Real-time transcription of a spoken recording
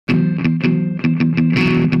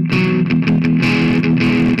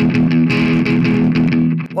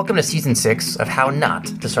Welcome to Season 6 of How Not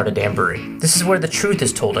to Start a Damn Brewery. This is where the truth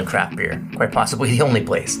is told in craft beer, quite possibly the only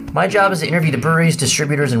place. My job is to interview the breweries,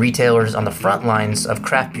 distributors, and retailers on the front lines of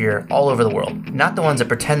craft beer all over the world. Not the ones that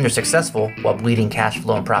pretend they're successful while bleeding cash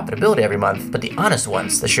flow and profitability every month, but the honest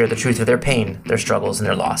ones that share the truth of their pain, their struggles, and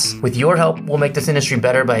their loss. With your help, we'll make this industry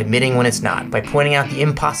better by admitting when it's not, by pointing out the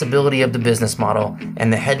impossibility of the business model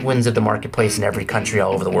and the headwinds of the marketplace in every country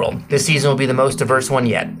all over the world. This season will be the most diverse one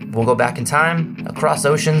yet. We'll go back in time, across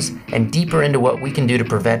oceans, and deeper into what we can do to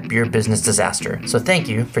prevent beer business disaster. So thank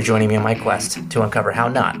you for joining me on my quest to uncover how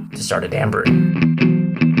not to start a damn brewery.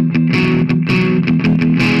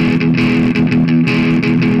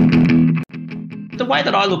 The way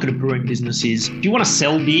that I look at a brewing business is, if you want to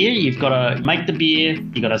sell beer, you've got to make the beer,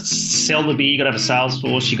 you've got to sell the beer, you've got to have a sales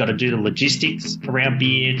force, you've got to do the logistics around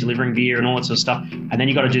beer, delivering beer and all that sort of stuff. And then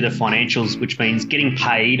you've got to do the financials, which means getting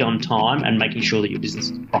paid on time and making sure that your business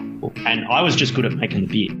is profitable. And I was just good at making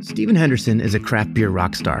the beer. Stephen Henderson is a craft beer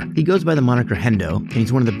rock star. He goes by the moniker Hendo, and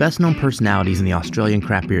he's one of the best-known personalities in the Australian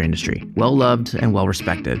craft beer industry. Well-loved and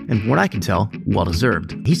well-respected, and from what I can tell,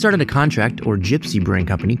 well-deserved. He started a contract or gypsy brewing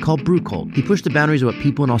company called BrewCult. He pushed the boundaries of what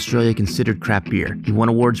people in Australia considered craft beer. He won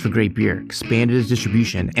awards for great beer, expanded his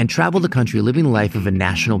distribution, and traveled the country living the life of a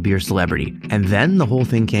national beer celebrity. And then the whole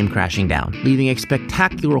thing came crashing down, leaving a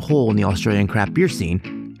spectacular hole in the Australian craft beer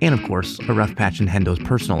scene, and of course, a rough patch in Hendo's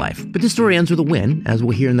personal life. But this story ends with a win, as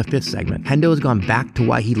we'll hear in the fifth segment. Hendo has gone back to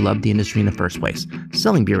why he loved the industry in the first place.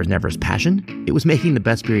 Selling beer was never his passion. It was making the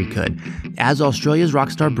best beer he could. As Australia's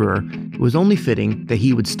rockstar brewer, it was only fitting that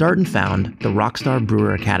he would start and found the Rockstar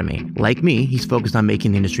Brewer Academy. Like me, he's focused on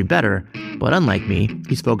making the industry better, but unlike me,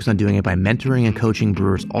 he's focused on doing it by mentoring and coaching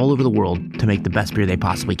brewers all over the world to make the best beer they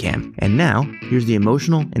possibly can. And now, here's the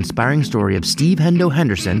emotional, inspiring story of Steve Hendo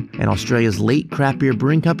Henderson and Australia's late craft beer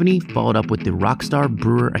brewing company, followed up with the Rockstar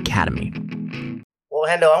Brewer Academy. Well,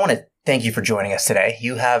 Hendo, I want to thank you for joining us today.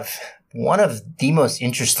 You have one of the most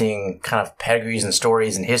interesting kind of pedigrees and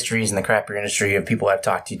stories and histories in the craft beer industry of people I've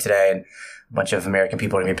talked to today. And a bunch of American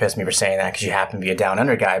people are going to be pissed at me for saying that because you happen to be a down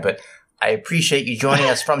under guy. But I appreciate you joining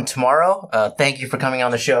us from tomorrow. Thank you for coming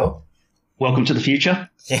on the show. Welcome to the future.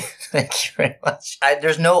 Yeah, thank you very much.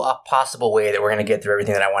 There's no possible way that we're going to get through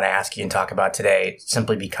everything that I want to ask you and talk about today,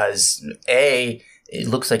 simply because, A, it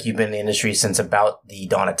looks like you've been in the industry since about the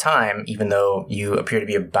dawn of time, even though you appear to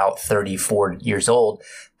be about 34 years old.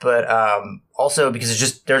 But also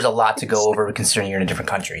because there's a lot to go over considering you're in a different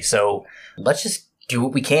country. So let's just do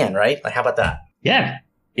what we can, right? Like, how about that? Yeah,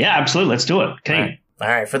 absolutely. Let's do it. Okay. All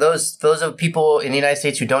right. For those of people in the United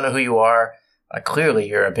States who don't know who you are, clearly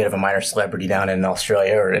you're a bit of a minor celebrity down in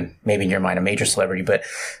Australia, or maybe in your mind a major celebrity. But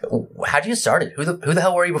how'd you get started? Who the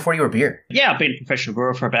hell were you before you were beer? Yeah, I've been a professional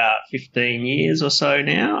brewer for about 15 years or so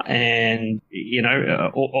now. And,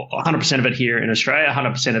 100% of it here in Australia,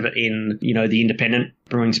 100% of it in, the independent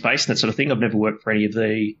brewing space, that sort of thing. I've never worked for any of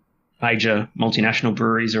the major multinational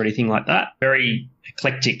breweries or anything like that. Very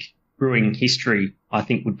eclectic brewing history, I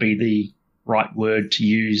think, would be the right word to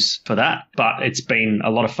use for that. But it's been a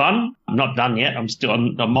lot of fun. I'm not done yet.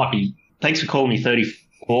 I might be. Thanks for calling me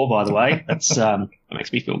 34, by the way. That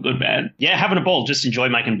makes me feel good, man. Yeah, having a ball. Just enjoy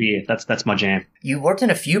making beer. That's my jam. You worked in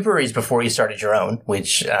a few breweries before you started your own,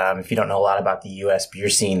 which, if you don't know a lot about the U.S. beer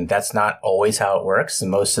scene, that's not always how it works. And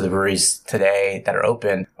most of the breweries today that are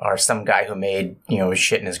open are some guy who made,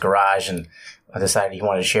 shit in his garage and decided he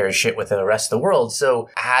wanted to share his shit with the rest of the world. So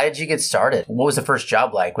how did you get started? What was the first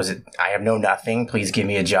job like? Was it, I have nothing, please give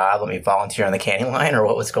me a job, let me volunteer on the canning line, or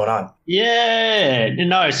what was going on? Yeah,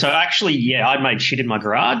 no. So actually, I made shit in my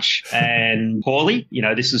garage and poorly.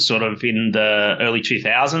 This is sort of in the early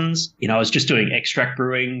 2000s. I was just doing extract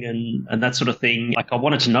brewing and that sort of thing. Like, I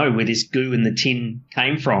wanted to know where this goo in the tin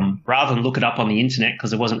came from rather than look it up on the internet,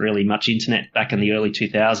 because there wasn't really much internet back in the early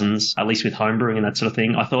 2000s, at least with home brewing and that sort of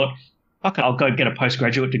thing. I thought, okay, I'll go get a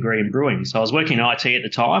postgraduate degree in brewing. So I was working in IT at the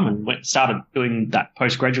time and started doing that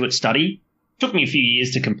postgraduate study. Took me a few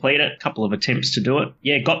years to complete it, a couple of attempts to do it.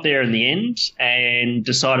 Yeah, got there in the end and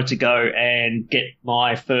decided to go and get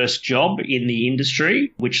my first job in the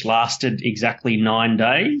industry, which lasted exactly 9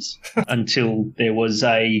 days until there was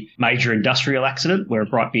a major industrial accident where a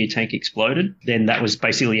bright beer tank exploded. Then that was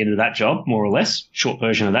basically the end of that job, more or less. Short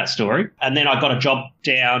version of that story. And then I got a job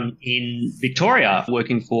down in Victoria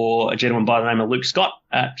working for a gentleman by the name of Luke Scott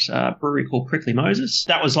at a brewery called Prickly Moses.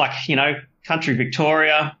 That was like, country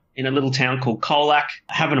Victoria, in a little town called Colac,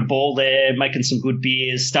 having a ball there, making some good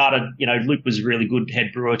beers. Started, Luke was a really good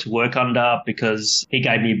head brewer to work under because he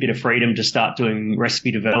gave me a bit of freedom to start doing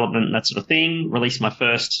recipe development and that sort of thing. Released my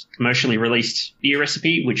first commercially released beer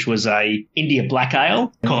recipe, which was a India Black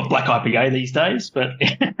Ale. Call it Black IPA these days, but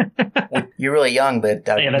You're really young, but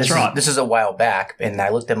Yeah, that's right. This is a while back, and I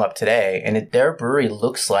looked them up today, and their brewery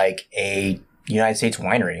looks like a United States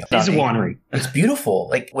winery. It's a winery. It's beautiful.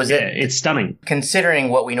 It's stunning. Considering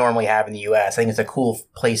what we normally have in the U.S., I think it's a cool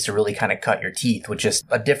place to really kind of cut your teeth with just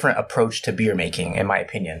a different approach to beer making, in my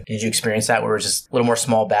opinion. Did you experience that where it was just a little more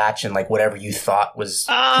small batch and whatever you thought was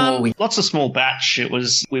cool? Lots of small batch.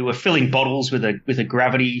 We were filling bottles with a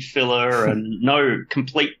gravity filler and no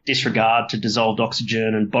complete disregard to dissolved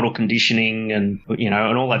oxygen and bottle conditioning and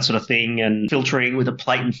all that sort of thing, and filtering with a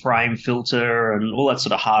plate and frame filter and all that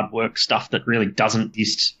sort of hard work stuff that really doesn't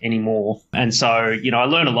exist anymore. And so, I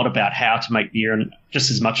learned a lot about how to make beer and just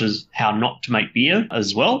as much as how not to make beer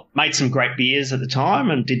as well. Made some great beers at the time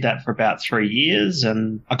and did that for about 3 years.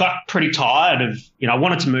 And I got pretty tired of, I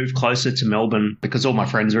wanted to move closer to Melbourne because all my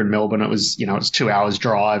friends are in Melbourne. It was, it was 2 hours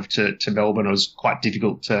drive to Melbourne. It was quite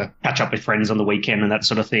difficult to catch up with friends on the weekend and that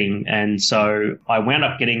sort of thing. And so I wound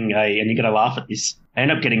up getting and you're going to laugh at this, I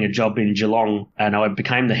ended up getting a job in Geelong, and I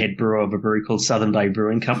became the head brewer of a brewery called Southern Bay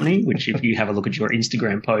Brewing Company, which if you have a look at your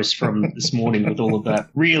Instagram post from this morning with all of that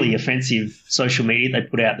really offensive social media they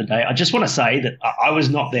put out the day, I just want to say that I was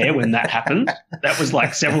not there when that happened. That was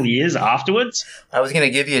several years afterwards. I was going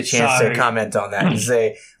to give you a chance to comment on that and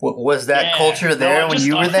say, was that culture there when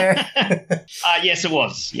you were there? Yes, it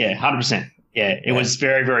was. Yeah, 100%. Yeah, it was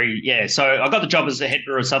very, very, So I got the job as the head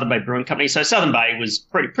brewer of Southern Bay Brewing Company. So Southern Bay was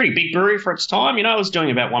pretty big brewery for its time. I was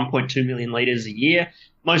doing about 1.2 million litres a year,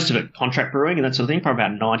 most of it contract brewing and that sort of thing. Probably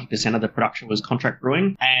about 90% of the production was contract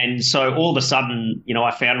brewing. And so all of a sudden,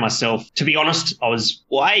 I found myself, to be honest, I was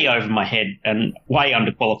way over my head and way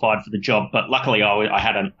underqualified for the job. But luckily, I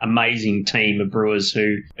had an amazing team of brewers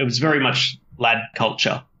who, it was very much lad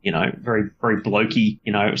culture. Very, very blokey,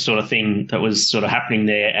 sort of thing that was sort of happening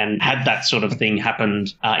there. And had that sort of thing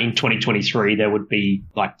happened in 2023, there would be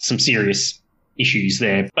some serious issues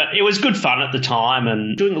there. But it was good fun at the time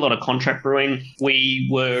and doing a lot of contract brewing. We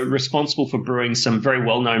were responsible for brewing some very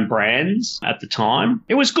well-known brands at the time.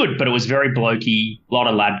 It was good, but it was very blokey, a lot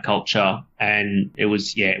of lad culture. And it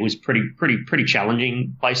was pretty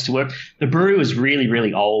challenging place to work. The brewery was really,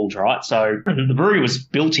 really old, right? So the brewery was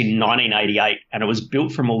built in 1988 and it was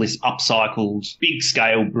built from all this upcycled big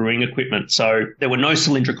scale brewing equipment. So there were no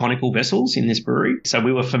cylindroconical vessels in this brewery. So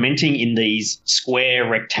we were fermenting in these square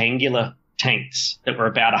rectangular tanks that were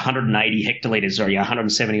about 180 hectolitres or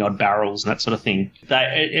 170 odd barrels and that sort of thing.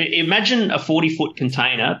 Imagine a 40-foot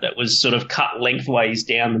container that was sort of cut lengthways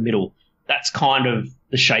down the middle. That's kind of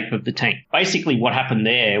the shape of the tank. Basically what happened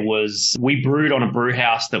there was we brewed on a brew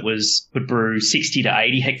house that could brew 60 to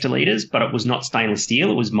 80 hectolitres, but it was not stainless steel.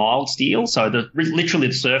 It was mild steel. So literally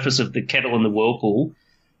the surface of the kettle and the whirlpool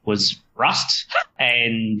was rust,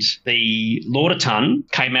 and the lauter tun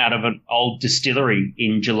came out of an old distillery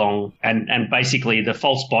in Geelong, and basically the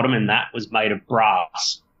false bottom in that was made of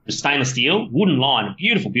brass. It was stainless steel, wooden line, a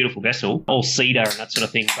beautiful, beautiful vessel, all cedar and that sort of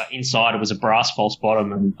thing, but inside it was a brass false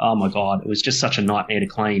bottom, and oh my God, it was just such a nightmare to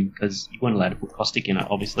clean because you weren't allowed to put caustic in it,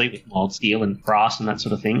 obviously, with mild steel and brass and that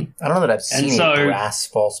sort of thing. I don't know that I've seen a brass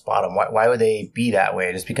false bottom. Why would they be that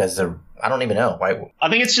way? Just because I don't even know. Why? I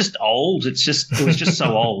think it's just old. It was just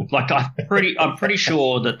so old. I'm pretty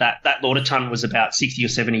sure that lauter tun was about 60 or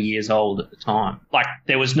 70 years old at the time.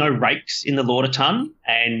 There was no rakes in the lauter tun,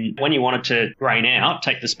 and when you wanted to grain out,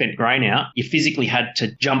 take the spent grain out, you physically had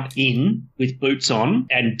to jump in with boots on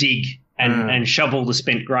and dig and shovel the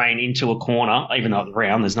spent grain into a corner, even though it's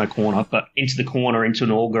round, there's no corner, but into the corner, into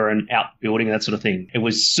an auger and out the building, that sort of thing. It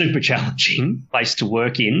was super challenging place to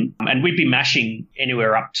work in. And we'd be mashing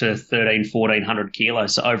anywhere up to 1,400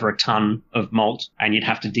 kilos, so over a ton of malt, and you'd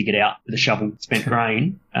have to dig it out with a shovel, spent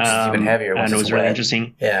grain. It's even heavier. And it was really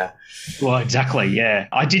interesting. Yeah. Well, exactly, yeah.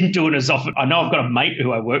 I didn't do it as often. I know I've got a mate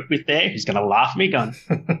who I work with there who's going to laugh at me going,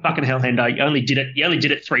 fucking hell, Hendo, you only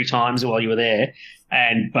did it 3 times while you were there.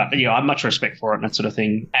 But I have much respect for it and that sort of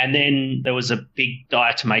thing. And then there was a big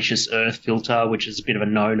diatomaceous earth filter, which is a bit of a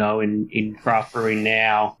no-no in craft brewing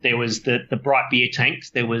now. There was the bright beer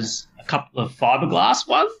tanks. There was a couple of fiberglass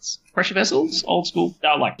ones, pressure vessels, old school. They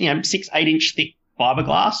were 6, 8 inch thick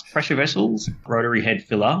fiberglass pressure vessels, rotary head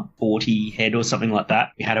filler, 40 head or something like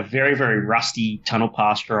that. We had a very, very rusty tunnel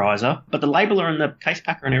pasteurizer, but the labeler and the case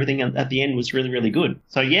packer and everything at the end was really, really good.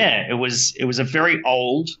 So yeah, it was a very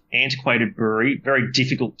old, antiquated brewery, very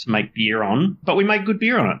difficult to make beer on, but we made good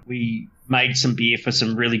beer on it. We made some beer for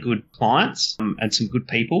some really good clients and some good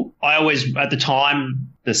people. I always, at the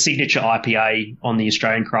time, the signature IPA on the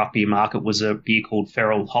Australian craft beer market was a beer called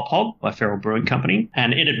Feral Hop Hog by Feral Brewing Company.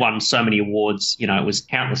 And it had won so many awards. It was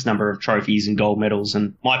countless number of trophies and gold medals.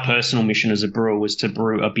 And my personal mission as a brewer was to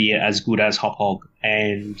brew a beer as good as Hop Hog.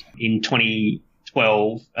 And in 2020,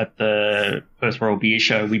 12 at the Perth Royal Beer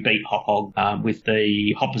Show, we beat Hop Hog with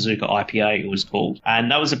the Hop Bazooka IPA, it was called.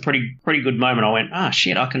 And that was a pretty good moment. I went,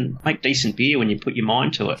 shit, I can make decent beer when you put your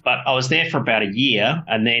mind to it. But I was there for about a year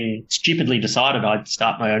and then stupidly decided I'd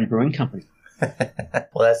start my own brewing company.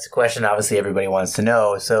 Well, that's the question obviously everybody wants to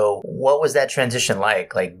know. So what was that transition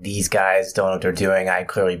like? Like, these guys don't know what they're doing, I'm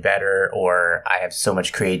clearly better, or I have so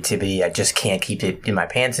much creativity, I just can't keep it in my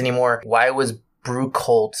pants anymore. Why was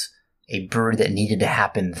BrewCult a brewery that needed to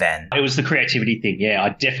happen then? It was the creativity thing. Yeah, I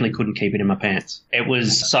definitely couldn't keep it in my pants. It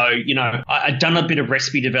was so, I'd done a bit of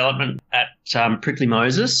recipe development at Prickly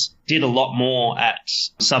Moses, did a lot more at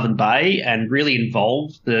Southern Bay and really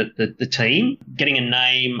involved the team, getting a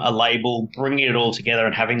name, a label, bringing it all together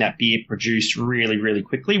and having that beer produced really, really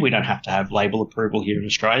quickly. We don't have to have label approval here in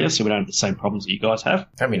Australia, so we don't have the same problems that you guys have.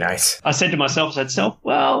 That'd be nice. I said to myself,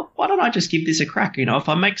 well, why don't I just give this a crack? If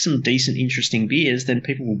I make some decent, interesting beers, then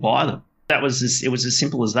people will buy them. It was as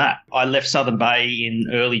simple as that. I left Southern Bay in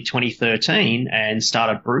early 2013 and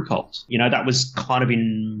started BrewCult. That was kind of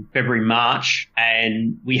in February, March,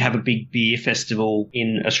 and we have a big beer festival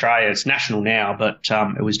in Australia. It's national now, but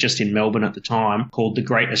it was just in Melbourne at the time, called the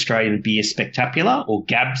Great Australian Beer Spectacular, or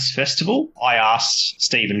GABS Festival. I asked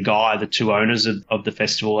Steve and Guy, the two owners of the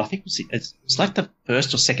festival, I think it was like the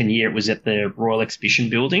first or second year it was at the Royal Exhibition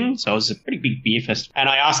Building, so it was a pretty big beer festival. And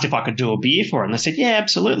I asked if I could do a beer for it, and they said, yeah,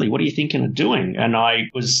 absolutely. What are you thinking of doing? And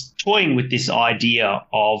I was toying with this idea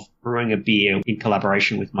of brewing a beer in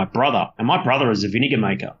collaboration with my brother. And my brother is a vinegar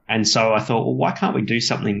maker. And so I thought, well, why can't we do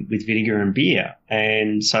something with vinegar and beer?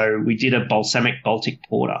 And so we did a balsamic Baltic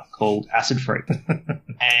porter called Acid Freak.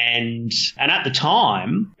 And at the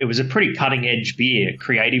time, it was a pretty cutting edge beer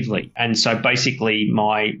creatively. And so basically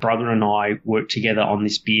my brother and I worked together on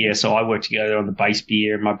this beer. So I worked together on the base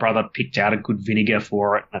beer, and my brother picked out a good vinegar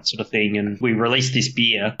for it, that sort of thing. And we released this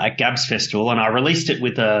beer at GABS Festival, and I released it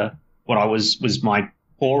with what I was my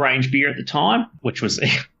core range beer at the time, which was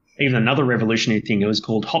even another revolutionary thing. It was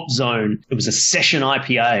called Hop Zone. It was a session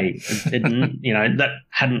IPA. That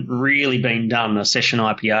hadn't really been done, a session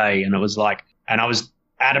IPA. And it was like, and I was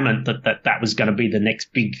adamant that was going to be the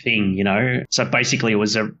next big thing, So basically it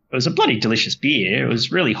was a bloody delicious beer. It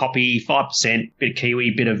was really hoppy, 5%, bit of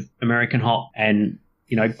Kiwi, bit of American hop, and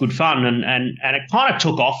good fun. And it kind of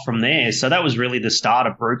took off from there. So that was really the start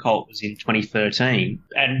of BrewCult, was in 2013.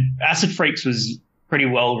 And Acid Freaks was pretty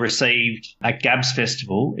well received at GABS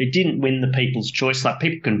Festival. It didn't win the People's Choice. Like,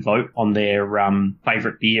 people can vote on their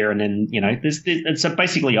favourite beer, and then, and so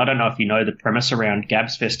basically, I don't know if you know the premise around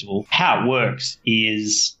GABS Festival. How it works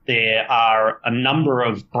is there are a number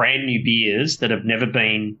of brand new beers that have never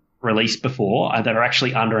been released before that are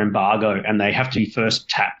actually under embargo, and they have to be first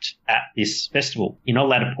tapped at this festival. You're not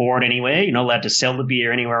allowed to pour it anywhere. You're not allowed to sell the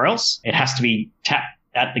beer anywhere else. It has to be tapped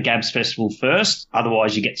at the GABS Festival first,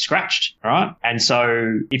 otherwise you get scratched, right? And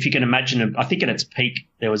so if you can imagine, I think at its peak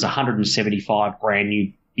there was 175 brand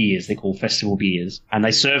new beers they call festival beers, and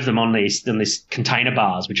they serve them on these container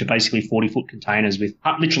bars, which are basically 40-foot containers with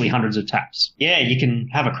literally hundreds of taps. Yeah, you can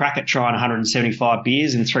have a crack at trying 175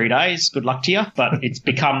 beers in 3 days. Good luck to you. But it's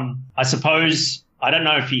become, I suppose, I don't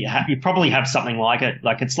know if you probably have something like it.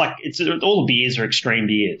 Like, it's all the beers are extreme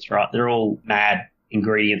beers, right? They're all mad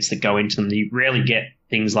ingredients that go into them. You rarely get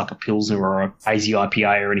things like a Pilsner or a hazy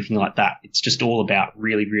IPA or anything like that. It's just all about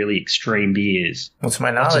really, really extreme beers. Well, to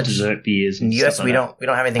my knowledge, dessert beers. In the US, we don't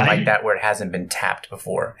have anything like that where it hasn't been tapped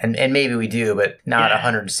before. And maybe we do, but not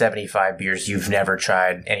 175 beers you've never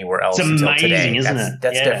tried anywhere else until today. It's amazing, isn't it?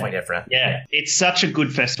 That's definitely different. Yeah, it's such a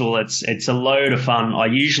good festival. It's a load of fun. I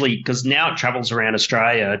usually, because now it travels around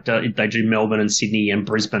Australia, they do Melbourne and Sydney and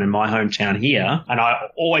Brisbane and my hometown here. And I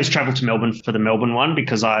always travel to Melbourne for the Melbourne one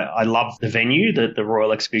because I love the venue, the Royal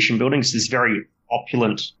Exhibition Building. It's this very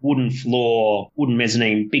opulent wooden floor, wooden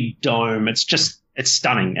mezzanine, big dome. It's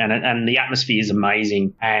stunning, and the atmosphere is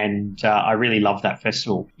amazing, and I really love that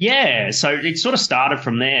festival. Yeah, so it sort of started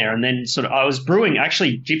from there, and then I was brewing,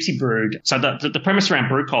 actually Gypsy brewed. So the premise around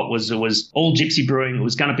BrewCult was it was all Gypsy brewing. It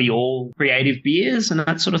was going to be all creative beers and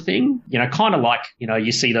that sort of thing. Kind of like,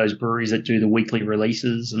 you see those breweries that do the weekly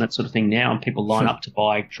releases and that sort of thing now, and people line up to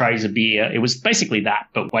buy trays of beer. It was basically that,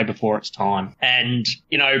 but way before its time. And,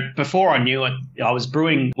 before I knew it, I was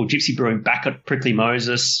Gypsy brewing back at Prickly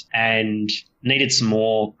Moses and needed some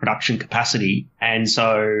more production capacity. And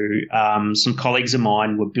so some colleagues of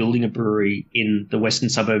mine were building a brewery in the western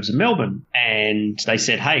suburbs of Melbourne. And they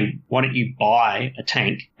said, hey, why don't you buy a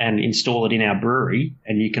tank and install it in our brewery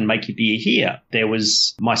and you can make your beer here? There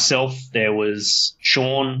was myself, there was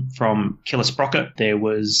Sean from Killer Sprocket, there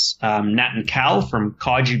was Nat and Cal from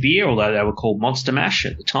Kaiju Beer, although they were called Monster Mash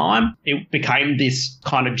at the time. It became this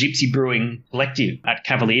kind of gypsy brewing collective at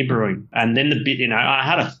Cavalier Brewing. And then I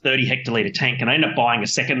had a 30 hectolitre tank and I ended up buying a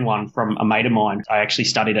second one from a mate of mine. I actually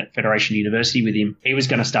studied at Federation University with him. He was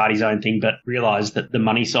going to start his own thing, but realised that the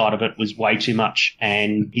money side of it was way too much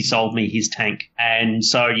and he sold me his tank. And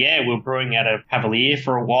so, we were brewing out of Cavalier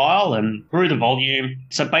for a while and grew the volume.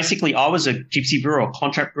 So basically I was a gypsy brewer, a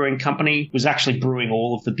contract brewing company, was actually brewing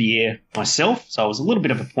all of the beer myself. So it was a little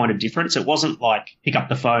bit of a point of difference. It wasn't like pick up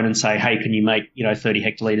the phone and say, hey, can you make, 30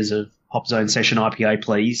 hectolitres of Hop Zone Session IPA,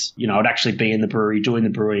 please? I'd actually be in the brewery, doing the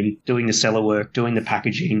brewing, doing the cellar work, doing the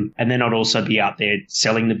packaging, and then I'd also be out there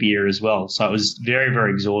selling the beer as well. So it was very,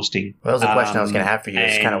 very exhausting. Well, that was the question I was going to have for you,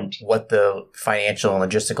 is kind of what the financial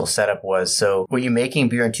and logistical setup was. So were you making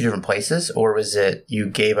beer in two different places, or was it you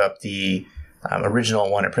gave up the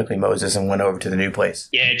original one at Prickly Moses and went over to the new place?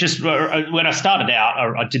 Yeah, just when I started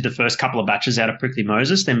out, I did the first couple of batches out of Prickly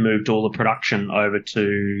Moses, then moved all the production over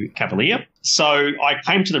to Cavalier. So I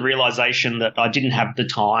came to the realization that I didn't have the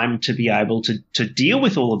time to be able to deal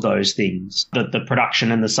with all of those things, the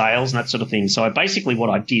production and the sales and that sort of thing. So basically what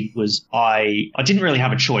I did was I didn't really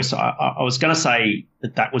have a choice. I was going to say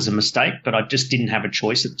that was a mistake, but I just didn't have a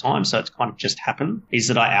choice at the time. So it's kind of just happened, is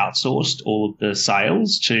that I outsourced all of the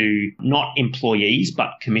sales to not employees,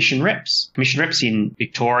 but commission reps. Commission reps in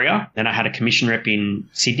Victoria. Then I had a commission rep in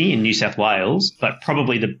Sydney in New South Wales. But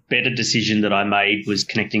probably the better decision that I made was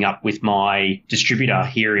connecting up with my distributor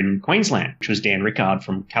here in Queensland, which was Dan Rickard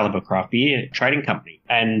from Calibre Craft Beer Trading Company.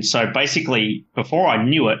 And so basically, before I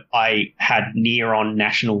knew it, I had near on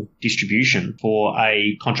national distribution for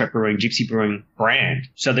a contract brewing, gypsy brewing brand.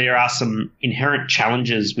 So there are some inherent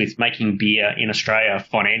challenges with making beer in Australia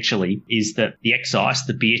financially, is that the excise,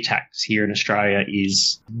 the beer tax here in Australia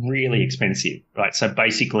is really expensive, right? So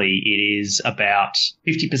basically it is about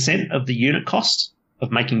 50% of the unit cost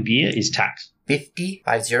of making beer is taxed. 50?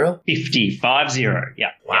 50, 50,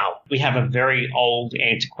 yeah. Wow. We have a very old,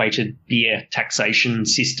 antiquated beer taxation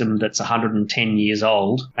system that's 110 years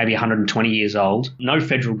old, maybe 120 years old. No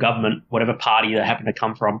federal government, whatever party they happen to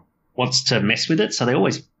come from, wants to mess with it, so they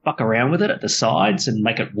always fuck around with it at the sides and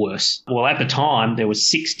make it worse. Well, at the time, there was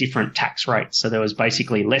 6 different tax rates. So there was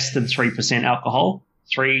basically less than 3% alcohol,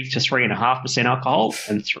 3 to 3.5% alcohol,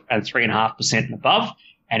 and 3.5% and above.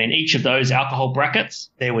 And in each of those alcohol brackets,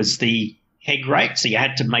 there was the keg rate. So you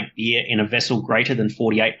had to make beer in a vessel greater than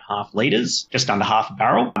 48.5 litres, just under half a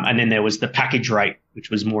barrel. And then there was the package rate, which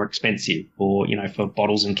was more expensive for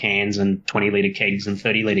bottles and cans and 20-litre kegs and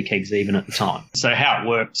 30-litre kegs even at the time. So how it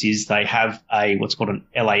works is they have what's called an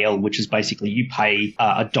LAL, which is basically you pay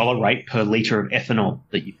a dollar rate per litre of ethanol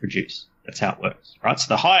that you produce. That's how it works, right? So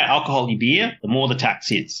the higher alcohol your beer, the more the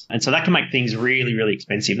tax is. And so that can make things really, really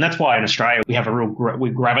expensive. And that's why in Australia we have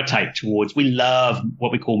we gravitate towards, we love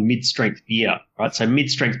what we call mid-strength beer, right? So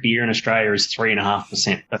mid-strength beer in Australia is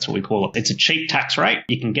 3.5%. That's what we call it. It's a cheap tax rate.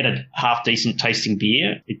 You can get a half-decent tasting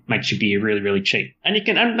beer. It makes your beer really, really cheap. And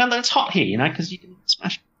and it's hot here, because you can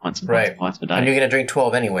smash pints and pints and pints per day. And you're going to drink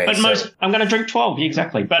 12 anyway. But I'm going to drink 12,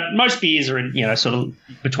 exactly. But most beers are in, sort of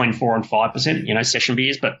between 4 and 5%, session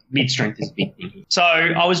beers, but mid-strength is a big thing. So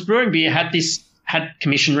I was brewing beer, had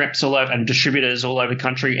commission reps all over and distributors all over the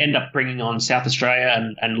country, end up bringing on South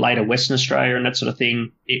Australia and later Western Australia and that sort of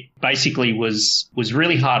thing. It basically was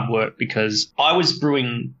really hard work because I was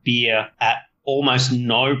brewing beer at almost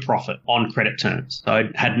no profit on credit terms. So I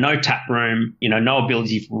had no tap room, no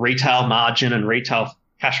ability for retail margin and retail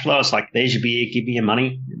cash flow. It's like, there's your beer, give me your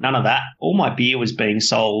money. None of that. All my beer was being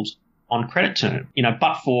sold on credit term,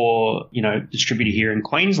 but for, distributor here in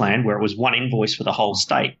Queensland where it was one invoice for the whole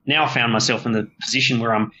state. Now I found myself in the position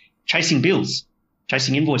where I'm chasing bills,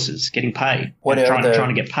 chasing invoices, getting paid,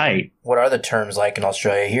 trying to get paid. What are the terms like in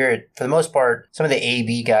Australia? Here, for the most part, some of the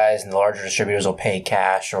AB guys and the larger distributors will pay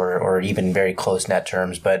cash or even very close net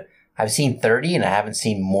terms, but I've seen 30 and I haven't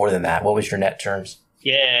seen more than that. What was your net terms?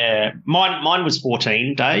 Yeah, mine was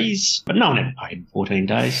 14 days, but no one ever paid 14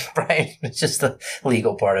 days. Right, it's just the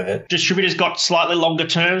legal part of it. Distributors got slightly longer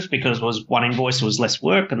terms because it was one invoice, was less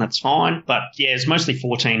work, and that's fine. But yeah, it's mostly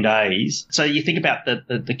 14 days. So you think about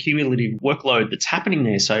the cumulative workload that's happening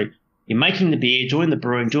there. So you're making the beer, doing the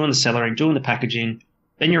brewing, doing the cellaring, doing the packaging.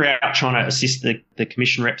 Then you're out trying to assist the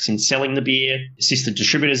commission reps in selling the beer, assist the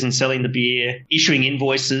distributors in selling the beer, issuing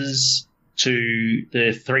invoices to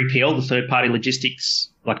the 3PL, the third-party logistics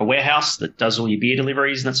like a warehouse that does all your beer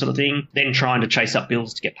deliveries and that sort of thing, then trying to chase up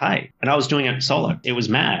bills to get paid. And I was doing it solo. It was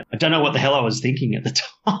mad. I don't know what the hell I was thinking at the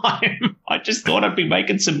time. I just thought I'd be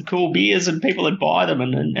making some cool beers and people would buy them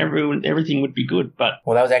and everything would be good. But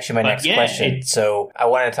well, that was actually my next question. So I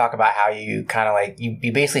wanted to talk about how you kind of like,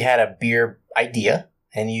 you basically had a beer idea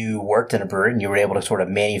and you worked in a brewery and you were able to sort of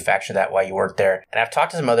manufacture that while you worked there. And I've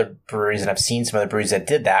talked to some other breweries and I've seen some other breweries that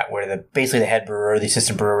did that, where basically the head brewer, the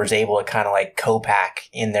assistant brewer was able to kind of like co-pack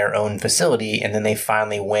in their own facility. And then they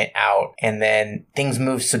finally went out and then things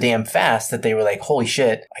moved so damn fast that they were like, holy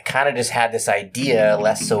shit, I kind of just had this idea,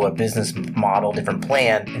 less so a business model, different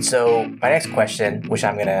plan. And so my next question, which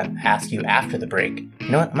I'm going to ask you after the break. You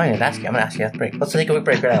know what? I'm not going to ask you. I'm going to ask you after the break. Let's take a quick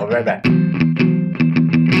break right now. We'll be right back.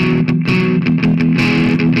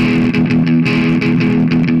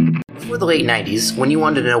 Before the late 90s, when you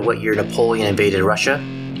wanted to know what year Napoleon invaded Russia,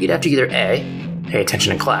 you'd have to either A, pay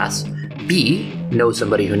attention in class, B, know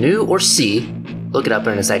somebody who knew, or C, look it up in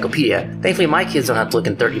an encyclopedia. Thankfully, my kids don't have to look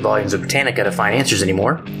in 30 volumes of Britannica to find answers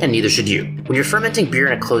anymore, and neither should you. When you're fermenting beer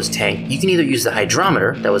in a closed tank, you can either use the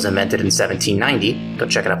hydrometer that was invented in 1790, go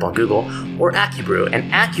check it up on Google, or AccuBrew.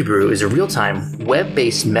 And AccuBrew is a real-time,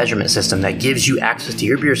 web-based measurement system that gives you access to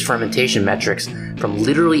your beer's fermentation metrics from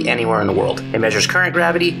literally anywhere in the world. It measures current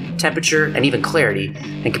gravity, temperature, and even clarity,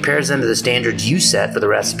 and compares them to the standards you set for the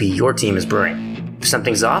recipe your team is brewing. If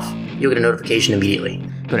something's off, you'll get a notification immediately.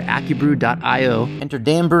 Go to AccuBrew.io, enter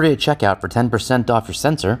Danbury at checkout for 10% off your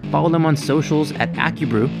sensor, follow them on socials at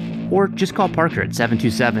AccuBrew, or just call Parker at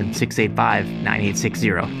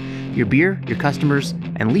 727-685-9860. Your beer, your customers,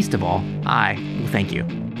 and least of all, I will thank you.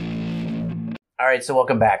 All right, so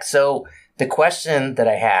welcome back. So the question that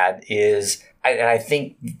I had is, I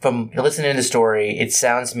think from listening to the story, it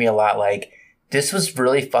sounds to me a lot like this was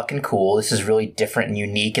really fucking cool. This is really different and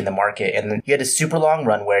unique in the market. And then you had a super long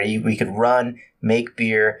run where we could run, make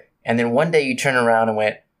beer, and then one day you turn around and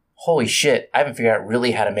went, holy shit, I haven't figured out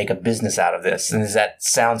really how to make a business out of this. And that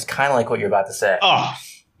sounds kind of like what you're about to say. Oh,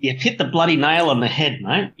 you hit the bloody nail on the head,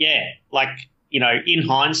 mate. Yeah, like, in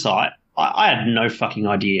hindsight, I had no fucking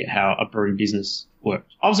idea how a brewing business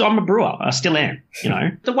worked. I'm a brewer. I still am,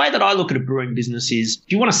 The way that I look at a brewing business is,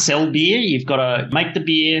 if you want to sell beer, you've got to make the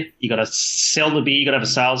beer, you got to sell the beer, you got to have a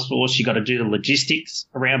sales force, you got to do the logistics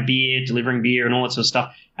around beer, delivering beer and all that sort of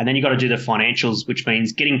stuff. And then you got to do the financials, which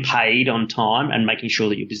means getting paid on time and making sure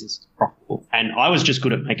that your business is profitable. And I was just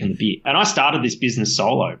good at making the beer. And I started this business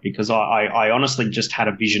solo because I honestly just had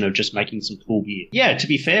a vision of just making some cool beer. Yeah, to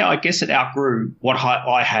be fair, I guess it outgrew what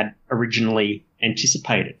I had originally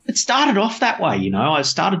anticipated. It started off that way, I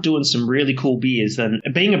started doing some really cool beers, and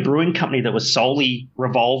being a brewing company that was solely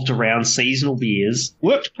revolved around seasonal beers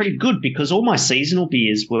worked pretty good because all my seasonal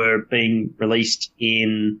beers were being released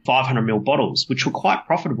in 500ml bottles, which were quite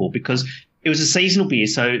profitable because it was a seasonal beer.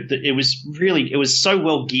 So it was so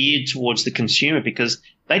well geared towards the consumer because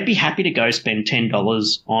they'd be happy to go spend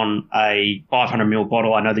 $10 on a 500ml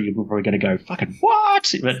bottle. I know that you're probably going to go, fucking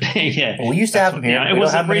what? But yeah. Well, we used to have them here. We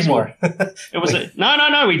don't have them anymore. It was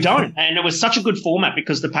no, we don't. And it was such a good format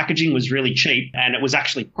because the packaging was really cheap and it was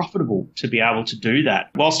actually profitable to be able to do that.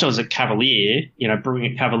 Whilst I was at Cavalier,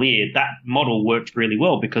 brewing at Cavalier, that model worked really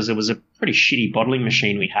well because it was a pretty shitty bottling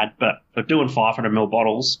machine we had. But for doing 500ml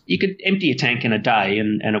bottles, you could empty a tank in a day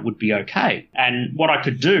and it would be okay. And what I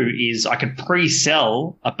could do is I could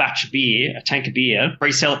pre-sell a batch of beer, a tank of beer,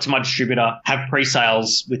 pre-sell it to my distributor, have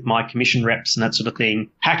pre-sales with my commission reps and that sort of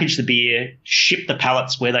thing, package the beer, ship the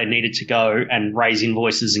pallets where they needed to go and raise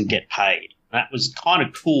invoices and get paid. That was kind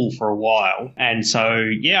of cool for a while. And so,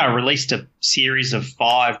 yeah, I released a series of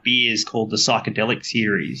 5 beers called the Psychedelic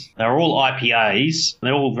Series. They're all IPAs.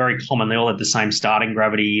 They're all very common. They all had the same starting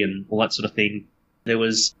gravity and all that sort of thing. There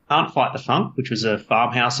was Can't Fight the Funk, which was a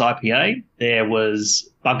farmhouse IPA. There was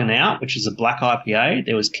Buggin' Out, which is a black IPA.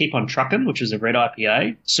 There was Keep On Truckin', which was a red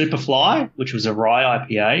IPA. Superfly, which was a rye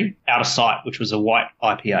IPA. Out of Sight, which was a white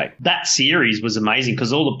IPA. That series was amazing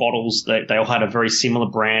because all the bottles, they all had a very similar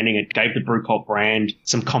branding. It gave the BrewCult brand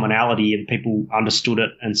some commonality and people understood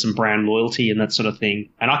it and some brand loyalty and that sort of thing.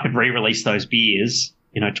 And I could re-release those beers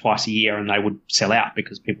twice a year and they would sell out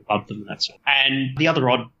because people loved them and that sort of. And the other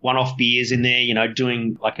odd one-off beers in there,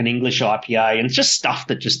 doing like an English IPA, and it's just stuff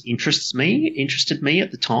that just interested me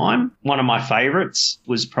at the time. One of my favorites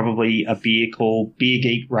was probably a beer called Beer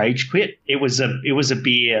Geek Rage Quit. It was a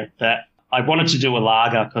beer that I wanted to do a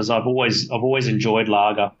lager because I've always enjoyed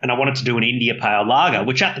lager, and I wanted to do an India Pale lager,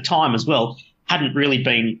 which at the time as well hadn't really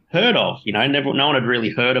been heard of. You know, no one had really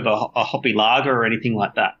heard of a hoppy lager or anything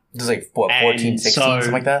like that. This is like, what, 14, 16,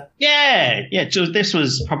 something like that? Yeah. So this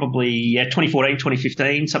was probably 2014,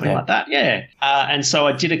 2015, something like that. Yeah. And so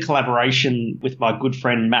I did a collaboration with my good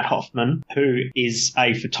friend Matt Hoffman, who is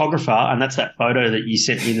a photographer, and that's that photo that you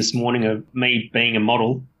sent me this morning of me being a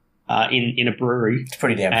model in a brewery. It's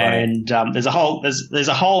pretty damn funny. And there's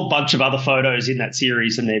a whole bunch of other photos in that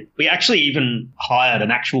series, and we actually even hired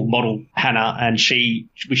an actual model, Hannah, and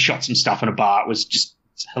we shot some stuff in a bar. It was just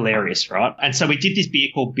hilarious, right? And so we did this beer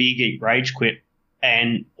called Beer Geek Rage Quit,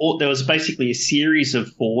 and there was basically a series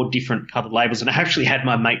of 4 different coloured labels, and I actually had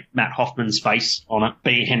my mate Matt Hoffman's face on it,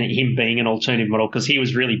 him being an alternative model, because he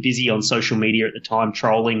was really busy on social media at the time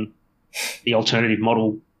trolling the alternative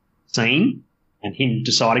model scene, and him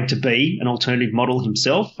deciding to be an alternative model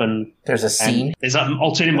himself. And there's a scene? There's an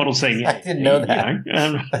alternative model scene. Yeah. I didn't know that. You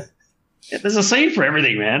know, there's a scene for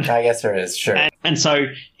everything, man. I guess there is, sure. And so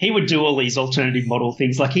he would do all these alternative model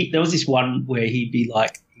things. Like there was this one where he'd be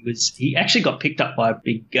like, he actually got picked up by a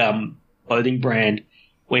big clothing brand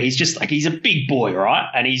where he's just like, he's a big boy, right?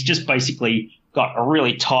 And he's just basically got a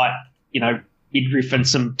really tight, midriff and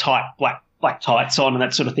some tight black tights on and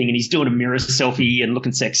that sort of thing. And he's doing a mirror selfie and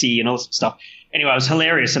looking sexy and all this stuff. Anyway, it was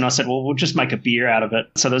hilarious, and I said, well, we'll just make a beer out of it.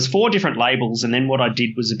 So there's 4 different labels, and then what I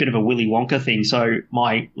did was a bit of a Willy Wonka thing. So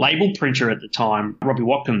my label printer at the time, Robbie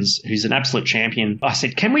Watkins, who's an absolute champion, I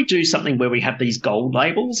said, can we do something where we have these gold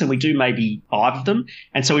labels, and we do maybe 5 of them?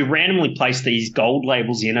 And so we randomly placed these gold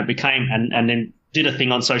labels in. It became, and then did a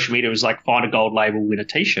thing on social media. It was like, find a gold label, win a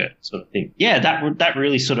T-shirt sort of thing. Yeah, that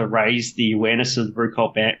really sort of raised the awareness of the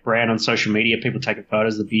BrewCult brand on social media, people taking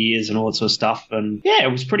photos of the beers and all that sort of stuff. And yeah,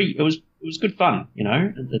 it was good fun,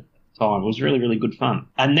 at the time. It was really, really good fun.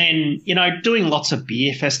 And then, doing lots of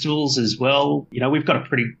beer festivals as well. We've got a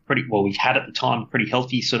pretty, well, we had at the time a pretty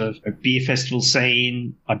healthy sort of a beer festival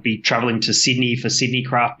scene. I'd be traveling to Sydney for Sydney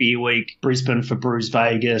Craft Beer Week, Brisbane for Brews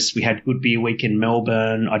Vegas. We had Good Beer Week in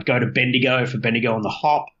Melbourne. I'd go to Bendigo for Bendigo on the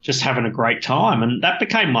Hop, just having a great time. And that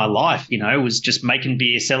became my life, was just making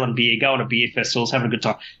beer, selling beer, going to beer festivals, having a good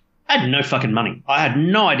time. I had no fucking money. I had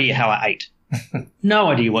no idea how I ate. No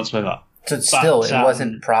idea whatsoever. So still, it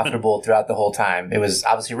wasn't profitable throughout the whole time. It was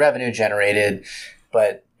obviously revenue generated,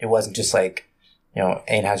 but it wasn't just like,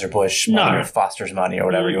 Anheuser-Busch money or Foster's money or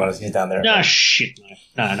whatever you want to use down there. No, shit,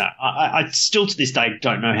 no. I still to this day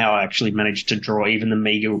don't know how I actually managed to draw even the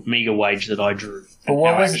meager wage that I drew. But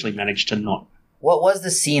I actually managed to not. What was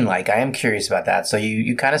the scene like? I am curious about that. So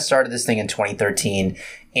you kind of started this thing in 2013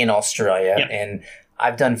 in Australia, yep. And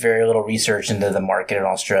I've done very little research into the market in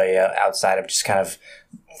Australia outside of just kind of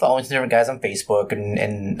following some different guys on Facebook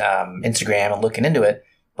and Instagram and looking into it.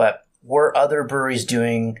 But were other breweries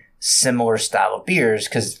doing similar style of beers?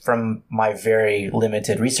 Because from my very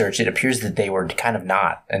limited research, it appears that they were kind of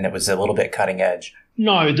not, and it was a little bit cutting edge.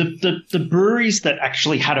 No, the breweries that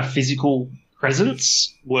actually had a physical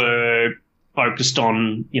presence were focused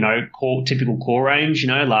on, typical core range,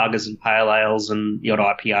 lagers and pale ales and the odd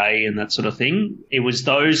IPA and that sort of thing. It was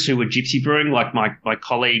those who were gypsy brewing, like my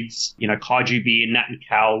colleagues, Kaiju Beer, Nat and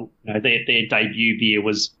Cal, their debut beer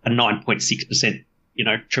was a 9.6%,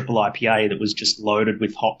 triple IPA that was just loaded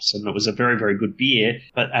with hops, and it was a very, very good beer.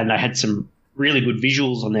 And they had some really good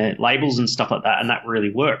visuals on their labels and stuff like that, and that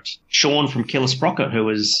really worked. Sean from Killer Sprocket, who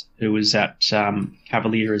was at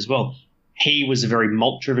Cavalier as well, he was a very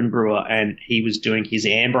malt-driven brewer, and he was doing his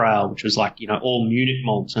amber ale, which was like, all Munich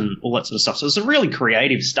malt and all that sort of stuff. So there's some really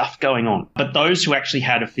creative stuff going on. But those who actually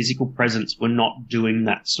had a physical presence were not doing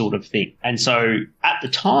that sort of thing. And so at the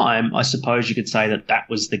time, I suppose you could say that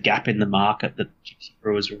was the gap in the market that gypsy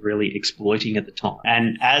brewers were really exploiting at the time.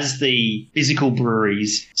 And as the physical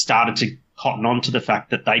breweries started to cotton on to the fact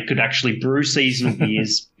that they could actually brew seasonal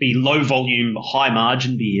beers, be low volume, high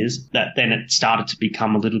margin beers, that then it started to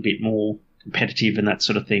become a little bit more competitive and that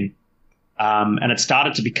sort of thing. And it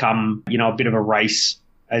started to become, a bit of a race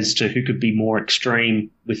as to who could be more extreme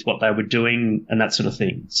with what they were doing and that sort of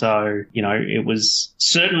thing. So, it was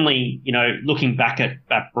certainly, looking back at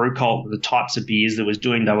BrewCult, the types of beers that was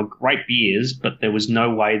doing, they were great beers, but there was no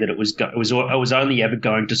way that it was only ever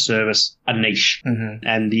going to service a niche. Mm-hmm.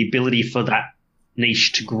 And the ability for that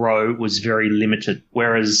niche to grow was very limited.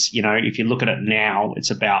 Whereas, if you look at it now, it's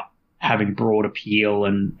about having broad appeal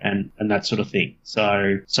and that sort of thing.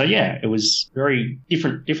 So yeah, it was very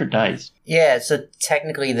different days. Yeah, so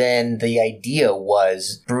technically then the idea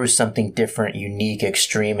was brew something different, unique,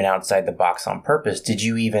 extreme, and outside the box on purpose. Did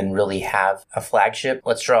you even really have a flagship?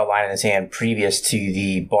 Let's draw a line in the sand previous to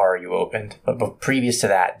the bar you opened. But previous to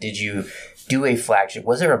that, did you do a flagship?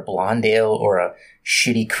 Was there a blonde ale or a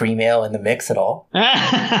shitty cream ale in the mix at all?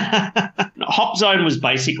 Hop Zone was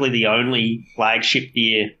basically the only flagship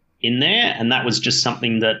beer in there, and that was just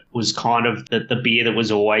something that was kind of the beer that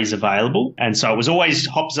was always available. And so it was always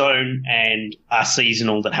Hop Zone and a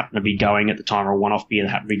seasonal that happened to be going at the time, or a one-off beer that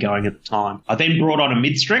happened to be going at the time. I then brought on a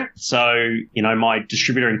mid-strength. So, my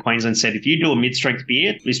distributor in Queensland said, if you do a mid-strength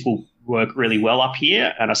beer, this will work really well up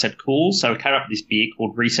here. And I said, cool. So we came up with this beer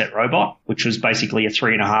called Reset Robot, which was basically a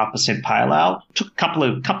 3.5% pale ale. It took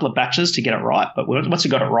a couple of batches to get it right, but once we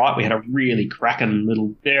got it right, we had a really cracking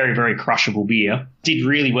little, very, very crushable beer. Did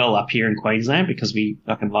really well up here in Queensland because we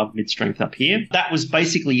fucking love mid-strength up here. That was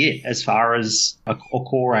basically it as far as a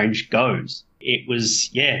core range goes. It was,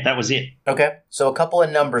 that was it. Okay. So a couple of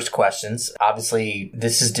numbers questions. Obviously,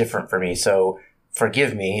 this is different for me. So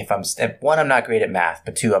forgive me if I'm not great at math,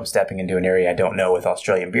 but two, I'm stepping into an area I don't know with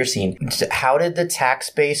Australian beer scene. How did the tax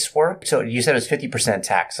base work? So you said it was 50%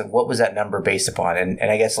 tax. So what was that number based upon? And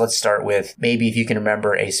I guess let's start with maybe if you can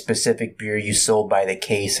remember a specific beer you sold by the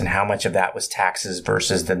case and how much of that was taxes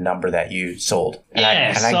versus the number that you sold.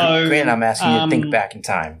 Granted, I'm asking you to think back in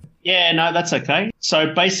time. Yeah, no, that's okay.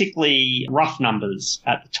 So basically, rough numbers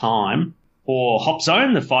at the time for Hop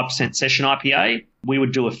Zone, the 5% session IPA, we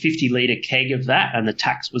would do a 50-litre keg of that, and the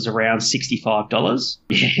tax was around $65.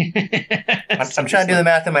 I'm trying to do the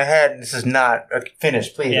math in my head, and this is not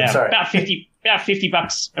finished. Please, yeah, I'm sorry. About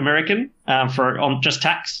 $50 American on just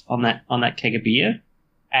tax on that keg of beer,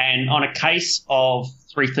 and on a case of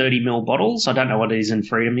 330 ml bottles, I don't know what it is in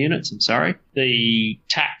freedom units. I'm sorry. The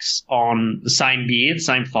tax on the same beer, the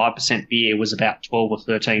same 5% beer, was about $12 or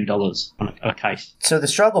 $13 on a case. So the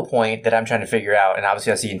struggle point that I'm trying to figure out, and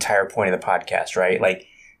obviously that's the entire point of the podcast, right? Like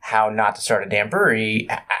how not to start a damn brewery,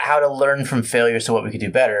 how to learn from failure so what we could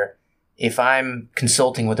do better. If I'm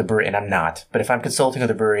consulting with a brewery, and I'm not, but if I'm consulting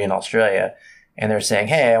with a brewery in Australia and they're saying,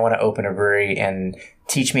 hey, I want to open a brewery and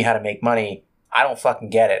teach me how to make money, I don't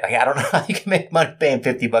fucking get it. Like, I don't know how you can make money paying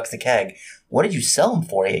 $50 a keg. What did you sell them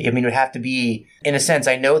for? I mean, it would have to be, in a sense,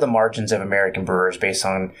 I know the margins of American brewers based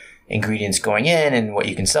on ingredients going in and what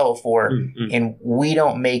you can sell it for, and we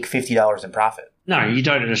don't make $50 in profit. No, you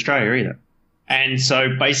don't in Australia either. And so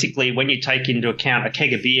basically, when you take into account a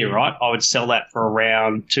keg of beer, right, I would sell that for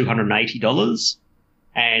around $280.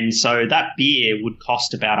 And so that beer would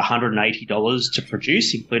cost about $180 to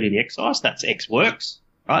produce, including the excise. That's ex-works,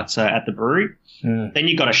 right? So at the brewery. Then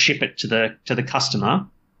you got to ship it to the customer.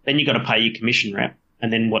 Then you got to pay your commission rep,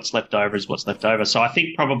 and then what's left over is what's left over. So I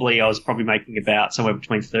think I was making about somewhere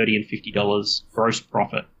between $30 and $50 gross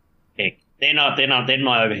profit. Heck, then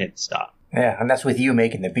my overhead start. Yeah, and that's with you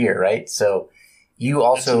making the beer, right? So you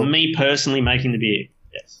also that's me personally making the beer.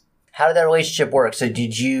 Yes. How did that relationship work? So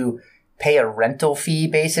did you pay a rental fee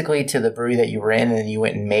basically to the brewery that you were in, and then you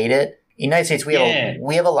went and made it? In the United States, we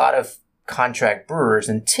have a lot of contract brewers,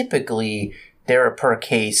 and typically they're a per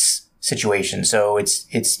case situation. So it's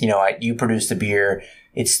you produce the beer,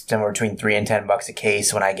 it's somewhere between $3 and $10 a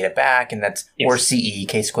case when I get it back, and that's or CE,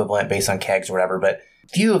 case equivalent, based on kegs or whatever. But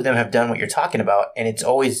few of them have done what you're talking about, and it's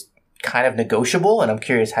always kind of negotiable. And I'm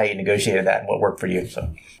curious how you negotiated that and what worked for you.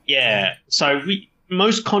 So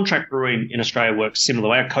most contract brewing in Australia works similar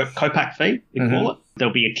way. A co-pack fee, we call it.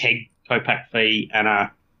 There'll be a keg co-pack fee and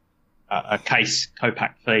a case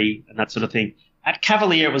co-pack fee and that sort of thing. At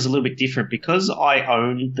Cavalier, it was a little bit different because I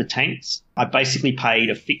owned the tanks. I basically paid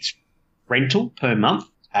a fixed rental per month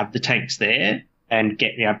to have the tanks there and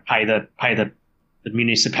pay the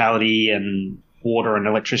municipality and water and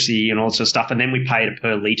electricity and all sorts of stuff. And then we paid a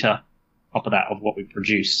per litre top of that of what we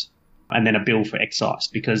produce, and then a bill for excise.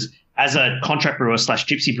 Because as a contract brewer /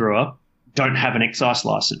 gypsy brewer, don't have an excise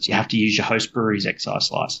license. You have to use your host brewery's excise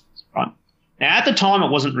license, right? Now, at the time,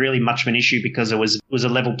 it wasn't really much of an issue because it was a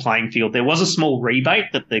level playing field. There was a small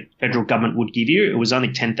rebate that the federal government would give you. It was only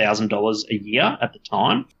 $10,000 a year at the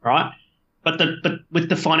time, right? But with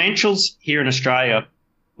the financials here in Australia,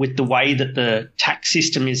 with the way that the tax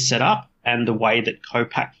system is set up and the way that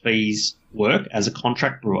co-pack fees work as a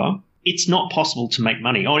contract brewer, it's not possible to make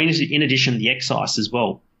money. Oh, in addition, the excise as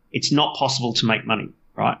well. It's not possible to make money,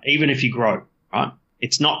 right? Even if you grow, right?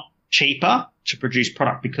 It's not cheaper to produce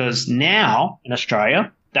product because now in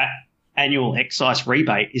Australia, that annual excise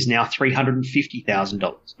rebate is now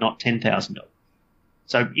 $350,000, not $10,000.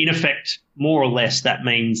 So in effect, more or less, that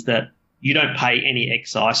means that you don't pay any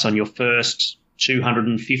excise on your first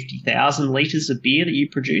 250,000 litres of beer that you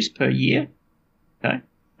produce per year. Okay?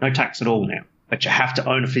 No tax at all now. But you have to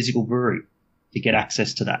own a physical brewery to get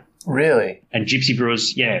access to that. Really? And gypsy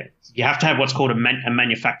brewers, yeah, you have to have what's called a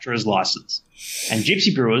manufacturer's license. And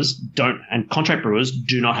gypsy brewers don't, and contract brewers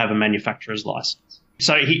do not have a manufacturer's license.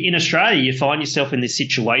 So in Australia, you find yourself in this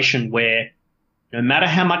situation where no matter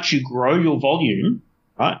how much you grow your volume,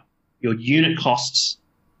 right, your unit costs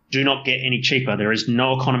do not get any cheaper. There is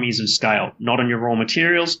no economies of scale, not on your raw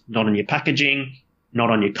materials, not on your packaging, not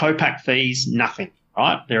on your co-pack fees, nothing.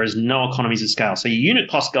 Right? There is no economies of scale. So your unit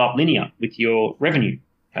costs go up linear with your revenue.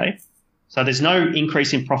 Okay. So there's no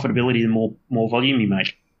increase in profitability the more volume you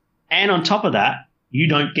make. And on top of that, you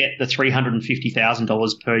don't get the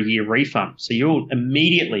 $350,000 per year refund. So you're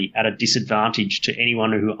immediately at a disadvantage to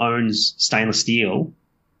anyone who owns stainless steel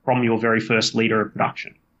from your very first litre of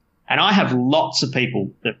production. And I have lots of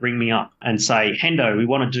people that ring me up and say, Hendo, we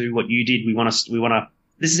want to do what you did. We want to.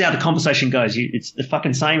 This is how the conversation goes. It's the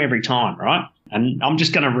fucking same every time, right? And I'm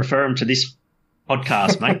just going to refer them to this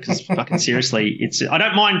podcast, mate, because fucking seriously, I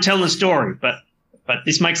don't mind telling the story, but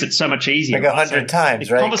this makes it so much easier. Like 100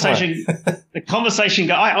 times, right? The conversation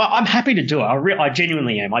go. I'm happy to do it. I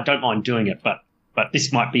genuinely am. I don't mind doing it, but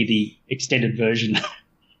this might be the extended version.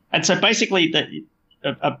 And so basically,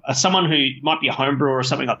 someone who might be a home brewer or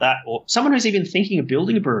something like that, or someone who's even thinking of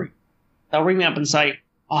building a brewery, they'll ring me up and say,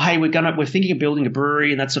 oh, hey, we're thinking of building a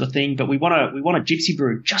brewery and that sort of thing, but we want a gypsy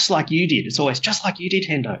brew just like you did. It's always just like you did,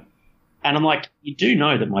 Hendo. And I'm like, you do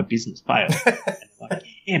know that my business failed. Like,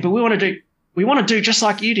 yeah, but we want to do just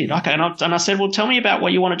like you did. Okay. And I said, well, tell me about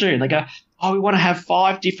what you want to do. And they go, oh, we want to have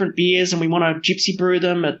 5 different beers and we want to gypsy brew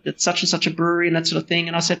them at such and such a brewery and that sort of thing.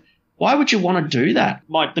 And I said, why would you want to do that?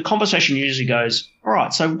 The conversation usually goes, all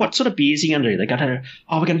right, so what sort of beers are you going to do? They go,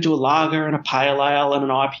 we're going to do a lager and a pale ale and an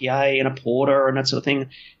IPA and a porter and that sort of thing,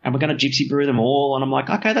 and we're going to gypsy brew them all. And I'm like,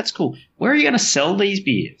 okay, that's cool. Where are you going to sell these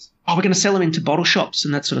beers? Oh, we're going to sell them into bottle shops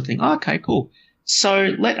and that sort of thing. Oh, okay, cool.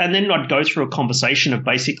 And then I'd go through a conversation of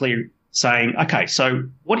basically saying, okay, so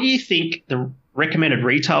what do you think the recommended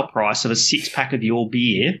retail price of a 6-pack of your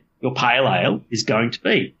beer, your pale ale, is going to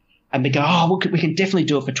be? And they go, oh, we can definitely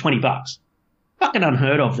do it for $20. Fucking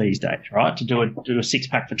unheard of these days, right? To do a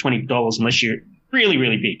 6-pack for $20 unless you're really,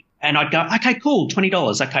 really big. And I'd go, okay, cool,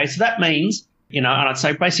 $20. Okay, so that means, and I'd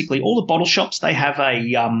say basically all the bottle shops, they have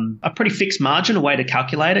a pretty fixed margin, a way to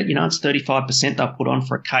calculate it. It's 35% they'll put on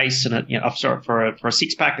for a case, and for a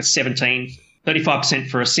 6-pack, it's 17. 35%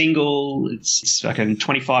 for a single, it's fucking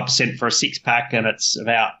 25% for a 6-pack, and it's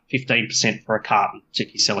about 15% for a carton,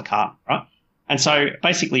 if you sell a carton, right? And so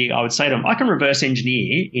basically I would say to them, I can reverse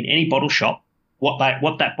engineer in any bottle shop what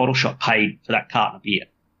that bottle shop paid for that carton of beer,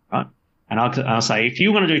 right? And I'll say, if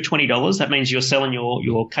you want to do $20, that means you're selling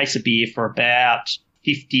your case of beer for about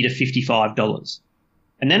 $50 to $55.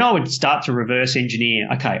 And then I would start to reverse engineer,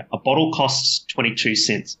 okay, a bottle costs 22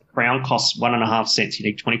 cents, a crown costs 1.5 cents, you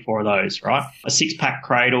need 24 of those, right? A 6-pack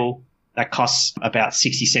cradle, that costs about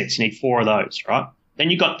 60 cents, you need 4 of those, right? Then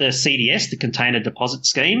you've got the CDS, the container deposit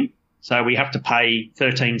scheme. So we have to pay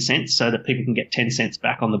 13 cents so that people can get 10 cents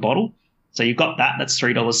back on the bottle. So you've got that. That's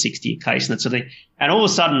 $3.60 a case and that sort of thing. And all of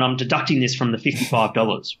a sudden I'm deducting this from the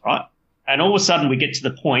 $55, right? And all of a sudden we get to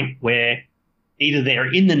the point where either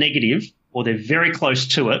they're in the negative or they're very close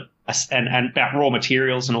to it, and about raw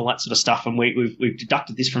materials and all that sort of stuff. And we've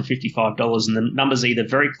deducted this from $55 and the number's either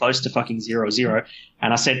very close to fucking 0.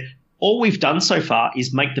 And I said, all we've done so far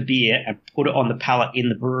is make the beer and put it on the pallet in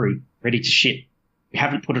the brewery ready to ship. We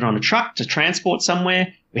haven't put it on a truck to transport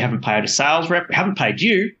somewhere. We haven't paid a sales rep. We haven't paid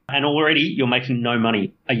you. And already you're making no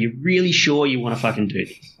money. Are you really sure you want to fucking do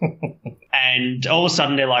this? And all of a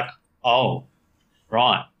sudden they're like, oh,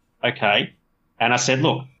 right, okay. And I said,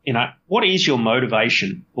 look, what is your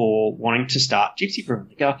motivation for wanting to start Gypsy Brewing?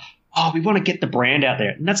 They go, oh, we want to get the brand out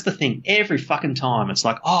there. And that's the thing. Every fucking time it's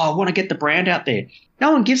like, oh, I want to get the brand out there.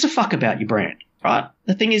 No one gives a fuck about your brand, right?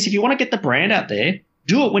 The thing is, if you want to get the brand out there,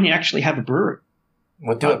 do it when you actually have a brewery.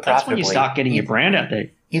 Well, do it profitably. That's when you start getting your brand out there.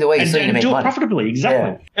 Either way, you still need to make money. Do it profitably,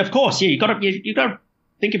 exactly. Yeah. Of course, yeah. You got to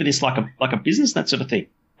think of this like a business, that sort of thing.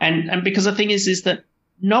 And because the thing is that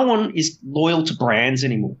no one is loyal to brands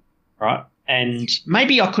anymore, right? And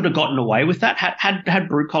maybe I could have gotten away with that had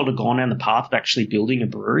BrewCult gone down the path of actually building a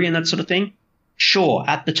brewery and that sort of thing. Sure,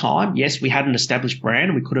 at the time, yes, we had an established brand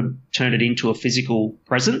and we could have turned it into a physical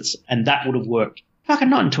presence, and that would have worked. Fucking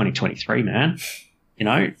not in 2023, man.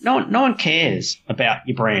 No one cares about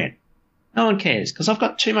your brand. No one cares because I've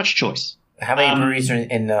got too much choice. How many breweries are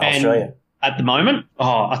in Australia? At the moment,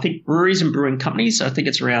 I think breweries and brewing companies, I think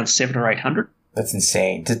it's around 700 or 800. That's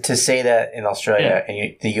insane. To say that in Australia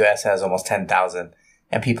and the US has almost 10,000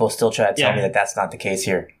 and people still try to tell me that that's not the case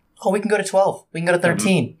here. Oh, we can go to 12. We can go to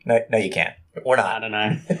 13. No, you can't. We're not. I don't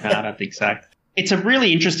know. No, I don't think so. It's a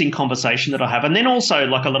really interesting conversation that I have. And then also,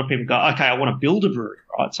 like, a lot of people go, okay, I want to build a brewery,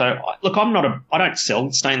 right? So, look, I don't sell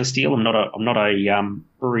stainless steel. I'm not a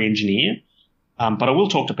brewery engineer. But I will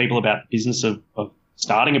talk to people about the business of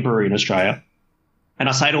starting a brewery in Australia. And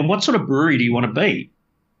I say to them, what sort of brewery do you want to be?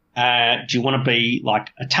 Do you want to be like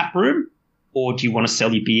a tap room, or do you want to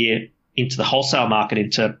sell your beer into the wholesale market,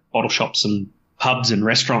 into bottle shops and pubs and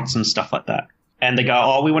restaurants and stuff like that? And they go,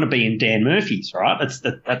 oh, we want to be in Dan Murphy's, right?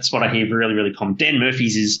 That's what I hear really, really common. Dan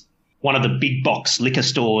Murphy's is one of the big box liquor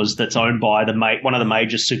stores that's owned by one of the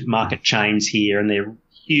major supermarket chains here, and they're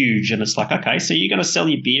huge. And it's like, okay, so you're going to sell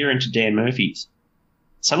your beer into Dan Murphy's.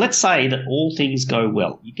 So let's say that all things go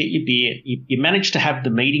well. You get your beer, you manage to have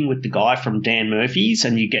the meeting with the guy from Dan Murphy's,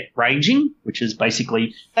 and you get ranging, which is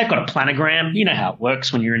basically they've got a planogram. You know how it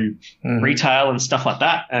works when you're in retail and stuff like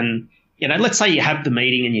that. And let's say you have the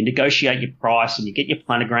meeting and you negotiate your price and you get your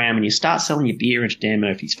planogram and you start selling your beer into Dan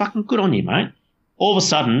Murphy's. Fucking good on you, mate. All of a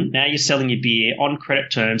sudden, now you're selling your beer on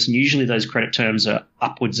credit terms, and usually those credit terms are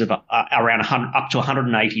upwards of around 100, up to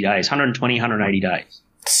 180 days, 120, 180 days.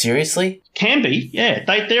 Seriously? Can be, yeah.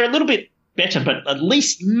 They're a little bit better, but at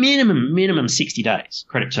least minimum 60 days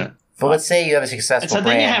credit term. But let's say you have a successful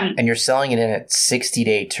brand and you're selling it in at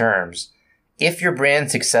 60-day terms. If your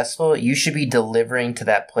brand's successful, you should be delivering to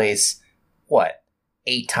that place,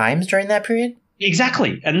 8 times during that period?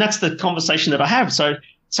 Exactly. And that's the conversation that I have. So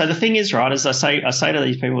the thing is, right, as I say to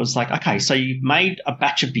these people, it's like, okay, so you've made a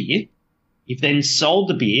batch of beer. You've then sold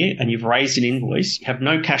the beer and you've raised an invoice. You have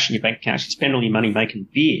no cash in your bank account. You spend all your money making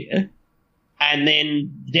beer. And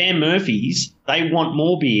then Dan Murphy's, they want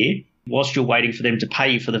more beer whilst you're waiting for them to pay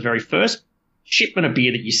you for the very first shipment of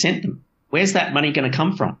beer that you sent them. Where's that money going to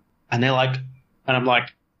come from? And they're like, and I'm like,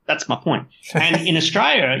 that's my point. And in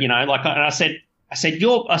Australia, I said,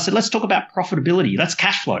 let's talk about profitability. That's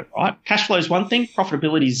cash flow, right? Cash flow is one thing.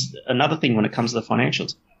 Profitability is another thing when it comes to the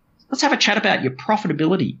financials. Let's have a chat about your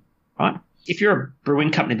profitability, right? If you're a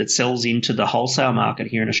brewing company that sells into the wholesale market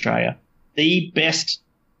here in Australia, the best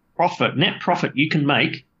net profit you can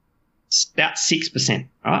make is about 6%,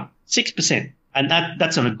 right? 6%. And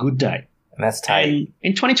that's on a good day. And that's tight. And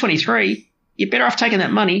in 2023, you're better off taking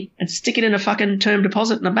that money and stick it in a fucking term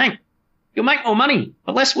deposit in a bank. You'll make more money,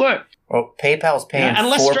 but less work. Well, PayPal's paying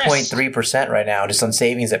 4.3% right now just on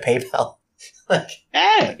savings at PayPal.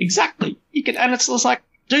 Yeah, exactly. You can, and it's like,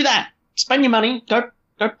 do that. Spend your money. Go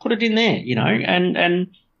put it in there,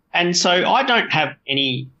 and so I don't have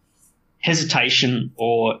any hesitation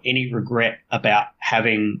or any regret about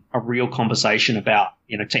having a real conversation about,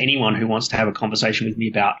 to anyone who wants to have a conversation with me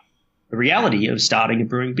about the reality of starting a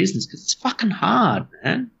brewing business, because it's fucking hard,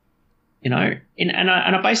 man. And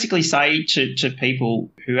I basically say to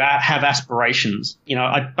people who have aspirations,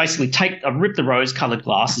 I basically rip the rose-colored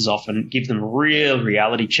glasses off and give them a real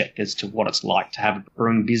reality check as to what it's like to have a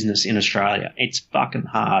brewing business in Australia. It's fucking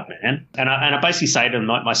hard, man. And I basically say to them,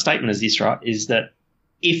 my statement is this, right, is that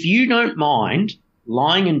if you don't mind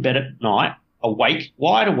lying in bed at night,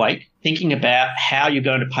 wide awake, thinking about how you're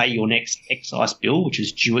going to pay your next excise bill, which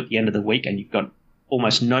is due at the end of the week, and you've got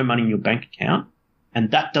almost no money in your bank account,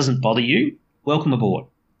 and that doesn't bother you, welcome aboard.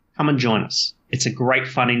 Come and join us. It's a great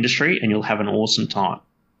fun industry and you'll have an awesome time.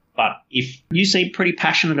 But if you seem pretty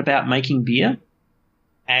passionate about making beer,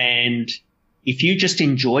 and if you just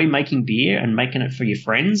enjoy making beer and making it for your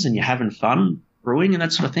friends and you're having fun brewing and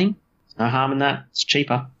that sort of thing, there's no harm in that. It's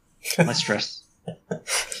cheaper, less stress.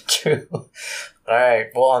 True. All right.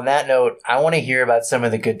 Well, on that note, I want to hear about some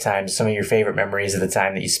of the good times, some of your favorite memories of the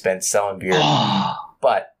time that you spent selling beer.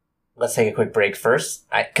 But let's take a quick break first,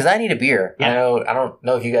 because I need a beer. Yeah. I don't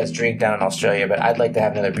know if you guys drink down in Australia, but I'd like to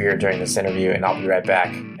have another beer during this interview, and I'll be right back.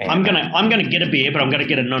 And I'm gonna get a beer, but I'm gonna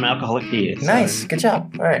get a non-alcoholic beer. So. Nice, good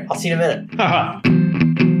job. All right, I'll see you in a minute.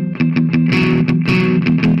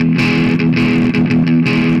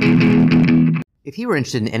 If he were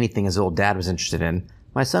interested in anything his old dad was interested in,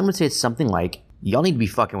 my son would say it's something like, y'all need to be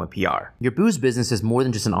fucking with PR. Your booze business is more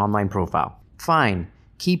than just an online profile. Fine.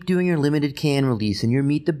 Keep doing your limited can release and your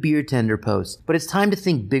Meet the Beer Tender posts, but it's time to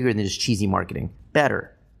think bigger than just cheesy marketing.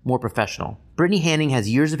 Better, more professional. Brittany Hanning has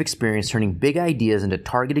years of experience turning big ideas into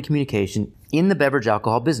targeted communication in the beverage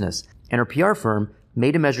alcohol business, and her PR firm,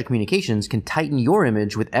 Made to Measure Communications, can tighten your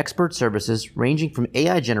image with expert services ranging from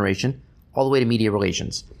AI generation all the way to media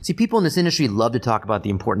relations. See, people in this industry love to talk about the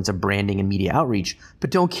importance of branding and media outreach, but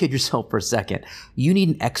don't kid yourself for a second. You need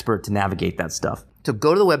an expert to navigate that stuff. So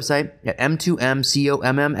go to the website at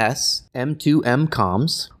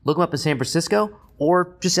M2MCOMMS, look them up in San Francisco,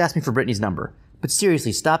 or just ask me for Brittany's number. But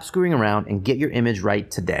seriously, stop screwing around and get your image right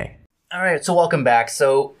today. All right, so welcome back.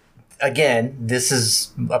 So again, this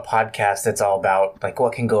is a podcast that's all about like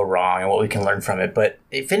what can go wrong and what we can learn from it. But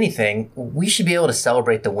if anything, we should be able to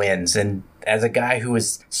celebrate the wins. And as a guy who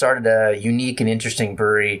has started a unique and interesting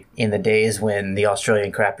brewery in the days when the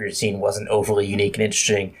Australian craft beer scene wasn't overly unique and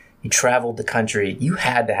interesting, you traveled the country, you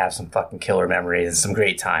had to have some fucking killer memories and some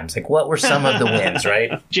great times. Like, what were some of the wins,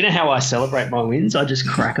 right? Do you know how I celebrate my wins? I just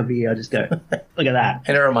crack a beer. I just go, look at that.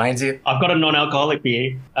 And it reminds you? I've got a non-alcoholic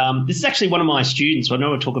beer. This is actually one of my students. I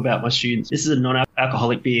know I talk about my students. This is a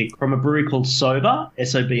non-alcoholic beer from a brewery called Sober,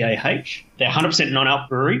 S-O-B-A-H. They're 100% non-alc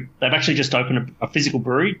brewery. They've actually just opened a physical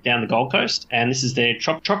brewery down the Gold Coast, and this is their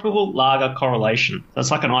tropical lager correlation. So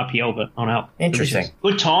it's like an IPL, but non-alc. Interesting.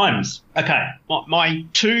 Good times. Okay, my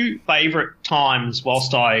two favourite times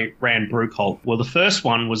whilst I ran BrewCult, well, the first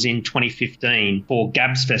one was in 2015 for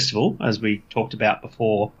Gabs Festival, as we talked about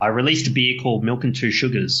before. I released a beer called Milk and Two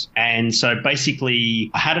Sugars. And so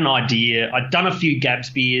basically I had an idea. I'd done a few Gabs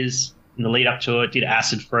beers in the lead up to it, did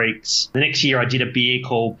Acid Freaks. The next year I did a beer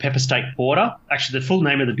called Pepper Steak Porter. Actually, the full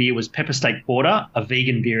name of the beer was Pepper Steak Porter, a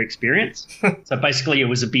vegan beer experience. So basically it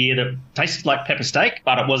was a beer that tasted like pepper steak,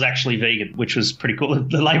 but it was actually vegan, which was pretty cool.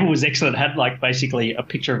 The label was excellent. It had like basically a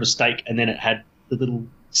picture of a steak, and then it had the little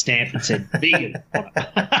stamp that said vegan on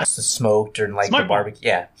it. Smoked or like the barbecue.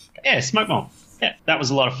 Yeah. Yeah, smoke malt. Yeah, that was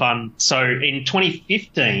a lot of fun. So in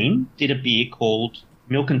 2015, did a beer called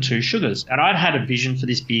Milk and Two Sugars. And I'd had a vision for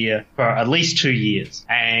this beer for at least 2 years.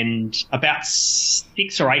 And about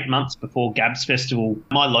 6 or 8 months before Gabs Festival,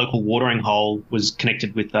 my local watering hole was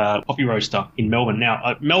connected with a coffee roaster in Melbourne.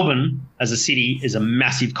 Now, Melbourne as a city is a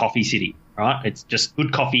massive coffee city. Right? It's just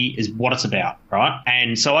good coffee is what it's about, right?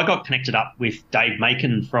 And so I got connected up with Dave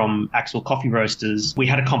Macon from Axel Coffee Roasters. We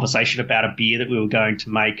had a conversation about a beer that we were going to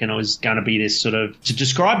make, and it was going to be this sort of, to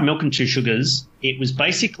describe Milk and Two Sugars, it was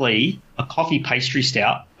basically a coffee pastry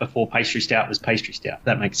stout before pastry stout was pastry stout.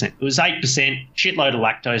 That makes sense. It was 8%, shitload of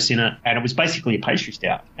lactose in it, and it was basically a pastry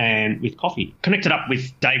stout and with coffee. Connected up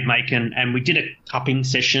with Dave Macon, and we did a cupping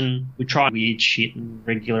session. We tried weird shit and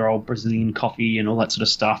regular old Brazilian coffee and all that sort of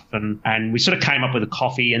stuff, and we sort of came up with a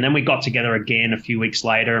coffee, and then we got together again a few weeks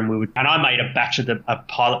later, and I made a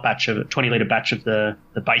pilot batch of a 20-litre batch of the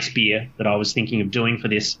base beer that I was thinking of doing for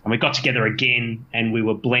this, and we got together again, and we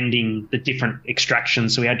were blending the different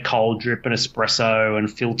extractions. So we had cold drip and espresso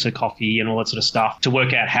and filter coffee and all that sort of stuff to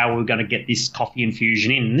work out how we were going to get this coffee infusion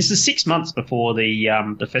in. And this is 6 months before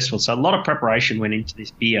the festival, so a lot of preparation went into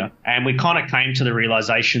this beer, and we kind of came to the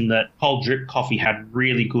realization that cold drip coffee had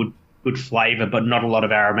really good flavor, but not a lot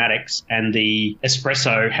of aromatics. And the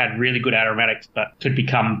espresso had really good aromatics, but could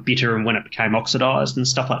become bitter and when it became oxidized and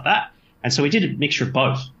stuff like that. And so we did a mixture of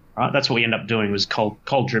both. Right? That's what we ended up doing was cold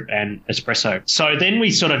drip and espresso. So then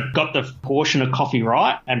we sort of got the portion of coffee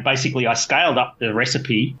right, and basically I scaled up the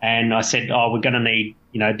recipe, and I said, we're going to need,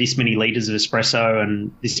 this many litres of espresso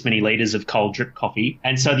and this many litres of cold drip coffee.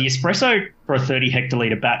 And so the espresso for a 30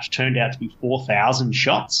 hectolitre batch turned out to be 4,000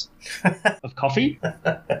 shots of coffee.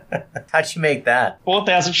 How'd you make that?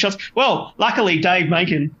 4,000 shots. Well, luckily Dave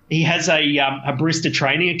Macon, he has a barista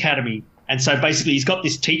training academy. And so basically he's got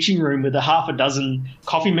this teaching room with a half a dozen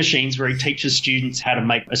coffee machines where he teaches students how to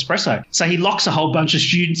make espresso. So he locks a whole bunch of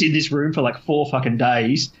students in this room for like 4 fucking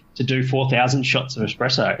days to do 4,000 shots of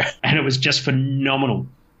espresso. And it was just phenomenal.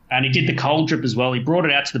 And he did the cold drip as well. He brought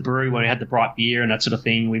it out to the brewery when we had the bright beer and that sort of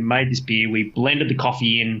thing. We made this beer. We blended the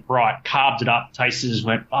coffee in, right, carved it up, tasted it, and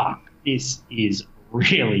went, fuck, this is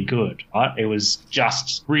really good, right? It was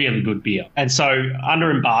just really good beer. And so under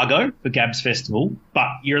embargo for Gabs Festival, but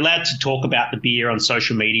you're allowed to talk about the beer on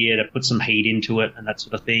social media to put some heat into it and that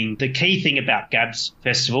sort of thing. The key thing about Gabs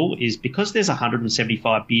Festival is because there's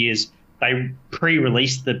 175 beers, they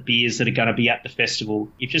pre-release the beers that are going to be at the festival.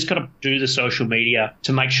 You've just got to do the social media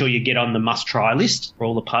to make sure you get on the must-try list for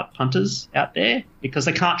all the punters out there, because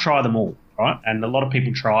they can't try them all. Right? And a lot of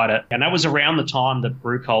people tried it. And that was around the time that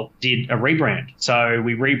BrewCult did a rebrand. So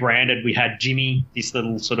we rebranded. We had Jimmy, this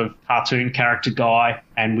little sort of cartoon character guy,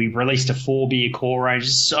 and we released a 4-beer core range.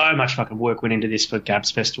 So much fucking work went into this for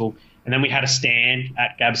Gabs Festival. And then we had a stand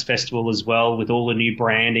at Gabs Festival as well with all the new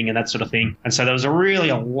branding and that sort of thing. And so there was really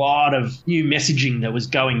a lot of new messaging that was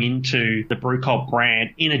going into the BrewCult brand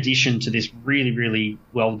in addition to this really, really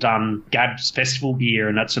well done Gabs Festival beer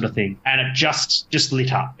and that sort of thing. And it just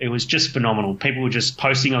lit up. It was just phenomenal. People were just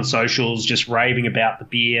posting on socials, just raving about the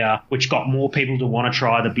beer, which got more people to want to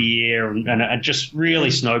try the beer, and it just really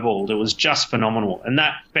snowballed. It was just phenomenal. And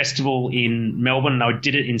that festival in Melbourne, I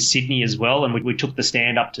did it in Sydney as well, and we took the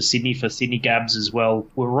stand up to Sydney for Sydney Gabs as well.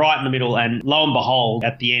 We're right in the middle, and lo and behold,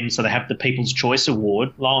 at the end, so they have the People's Choice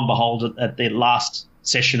Award. Lo and behold, at the last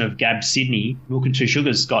session of Gabs Sydney, Milk and Two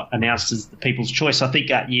Sugars got announced as the People's Choice. I think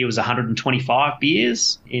that year was 125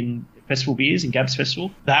 beers in Festival Beers in Gabs Festival.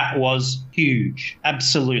 That was huge,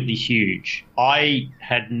 absolutely huge. I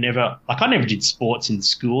never did sports in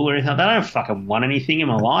school or anything like that. I never fucking won anything in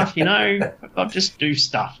my life, you know. I just do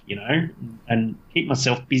stuff, you know, and keep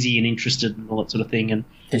myself busy and interested and all that sort of thing. And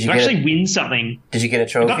did you actually win something? Did you get a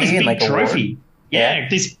trophy? I got this big like trophy. Award? Yeah,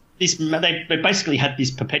 they basically had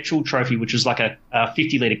this perpetual trophy, which was like a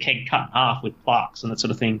 50-litre keg cut in half with plaques and that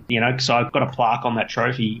sort of thing, you know. So I've got a plaque on that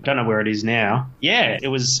trophy. Don't know where it is now. Yeah, it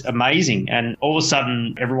was amazing. And all of a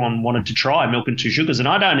sudden, everyone wanted to try Milk and Two Sugars. And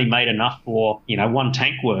I'd only made enough for, you know, 1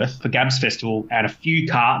 tank worth for Gabs Festival and a few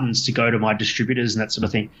cartons to go to my distributors and that sort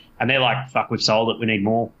of thing. And they're like, fuck, we've sold it. We need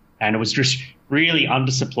more. And it was just really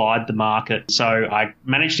undersupplied the market. So I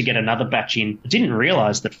managed to get another batch in. I didn't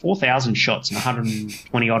realise that 4,000 shots and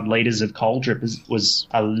 120 odd litres of cold drip was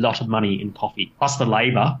a lot of money in coffee. Plus the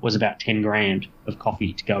labour was about 10 grand of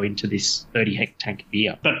coffee to go into this 30 tank of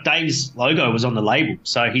beer. But Dave's logo was on the label.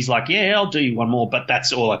 So he's like, yeah, I'll do you one more, but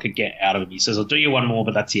that's all I could get out of him. He says, I'll do you one more,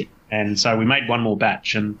 but that's it. And so we made one more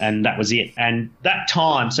batch and that was it. And that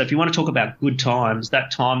time, so if you want to talk about good times, that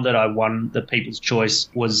time that I won the People's Choice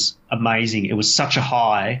was amazing. It was such a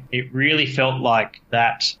high. It really felt like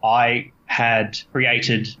that I had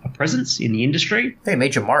created a presence in the industry. They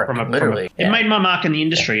made your mark, literally. It made my mark in the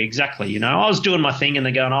industry, exactly. You know, I was doing my thing and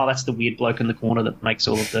they're going, oh, that's the weird bloke in the corner that makes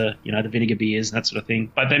all of the, you know, the vinegar beers and that sort of thing.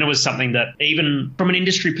 But then it was something that even from an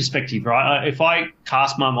industry perspective, right, if I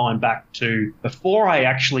cast my mind back to before I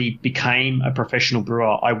actually became a professional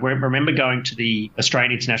brewer, I remember going to the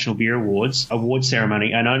Australian International Beer Awards award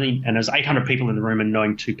ceremony and there was 800 people in the room and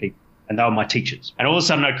knowing 2 people. And they were my teachers. And all of a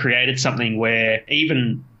sudden I created something where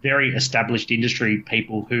even very established industry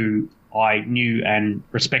people who I knew and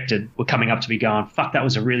respected were coming up to me going, fuck, that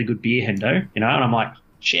was a really good beer, Hendo. You know, and I'm like,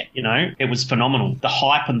 shit, you know, it was phenomenal. The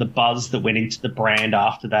hype and the buzz that went into the brand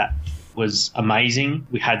after that was amazing.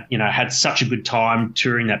 We had such a good time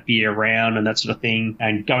touring that beer around and that sort of thing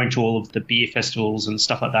and going to all of the beer festivals and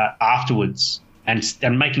stuff like that afterwards.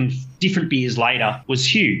 And making different beers later was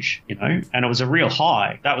huge, you know, and it was a real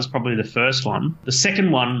high. That was probably the first one. The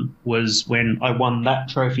second one was when I won that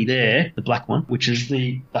trophy there, the black one, which is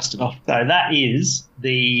the dusted off. So that is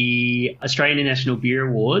the Australian International Beer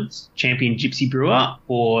Awards Champion Gypsy Brewer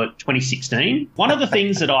for 2016. One of the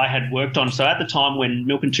things that I had worked on, so at the time when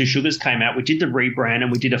Milk and Two Sugars came out, we did the rebrand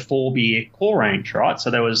and we did a 4-beer core range, right?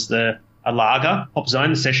 So there was a lager, Hop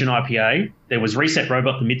Zone, the Session IPA. There was Reset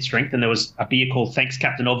Robot, the mid-strength, and there was a beer called Thanks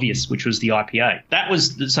Captain Obvious, which was the IPA.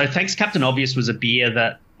 So Thanks Captain Obvious was a beer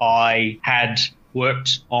that I had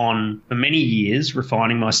worked on for many years,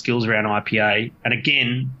 refining my skills around IPA. And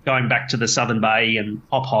again, going back to the Southern Bay and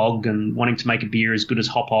Hop Hog and wanting to make a beer as good as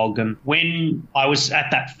Hop Hog. And when I was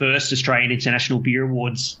at that first Australian International Beer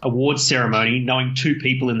Awards ceremony, knowing 2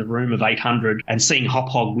 people in the room of 800 and seeing Hop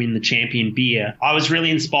Hog win the champion beer, I was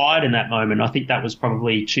really inspired in that moment. I think that was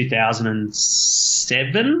probably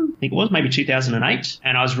 2007, I think it was, maybe 2008.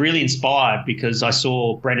 And I was really inspired because I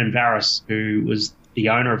saw Brendan Varys, who was the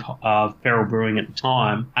owner of Feral Brewing at the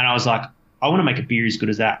time, and I was like, I want to make a beer as good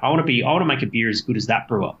as that. I want to make a beer as good as that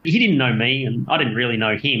brewer. He didn't know me and I didn't really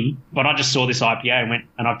know him, but I just saw this IPA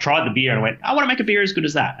and I've tried the beer and I went, I want to make a beer as good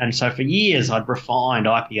as that. And so for years I'd refined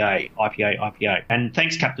IPA. And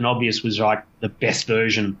Thanks Captain Obvious was like the best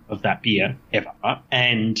version of that beer ever. Right?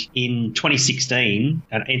 And in 2016,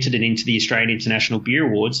 I entered it into the Australian International Beer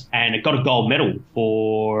Awards and it got a gold medal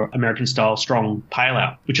for American Style Strong Pale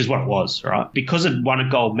Ale, which is what it was, right? Because it won a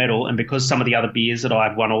gold medal and because some of the other beers that I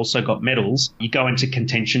had won also got medals, you go into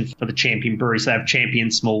contention for the champion brewery. So they have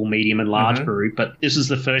champion small, medium and large brewery, but this was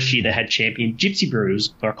the first year they had champion gypsy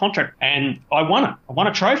brews for a contract and I won it. I won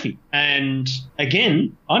a trophy. And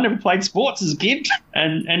again, I never played sports as a kid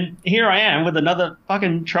and here I am with another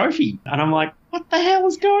fucking trophy. And I'm like, what the hell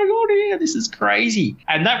is going on here? This is crazy.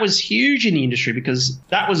 And that was huge in the industry because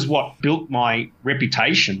that was what built my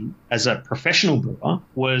reputation as a professional brewer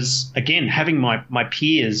was, again, having my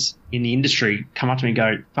peers in the industry come up to me and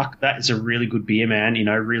go, fuck, that is a really good beer, man,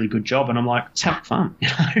 really good job. And I'm like, it's having fun,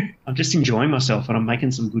 I'm just enjoying myself and I'm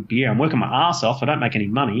making some good beer. I'm working my ass off. I don't make any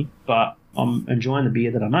money, but I'm enjoying the beer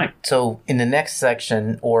that I make. So in the next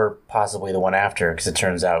section, or possibly the one after, because it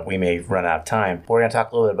turns out we may run out of time, we're going to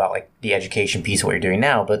talk a little bit about like the education piece of what you're doing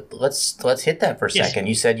now, but let's hit that for a second.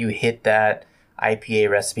 You said you hit that IPA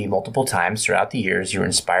recipe multiple times throughout the years. You were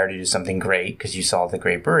inspired to do something great because you saw the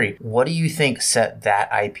great brewery. What do you think set that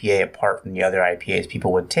IPA apart from the other IPAs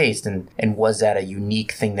people would taste? And was that a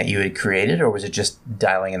unique thing that you had created, or was it just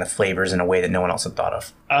dialing in the flavors in a way that no one else had thought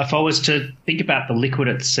of? If I was to think about the liquid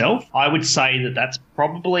itself, I would say that that's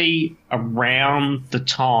probably around the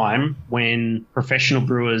time when professional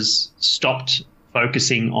brewers stopped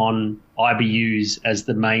focusing on IBUs as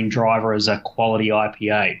the main driver as a quality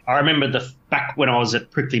IPA. I remember back when I was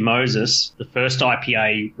at Prickly Moses, the first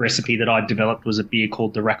IPA recipe that I developed was a beer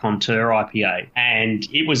called the Raconteur IPA. And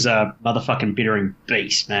it was a motherfucking bittering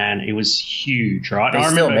beast, man. It was huge, right? I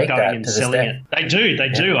remember going and selling it. They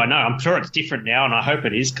do. I know. I'm sure it's different now, and I hope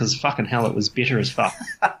it is because fucking hell, it was bitter as fuck.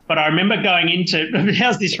 But I remember going into,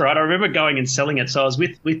 how's this, right? I remember going and selling it. So I was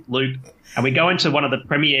with Luke, and we go into one of the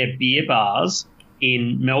premier beer bars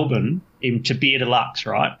in Melbourne into Beer Deluxe,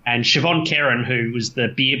 right? And Siobhan Kerrin, who was the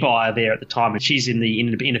beer buyer there at the time, and she's in the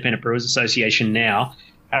Independent Brewers Association now.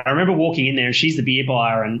 And I remember walking in there, and she's the beer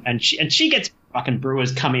buyer, and she gets fucking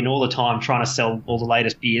brewers come in all the time trying to sell all the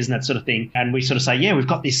latest beers and that sort of thing. And we sort of say, yeah, we've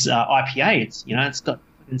got this IPA. It's got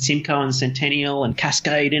Simcoe and Centennial and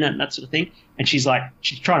Cascade in it and that sort of thing. And she's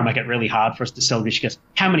trying to make it really hard for us to sell this. She goes,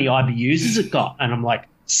 how many IBUs has it got? And I'm like,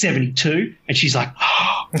 72. And she's like,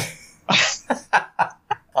 oh.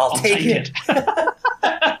 I'll take it.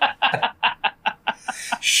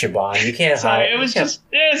 Siobhan, you can't hide. So it was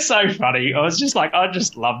it's so funny. I was just like, I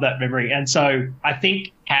just love that memory. And so I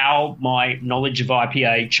think how my knowledge of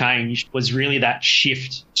IPA changed was really that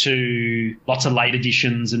shift to lots of late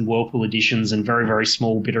editions and Whirlpool editions and very, very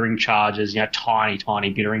small bittering charges, tiny,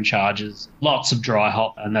 tiny bittering charges, lots of dry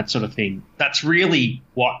hop and that sort of thing. That's really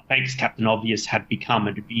what Banks Captain Obvious had become.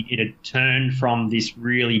 It had turned from this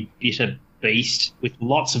really bitter beast with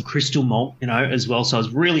lots of crystal malt, as well. So it was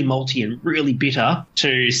really malty and really bitter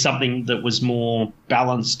to something that was more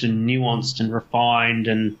balanced and nuanced and refined.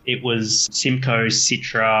 And it was Simcoe,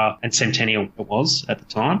 Citra, and Centennial it was at the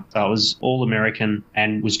time. So it was all American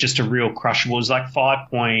and was just a real crushable. It was like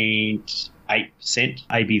 5.8%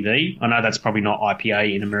 ABV. I know that's probably not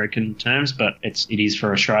IPA in American terms, but it is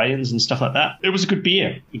for Australians and stuff like that. It was a good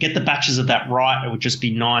beer. You get the batches of that right, it would just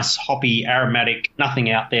be nice, hoppy, aromatic, nothing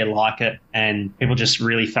out there like it, and people just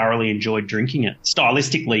really thoroughly enjoyed drinking it.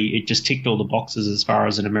 Stylistically, it just ticked all the boxes as far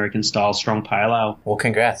as an American-style strong pale ale. Well,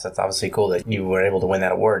 congrats. That's obviously cool that you were able to win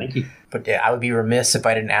that award. Thank you. But yeah, I would be remiss if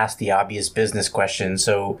I didn't ask the obvious business question.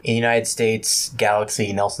 So in the United States,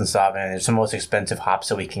 Galaxy, Nelson Sauvin, they're some of the most expensive hops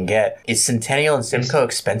that we can get. Is Centennial and Simcoe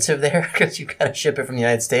expensive there because you got to ship it from the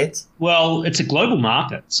United States? Well, it's a global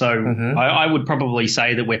market, so I would probably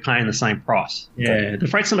say that we're paying the same price. Yeah, the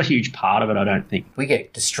freight's not a huge part of it, I don't think. We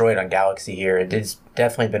get destroyed on Galaxy here. It's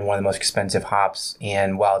definitely been one of the most expensive hops,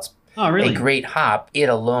 and while it's a great hop, it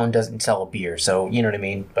alone doesn't sell a beer. So you know what I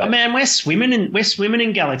mean. But, man, we're swimming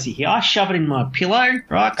in Galaxy here. I shove it in my pillow,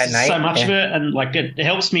 right? At night, so much of it, and it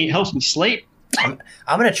helps me sleep. I'm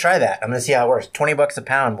gonna try that. I'm gonna see how it works. $20 a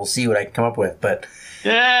pound. We'll see what I can come up with. But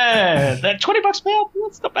yeah, that $20 a pound.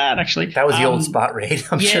 That's not bad actually. That was the old spot rate.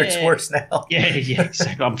 I'm sure it's worse now. Yeah,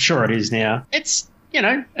 exactly. I'm sure it is now. It's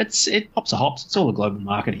it hops are hops. It's all a global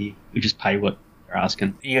market here. We just pay what they're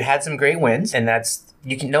asking. You had some great wins, and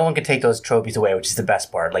no one can take those trophies away, which is the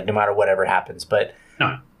best part, no matter whatever happens. But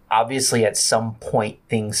no. Obviously, at some point,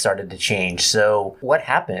 things started to change. So what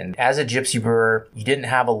happened? As a gypsy brewer, you didn't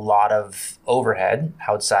have a lot of overhead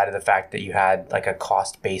outside of the fact that you had a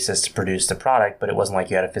cost basis to produce the product, but it wasn't like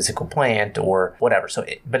you had a physical plant or whatever. So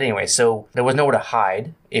there was nowhere to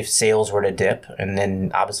hide if sales were to dip, and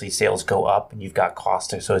then obviously sales go up and you've got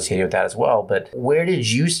costs associated with that as well. But where did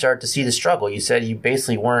you start to see the struggle? You said you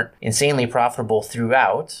basically weren't insanely profitable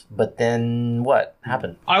throughout, but then what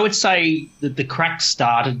happened? I would say that the cracks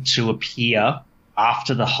started to appear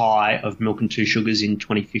after the high of Milk and Two Sugars in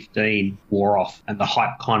 2015 wore off, and the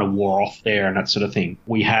hype kind of wore off there and that sort of thing.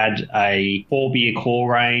 We had a 4-beer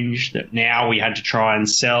core range that now we had to try and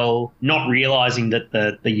sell, not realizing that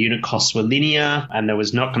the unit costs were linear and there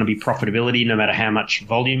was not going to be profitability no matter how much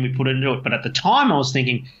volume we put into it. But at the time I was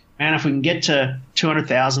thinking, man, if we can get to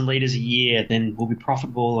 200,000 litres a year, then we'll be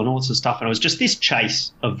profitable and all sorts of stuff. And it was just this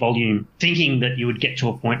chase of volume, thinking that you would get to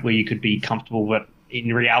a point where you could be comfortable, but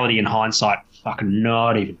in reality, in hindsight, fucking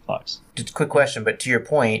not even close. Just a quick question, but to your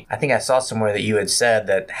point, I think I saw somewhere that you had said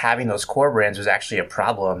that having those core brands was actually a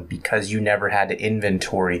problem because you never had to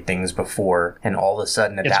inventory things before, and all of a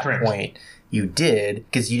sudden at that point you did,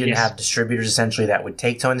 because you didn't have distributors essentially that would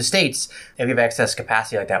take. So in the States, if you have excess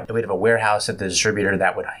capacity like that, we'd have a warehouse at the distributor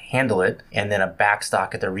that would handle it, and then a back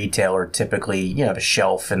stock at the retailer, typically, you know, the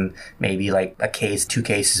shelf and maybe like a case, 2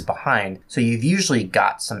 cases behind. So you've usually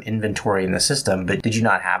got some inventory in the system, but did you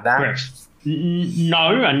not have that? Correct.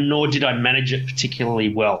 No, and nor did I manage it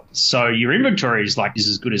particularly well. So your inventory is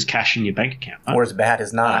as good as cash in your bank account. Right? Or as bad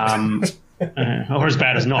as not. Or as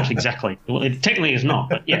bad as not, exactly. Well, it technically is not,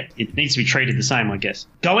 but yeah, it needs to be treated the same, I guess.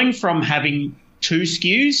 Going from having 2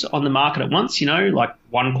 SKUs on the market at once, you know, like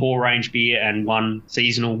 1 core range beer and 1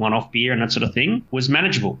 seasonal, one-off beer and that sort of thing, was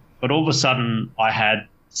manageable. But all of a sudden, I had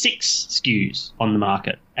 6 SKUs on the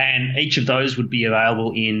market, and each of those would be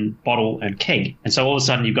available in bottle and keg. And so all of a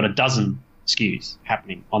sudden, you've got a dozen SKUs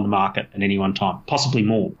happening on the market at any one time, possibly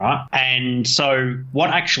more, right? And so what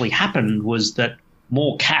actually happened was that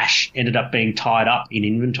more cash ended up being tied up in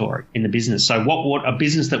inventory in the business. So what a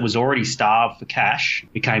business that was already starved for cash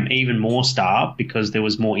became even more starved because there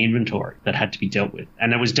was more inventory that had to be dealt with.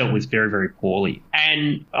 And it was dealt with very, very poorly.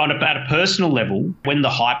 And at a personal level, when the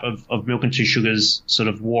hype of Milk and Two Sugars sort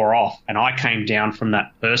of wore off and I came down from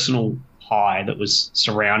that personal high that was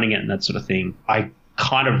surrounding it and that sort of thing, I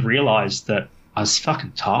kind of realized that I was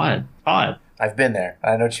fucking tired. I've been there.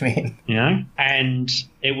 I know what you mean. You know? And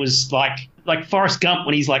it was like Forrest Gump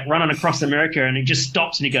when he's like running across America and he just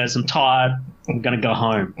stops and he goes, I'm tired. I'm going to go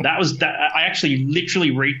home. I actually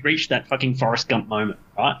literally reached that fucking Forrest Gump moment,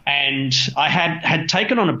 right? And I had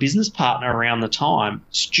taken on a business partner around the time,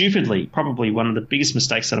 stupidly, probably one of the biggest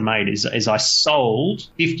mistakes that I made is I sold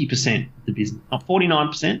 50% of the business, not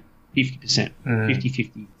 49%. 50%,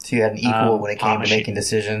 50-50. So you had an equal when it came to making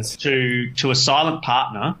decisions? To a silent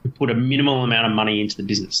partner who put a minimal amount of money into the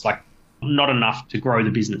business, like not enough to grow the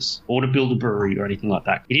business or to build a brewery or anything like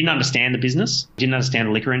that. He didn't understand the business, didn't understand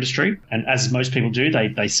the liquor industry. And as most people do,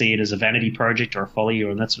 they see it as a vanity project or a folly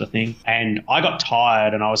or that sort of thing. And I got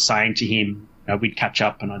tired and I was saying to him, we'd catch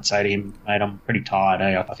up and I'd say to him, mate, I'm pretty tired.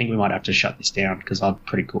 I think we might have to shut this down because I'm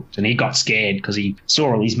pretty cooked. And he got scared because he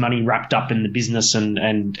saw all his money wrapped up in the business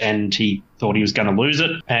and he thought he was going to lose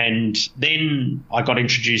it. And then I got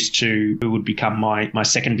introduced to who would become my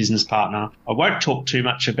second business partner. I won't talk too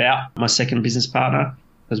much about my second business partner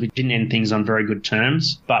because we didn't end things on very good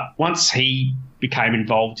terms. But once he became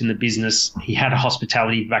involved in the business, he had a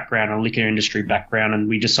hospitality background, a liquor industry background, and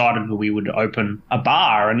we decided that we would open a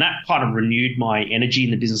bar. And that kind of renewed my energy in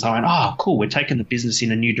the business. I went, oh, cool, we're taking the business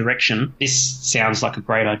in a new direction. This sounds like a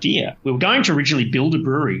great idea. We were going to originally build a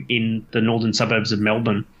brewery in the northern suburbs of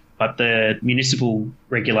Melbourne, but the municipal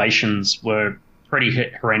regulations were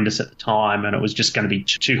pretty horrendous at the time, and it was just going to be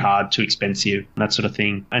too hard, too expensive, that sort of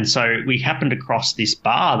thing. And so we happened across this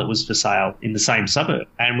bar that was for sale in the same suburb,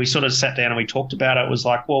 and we sort of sat down and we talked about it. It was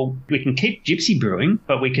like, well, we can keep Gypsy brewing,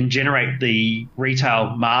 but we can generate the retail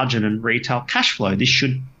margin and retail cash flow. This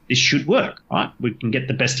should work, right? We can get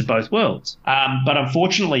the best of both worlds. But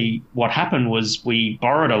unfortunately, what happened was we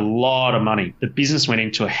borrowed a lot of money. The business went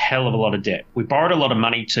into a hell of a lot of debt. We borrowed a lot of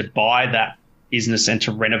money to buy that business and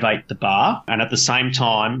to renovate the bar. And at the same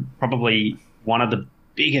time, probably one of the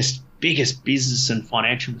biggest business and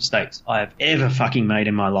financial mistakes I have ever fucking made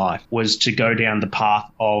in my life was to go down the path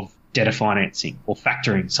of debtor financing or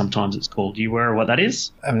factoring, sometimes it's called. Are you aware of what that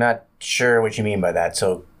is? I'm not sure what you mean by that,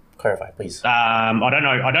 so clarify, please. I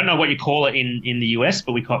don't know what you call it in the US,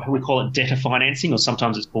 but we call it debtor financing, or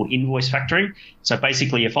sometimes it's called invoice factoring. So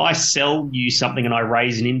basically, if I sell you something and I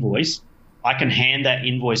raise an invoice, I can hand that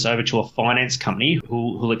invoice over to a finance company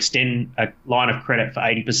who'll extend a line of credit for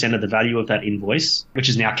 80% of the value of that invoice, which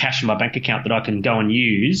is now cash in my bank account that I can go and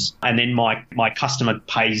use. And then my customer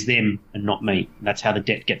pays them and not me. And that's how the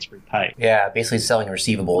debt gets repaid. Yeah, basically selling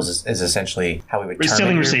receivables is essentially how we would term it.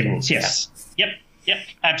 Selling receivables, yes. Yeah. Yep,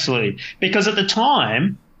 absolutely. Because at the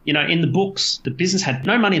time, in the books, the business had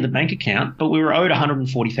no money in the bank account, but we were owed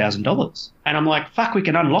 $140,000. And I'm like, fuck, we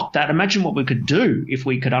can unlock that. Imagine what we could do if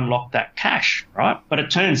we could unlock that cash, right? But it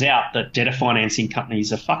turns out that debtor financing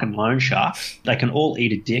companies are fucking loan sharks. They can all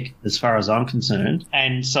eat a dick as far as I'm concerned.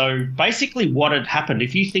 And so basically what had happened,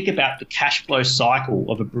 if you think about the cash flow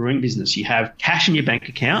cycle of a brewing business, you have cash in your bank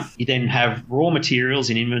account, you then have raw materials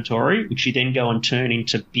in inventory, which you then go and turn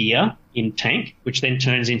into beer in tank, which then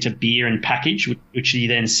turns into beer in package, which you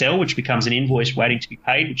then sell, which becomes an invoice waiting to be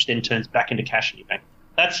paid, which then turns back into cash in your bank.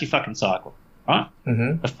 That's your fucking cycle, right?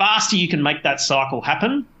 Mm-hmm. The faster you can make that cycle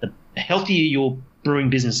happen, the healthier your brewing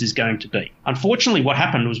business is going to be. Unfortunately, what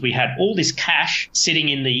happened was we had all this cash sitting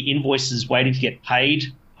in the invoices waiting to get paid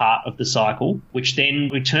part of the cycle, which then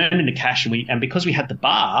we turned into cash, and because we had the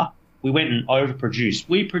bar, we went and overproduced.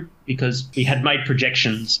 Because we had made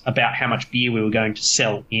projections about how much beer we were going to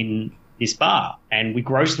sell in this bar, and we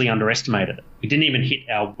grossly underestimated it. We didn't even hit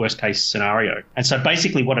our worst case scenario. And so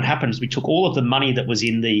basically what had happened is we took all of the money that was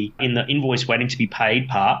in the invoice waiting to be paid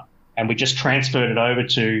part, and we just transferred it over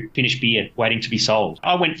to finished beer waiting to be sold.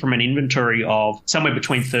 I went from an inventory of somewhere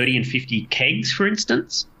between 30 and 50 kegs, for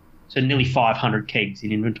instance, so nearly 500 kegs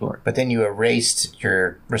in inventory. But then you erased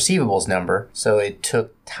your receivables number, so it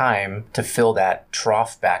took time to fill that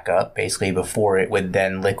trough back up, basically, before it would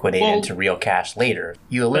then liquidate into real cash later.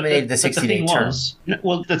 You eliminated the 60-day term.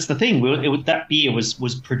 Well, that's the thing. That beer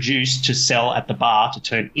was produced to sell at the bar to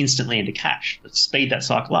turn instantly into cash, to speed that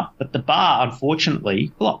cycle up. But the bar,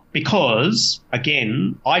 unfortunately, because,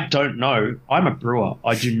 again, I don't know. I'm a brewer.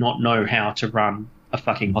 I do not know how to run a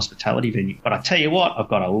fucking hospitality venue. But I tell you what, I've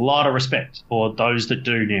got a lot of respect for those that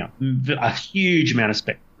do now. A huge amount of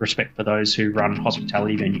respect for those who run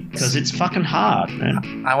hospitality venues, because it's fucking hard,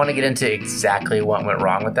 man. I want to get into exactly what went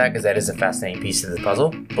wrong with that, because that is a fascinating piece of the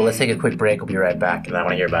puzzle. But let's take a quick break. We'll be right back, and I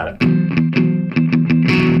want to hear about it.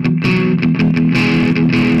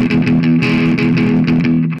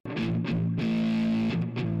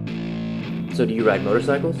 So do you ride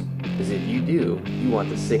motorcycles? Because if you do, you want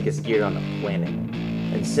the sickest gear on the planet.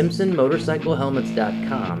 And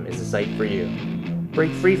SimpsonMotorcycleHelmets.com is the site for you.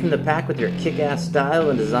 Break free from the pack with your kick-ass style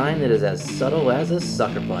and design that is as subtle as a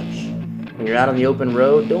sucker punch. When you're out on the open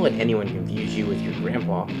road, don't let anyone confuse you with your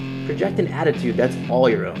grandpa. Project an attitude that's all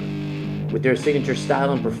your own. With their signature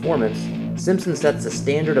style and performance, Simpson sets the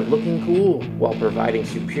standard of looking cool while providing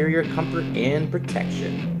superior comfort and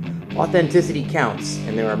protection. Authenticity counts,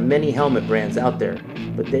 and there are many helmet brands out there,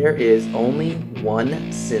 but there is only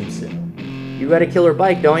one Simpson. You got a killer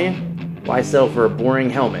bike, don't you? Why settle for a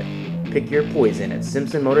boring helmet? Pick your poison at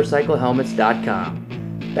SimpsonMotorcycleHelmets.com.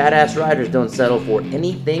 Badass riders don't settle for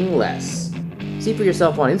anything less. See for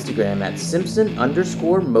yourself on Instagram at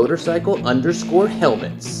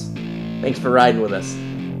Simpson_motorcycle_helmets. Thanks for riding with us.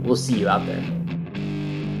 We'll see you out there.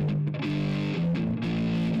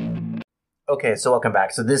 Okay, so welcome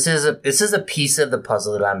back. So this is a piece of the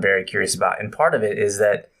puzzle that I'm very curious about, and part of it is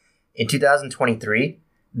that in 2023.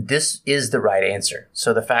 This is the right answer.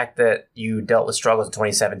 So the fact that you dealt with struggles in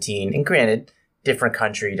 2017, and granted, different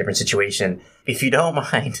country, different situation. If you don't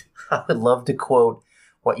mind, I would love to quote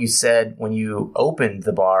what you said when you opened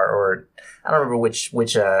the bar, or I don't remember which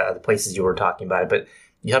the places you were talking about, but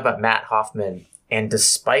you talked about Matt Hoffman, and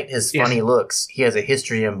despite his funny looks, he has a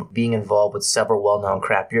history of being involved with several well-known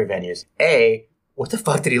craft beer venues. What the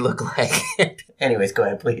fuck did he look like? Anyways, go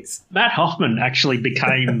ahead, please. Matt Hoffman actually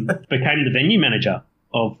became the venue manager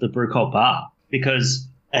of the BrewCult bar, because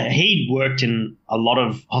he'd worked in a lot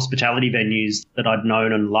of hospitality venues that I'd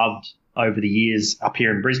known and loved over the years up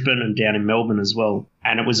here in Brisbane and down in Melbourne as well.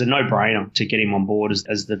 And it was a no-brainer to get him on board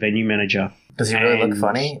as the venue manager. Does he really look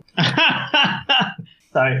funny? So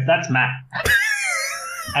that's Matt.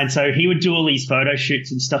 And so he would do all these photo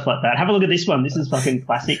shoots and stuff like that. Have a look at this one. This is fucking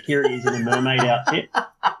classic. Here he is in a mermaid outfit.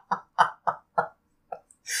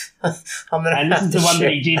 And this is the one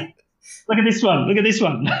that he did. Look at this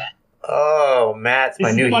one. Oh, Matt's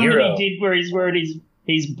my new hero. This is the one that he did where he's wearing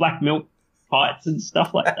his black milk tights and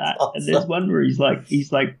stuff like that. Awesome. And there's one where he's like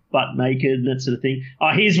butt naked and that sort of thing.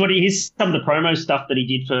 Oh, here's some of the promo stuff that he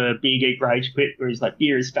did for Beer Geek Rage Quit, where he's like,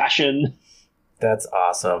 beer is fashion. That's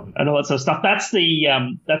awesome. And all that sort of stuff. That's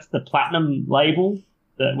the platinum label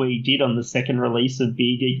that we did on the second release of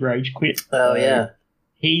Beer Geek Rage Quit. Oh, yeah.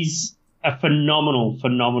 He's a phenomenal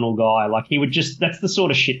guy. Like, that's the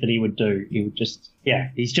sort of shit that he would do. He's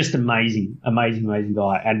just amazing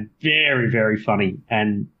guy, and very, very funny,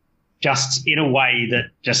 and just in a way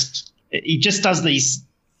that he just does these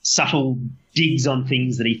subtle digs on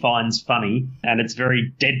things that he finds funny, and it's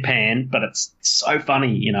very deadpan, but it's so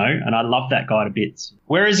funny, and I love that guy to bits.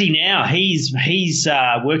 Where is he now? He's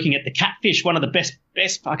working at the Catfish, one of the best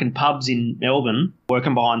fucking pubs in Melbourne,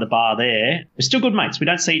 working behind the bar there. We're still good mates. We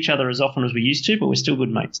don't see each other as often as we used to, but we're still good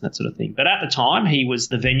mates and that sort of thing. But at the time, he was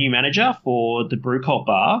the venue manager for the BrewCult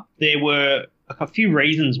bar. There were a few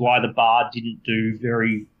reasons why the bar didn't do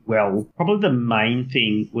very well. Probably the main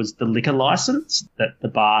thing was the liquor license that the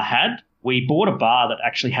bar had. We bought a bar that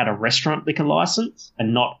actually had a restaurant liquor license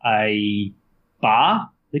and not a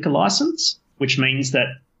bar liquor license, which means that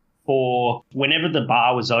for whenever the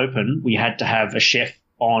bar was open, we had to have a chef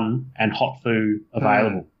on and hot food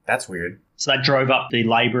available. That's weird. So that drove up the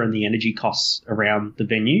labour and the energy costs around the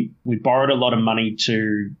venue. We borrowed a lot of money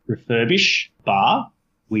to refurbish the bar.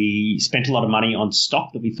 We spent a lot of money on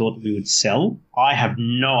stock that we thought that we would sell. I have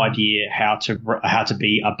no idea how to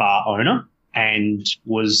be a bar owner, and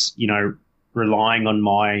was, relying on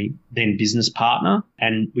my then business partner,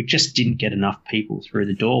 and we just didn't get enough people through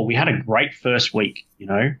the door. We had a great first week,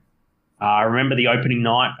 I remember the opening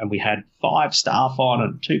night, and we had 5 staff on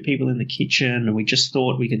and 2 people in the kitchen, and we just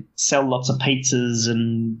thought we could sell lots of pizzas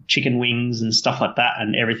and chicken wings and stuff like that,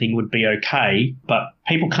 and everything would be okay. But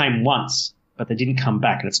people came once, but they didn't come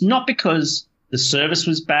back. And it's not because the service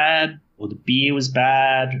was bad or the beer was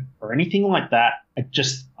bad or anything like that.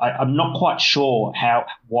 I'm not quite sure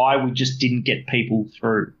why we just didn't get people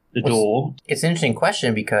through the door. It's an interesting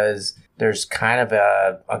question, because there's kind of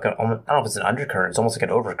I don't know if it's an undercurrent, it's almost like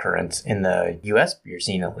an overcurrent in the US beer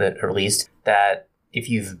scene, or at least, that if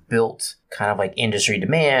you've built kind of like industry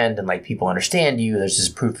demand and like people understand you, there's this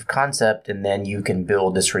proof of concept, and then you can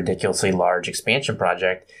build this ridiculously large expansion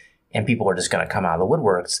project and people are just going to come out of the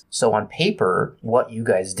woodworks. So on paper, what you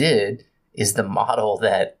guys did is the model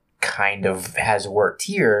that kind of has worked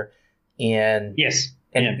here. And yes.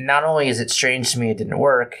 And not only is it strange to me it didn't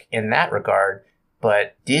work in that regard,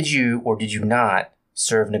 but did you or did you not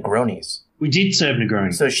serve Negronis? We did serve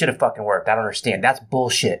Negronis. So it should have fucking worked. I don't understand. That's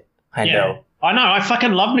bullshit, Hendo. Yeah. I know. I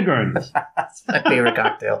fucking love Negronis. That's my favorite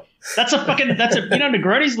cocktail.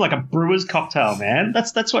 Negroni's like a brewer's cocktail, man.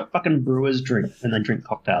 That's what fucking brewers drink when they drink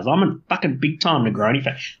cocktails. I'm a fucking big time Negroni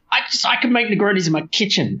fan. I can make Negronis in my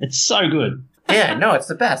kitchen. It's so good. Yeah, no, it's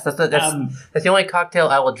the best. That's the only cocktail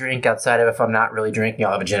I will drink outside of, if I'm not really drinking,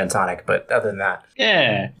 I'll have a gin and tonic. But other than that.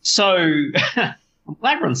 Yeah. So I'm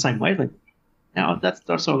glad we're on the same wavelength. Now, that's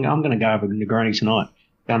what I'm going to go over Negroni tonight.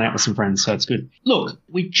 Going out with some friends, so it's good. Look,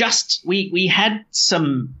 we had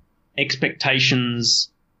some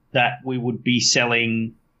expectations that we would be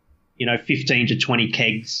selling, 15 to 20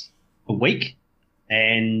 kegs a week,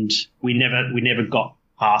 and we never got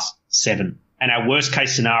past 7. And our worst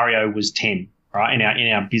case scenario was 10, right?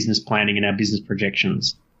 In our business planning and our business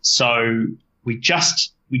projections. So we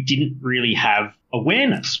didn't really have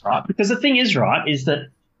awareness, right? Because the thing is, right, is that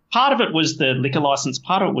part of it was the liquor license,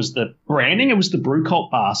 part of it was the branding. It was the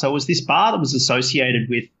BrewCult bar. So it was this bar that was associated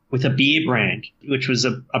with a beer brand, which was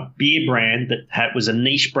a beer brand that was a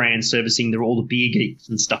niche brand servicing all the beer geeks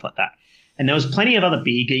and stuff like that. And there was plenty of other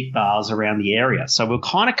beer geek bars around the area. So we're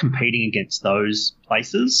kind of competing against those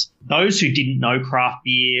places. Those who didn't know craft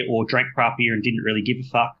beer or drank craft beer and didn't really give a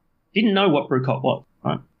fuck didn't know what BrewCult was,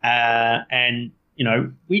 right? And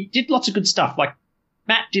we did lots of good stuff. Like,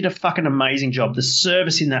 Matt did a fucking amazing job. The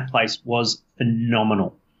service in that place was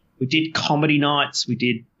phenomenal. We did comedy nights. We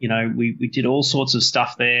did, we did all sorts of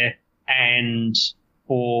stuff there. And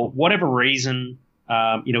for whatever reason,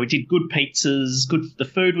 we did good pizzas, the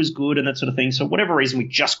food was good and that sort of thing. So whatever reason, we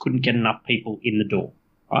just couldn't get enough people in the door.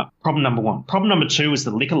 Right? Problem number 1. Problem number 2 was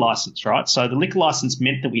the liquor license, right? So the liquor license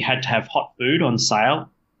meant that we had to have hot food on sale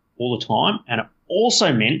all the time. And it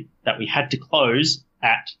also meant that we had to close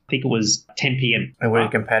at, I think it was 10 p.m. And were your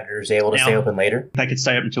competitors able to stay open later? They could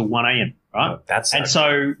stay open until 1 a.m., right? Oh, that sucks. And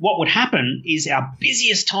so what would happen is our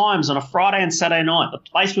busiest times on a Friday and Saturday night, the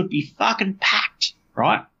place would be fucking packed,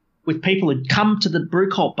 right? With people who'd come to the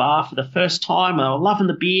BrewCult bar for the first time. They were loving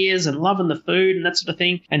the beers and loving the food and that sort of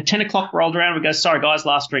thing. And 10 o'clock rolled around, we'd go, sorry, guys,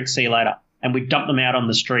 last drink, see you later. And we'd dump them out on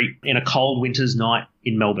the street in a cold winter's night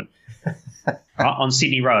in Melbourne, right, on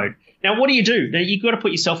Sydney Road. Now, what do? Now, you've got to put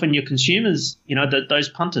yourself in your consumers, those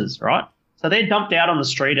punters, right? So they're dumped out on the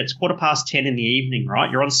street. It's 10:15 in the evening, right?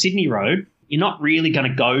 You're on Sydney Road. You're not really going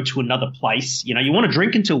to go to another place. You want to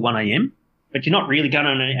drink until 1 a.m., but you're not really going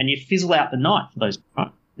to, and you fizzle out the night for those, right?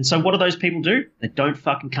 And so what do those people do? They don't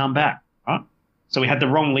fucking come back, right? So we had the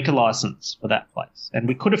wrong liquor license for that place. And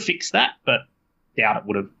we could have fixed that, but doubt it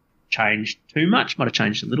would have changed too much. Might have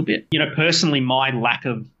changed a little bit. Personally, my lack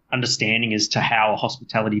of understanding as to how a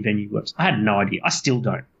hospitality venue works, I had no idea. I still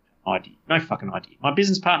don't. No fucking idea. My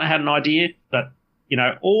business partner had an idea, but,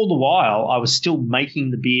 all the while I was still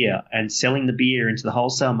making the beer and selling the beer into the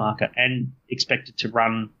wholesale market and expected to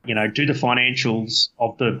run, do the financials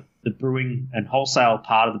of the brewing and wholesale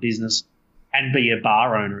part of the business and be a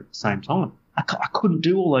bar owner at the same time. I couldn't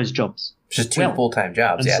do all those jobs. It's just 2 full-time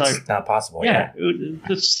jobs. Yeah, it's not possible. Yeah,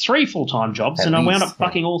 it's 3 full-time jobs, and I wound up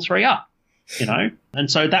fucking all 3 up, And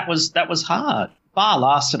so that was hard. Bar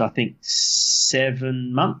lasted, I think,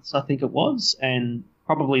 7 months, I think it was, and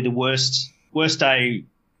probably the worst day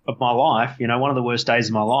of my life, one of the worst days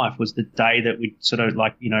of my life was the day that we sort of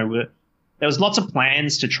there was lots of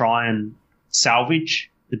plans to try and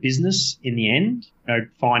salvage the business in the end,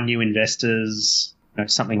 find new investors,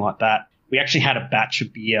 something like that. we actually had a batch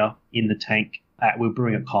of beer in the tank. We were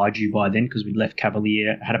brewing at Kaiju by then because we left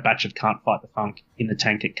Cavalier. Had a batch of Can't Fight the Funk in the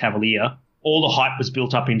tank at Cavalier. All the hype was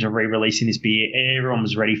built up into re-releasing this beer. Everyone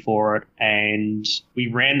was ready for it. And we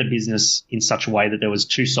ran the business in such a way that there was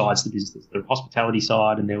two sides to the business, the hospitality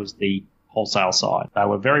side and there was the wholesale side. They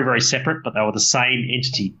were very, very separate, but they were the same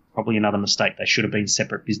entity. Probably another mistake. They should have been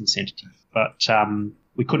separate business entities. But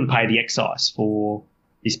we couldn't pay the excise for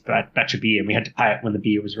this batch of beer, and we had to pay it when the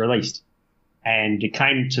beer was released. And it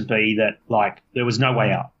came to be that, like, there was no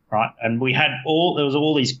way out, right? And there was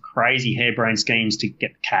all these crazy harebrained schemes to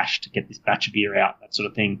get the cash to get this batch of beer out, that sort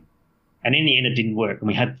of thing. And in the end, it didn't work. And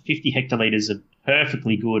we had 50 hectolitres of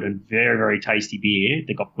perfectly good and very, very tasty beer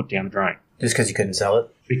that got put down the drain. Just because you couldn't sell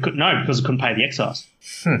it? No, because we couldn't pay the excise.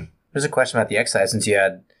 There's a question about the excise, since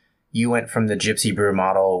you went from the Gypsy Brew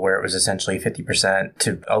model where it was essentially 50%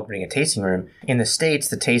 to opening a tasting room. In the States,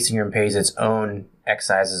 the tasting room pays its own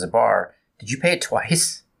excise as a bar. Did you pay it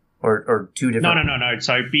twice or two different? No.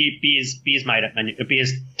 So beer's made at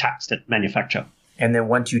beer's taxed at manufacture. And then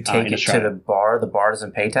once you take it to the bar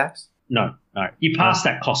doesn't pay tax? No. You pass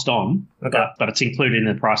that cost on, okay. but it's included in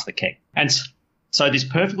the price of the keg. And so this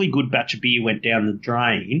perfectly good batch of beer went down the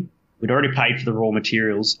drain. We'd already paid for the raw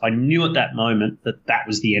materials. I knew at that moment that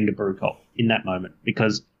was the end of BrewCult in that moment,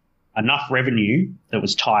 because enough revenue that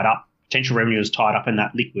was tied up, potential revenue was tied up in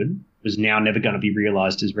that liquid, was now never going to be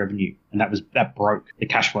realised as revenue. And that broke the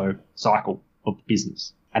cash flow cycle of the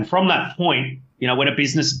business. And from that point, when a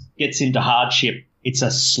business gets into hardship, it's a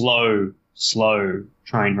slow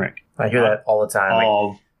train wreck. I hear that all the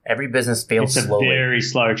time. Every business fails slowly. It's a very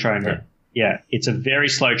slow train wreck. Yeah, it's a very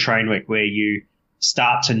slow train wreck where you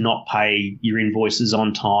start to not pay your invoices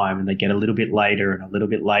on time and they get a little bit later and a little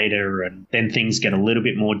bit later, and then things get a little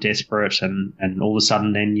bit more desperate, and all of a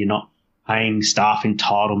sudden then you're not paying staff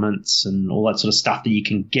entitlements and all that sort of stuff that you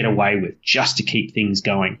can get away with just to keep things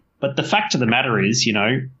going. But the fact of the matter is,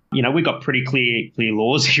 we've got pretty clear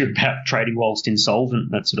laws here about trading whilst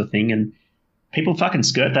insolvent, that sort of thing, and people fucking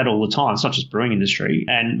skirt that all the time. It's not just brewing industry.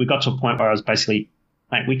 And we got to a point where I was basically,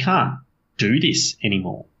 mate, we can't do this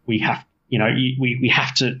anymore. We have we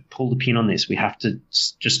have to pull the pin on this. We have to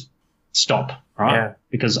just stop, right? Yeah.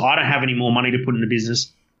 Because I don't have any more money to put in the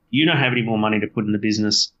business. You don't have any more money to put in the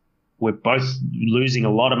business. We're both losing a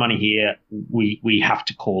lot of money here. We have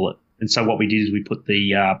to call it. And so what we did is we put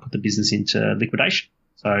the business into liquidation.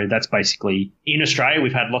 So that's basically, in Australia,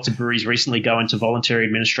 we've had lots of breweries recently go into voluntary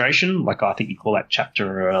administration. Like, I think you call that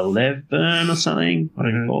Chapter 11 or something. What do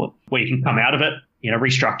you call it? Where you can come out of it,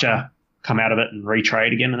 restructure, come out of it and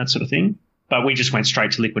retrade again and that sort of thing. But we just went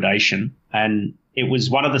straight to liquidation. And it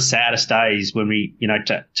was one of the saddest days when we,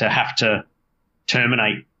 to have to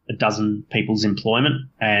terminate a dozen people's employment,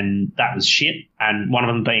 and that was shit. And one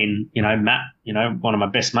of them being, Matt, one of my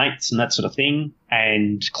best mates and that sort of thing,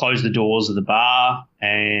 and close the doors of the bar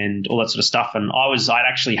and all that sort of stuff. And I'd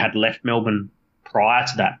actually had left Melbourne prior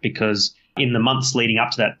to that, because in the months leading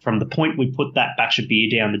up to that, from the point we put that batch of beer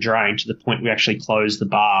down the drain to the point we actually closed the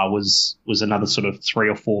bar was another sort of 3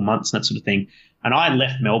 or 4 months and that sort of thing. And I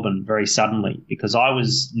left Melbourne very suddenly because I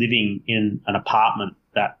was living in an apartment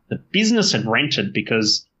that the business had rented,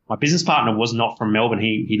 because my business partner was not from Melbourne.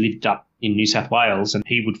 He lived up in New South Wales, and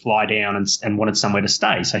he would fly down and wanted somewhere to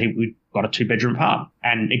stay. So we got a 2-bedroom apartment.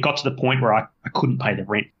 And it got to the point where I couldn't pay the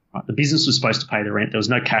rent. Right? The business was supposed to pay the rent. There was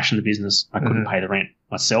no cash in the business. I couldn't pay the rent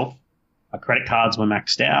myself. My credit cards were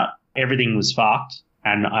maxed out. Everything was fucked.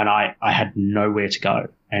 And I had nowhere to go.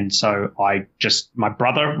 And so my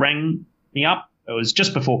brother rang me up. It was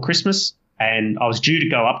just before Christmas, and I was due to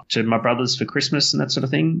go up to my brother's for Christmas and that sort of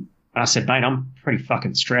thing. And I said, mate, I'm pretty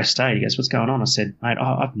fucking stressed, eh? He goes, what's going on? I said, mate,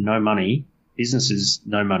 I have no money. Business is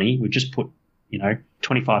no money. We just put,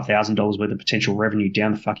 $25,000 worth of potential revenue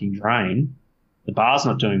down the fucking drain. The bar's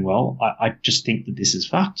not doing well. I just think that this is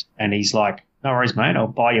fucked. And he's like, no worries, mate. I'll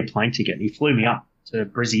buy you a plane ticket. And he flew me up to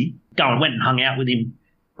Brizzy. Went and hung out with him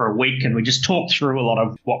for a week, and we just talked through a lot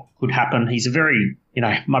of what could happen. He's a very,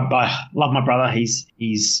 I love my brother.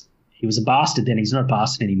 He was a bastard then. He's not a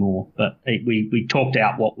bastard anymore. But we talked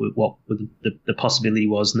out what the possibility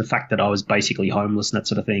was, and the fact that I was basically homeless and that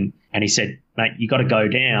sort of thing. And he said, mate, you got to go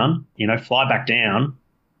down, fly back down,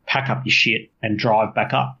 pack up your shit and drive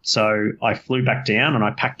back up. So I flew back down and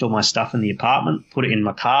I packed all my stuff in the apartment, put it in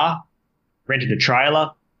my car, rented a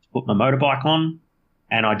trailer, put my motorbike on,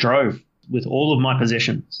 and I drove with all of my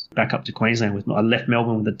possessions back up to Queensland. I left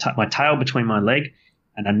Melbourne with my tail between my leg.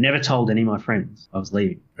 And I never told any of my friends I was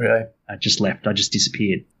leaving. Really? I just left. I just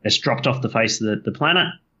disappeared. I just dropped off the face of the planet,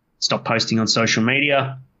 stopped posting on social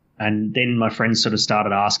media, and then my friends sort of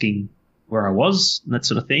started asking where I was and that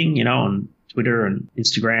sort of thing, and Twitter and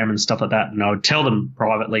Instagram and stuff like that, and I would tell them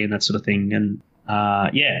privately and that sort of thing. And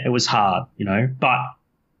it was hard, But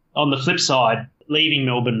on the flip side, leaving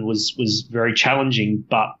Melbourne was very challenging,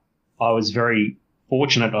 but I was very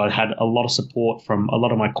fortunate. I had a lot of support from a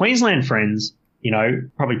lot of my Queensland friends,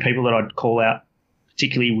 probably people that I'd call out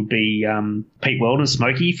particularly would be Pete Weldon,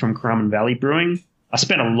 Smokey from Currumbin Valley Brewing. I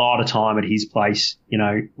spent a lot of time at his place,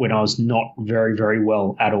 when I was not very, very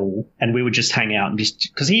well at all. And we would just hang out and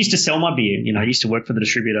because he used to sell my beer, he used to work for the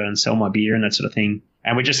distributor and sell my beer and that sort of thing.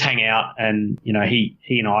 And we just hang out and, he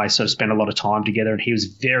and I sort of spent a lot of time together, and he was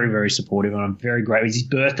very, very supportive, and I'm very grateful. It was his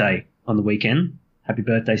birthday on the weekend. Happy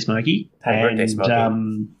birthday, Smokey. Happy birthday,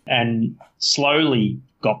 Smokey. And slowly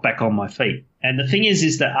got back on my feet. And the thing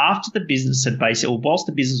is that after the business had whilst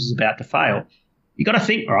the business was about to fail, you got to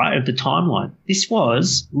think, right, of the timeline. This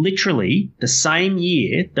was literally the same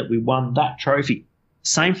year that we won that trophy.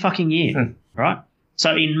 Same fucking year, right?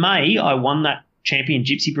 So in May, I won that Champion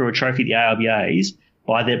Gypsy Brewer Trophy, the ARBAs.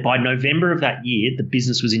 By November of that year, the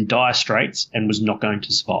business was in dire straits and was not going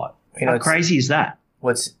to survive. How crazy is that?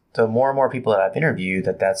 The more and more people that I've interviewed,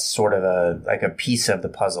 that's sort of a piece of the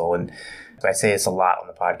puzzle. And I say this a lot on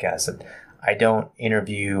the podcast, that I don't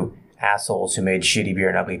interview assholes who made shitty beer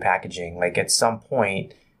and ugly packaging. Like, at some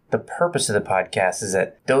point, the purpose of the podcast is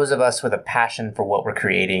that those of us with a passion for what we're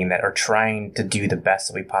creating, that are trying to do the best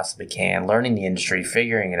that we possibly can, learning the industry,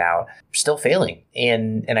 figuring it out, still failing.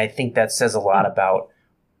 And I think that says a lot about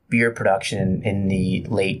beer production in the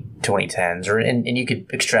late 2010s, and you could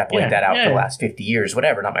extrapolate that out for the last 50 years,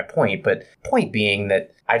 whatever, not my point. But point being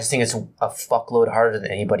that I just think it's a fuckload harder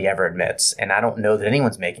than anybody ever admits. And I don't know that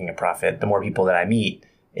anyone's making a profit. The more people that I meet,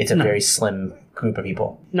 it's a very slim group of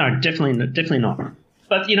people. No, definitely not.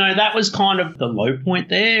 But, that was kind of the low point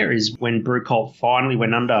there, is when BrewCult finally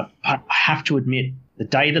went under. I have to admit, the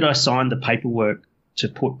day that I signed the paperwork to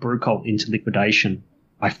put BrewCult into liquidation,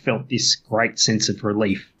 I felt this great sense of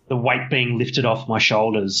relief. The weight being lifted off my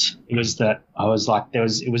shoulders. It was that I was like, it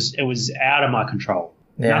was out of my control.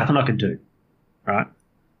 Yeah. Nothing I could do, right?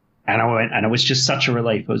 And I went, and it was just such a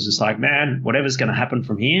relief. It was just like, man, whatever's going to happen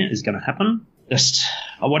from here is going to happen. Just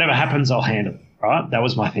whatever happens, I'll handle it, right? That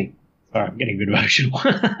was my thing. Sorry, I'm getting a bit emotional.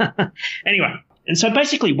 Anyway, and so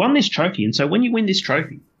basically won this trophy. And so when you win this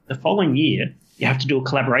trophy, the following year, you have to do a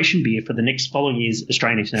collaboration beer for the next following year's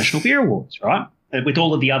Australian International Beer Awards, right? With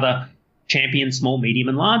all of the other champion small, medium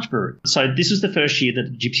and large breweries. So this was the first year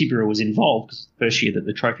that the Gypsy Brewer was involved, because the first year that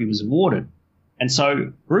the trophy was awarded. And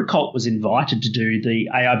so BrewCult was invited to do the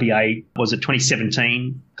ARBA, was it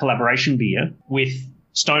 2017 collaboration beer with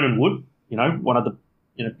Stone and Wood, one of the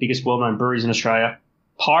biggest well-known breweries in Australia,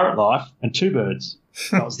 Pirate Life, and Two Birds.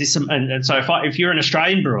 That was this, and so if you're an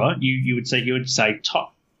Australian brewer, you would say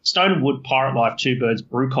top Stone and Wood, Pirate Life, Two Birds,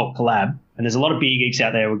 BrewCult collab. And there's a lot of beer geeks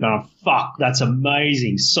out there who are going, fuck, that's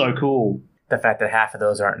amazing, so cool. The fact that half of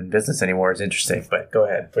those aren't in business anymore is interesting, but go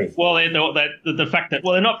ahead, please. Well, the fact that,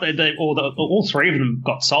 they're not, all three of them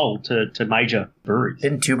got sold to major breweries.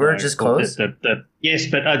 Didn't Two Birds just close? Yes,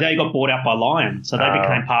 but they got bought out by Lion, so they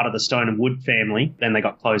became part of the Stone and Wood family. Then they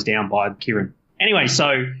got closed down by Kirin. Anyway,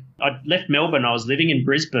 so I left Melbourne. I was living in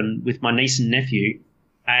Brisbane with my niece and nephew,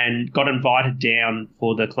 and got invited down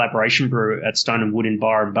for the collaboration brew at Stone and Wood in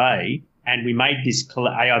Byron Bay, and we made this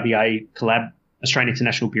ARBA collab, Australian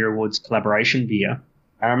International Beer Awards collaboration beer.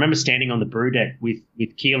 I remember standing on the brew deck with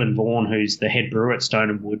Keelan Vaughan, who's the head brewer at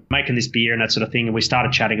Stone and Wood, making this beer and that sort of thing, and we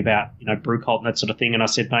started chatting about, BrewCult and that sort of thing, and I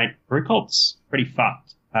said, mate, BrewCult's pretty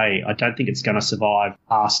fucked. Hey, I don't think it's going to survive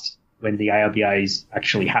past when the ARBAs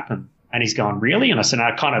actually happen. And he's gone, really? And I said,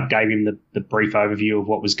 I kind of gave him the brief overview of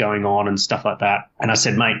what was going on and stuff like that. And I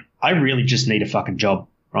said, mate, I really just need a fucking job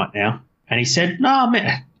right now. And he said, no,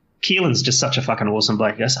 man, Keelan's just such a fucking awesome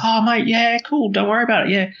bloke. He goes, oh, mate, yeah, cool, don't worry about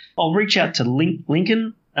it, yeah. I'll reach out to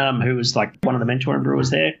Lincoln, who was like one of the mentoring brewers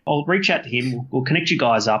there. I'll reach out to him. We'll connect you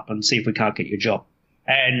guys up and see if we can't get you a job.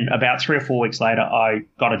 And about 3 or 4 weeks later, I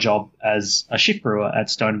got a job as a shift brewer at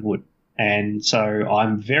Stone and Wood. And so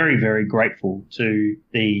I'm very, very grateful to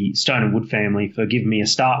the Stone and Wood family for giving me a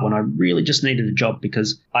start when I really just needed a job,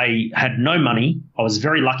 because I had no money. I was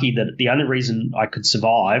very lucky that the only reason I could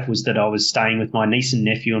survive was that I was staying with my niece and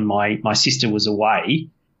nephew, and my sister was away.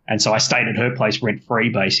 And so I stayed at her place rent-free,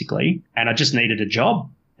 basically, and I just needed a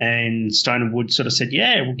job. And Stone and Wood sort of said,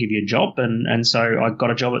 yeah, we'll give you a job. And so I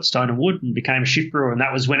got a job at Stone and Wood and became a shift brewer. And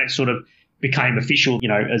that was when it sort of became official,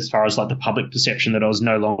 as far as like the public perception, that I was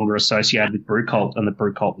no longer associated with BrewCult, and the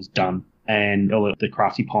BrewCult was done. And all of the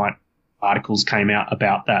Crafty Pint articles came out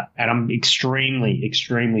about that. And I'm extremely,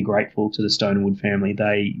 extremely grateful to the Stone and Wood family.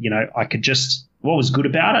 They, I could just, what was good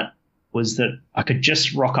about it was that I could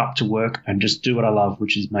just rock up to work and just do what I love,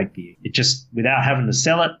 which is make beer. It just, without having to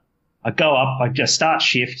sell it, I go up, I just start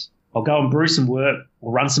shift, I'll go and brew some work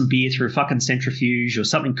or run some beer through a fucking centrifuge or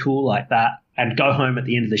something cool like that and go home at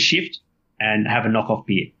the end of the shift and have a knockoff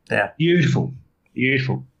beer. Yeah. Beautiful.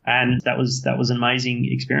 And that was an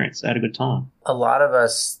amazing experience. I had a good time. A lot of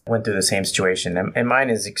us went through the same situation, and mine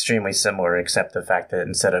is extremely similar, except the fact that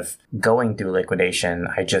instead of going through liquidation,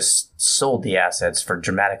 I just sold the assets for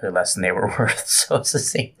dramatically less than they were worth. So it's the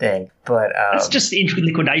same thing. But it's just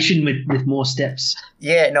liquidation with more steps.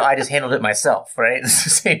 Yeah, no, I just handled it myself, right? It's the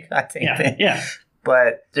same goddamn thing. Yeah.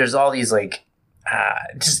 But there's all these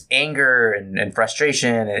just anger and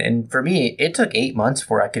frustration. And for me, it took 8 months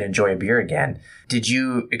before I could enjoy a beer again. Did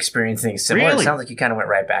you experience things similar? Really? It sounds like you kind of went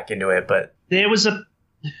right back into it, but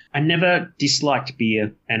I never disliked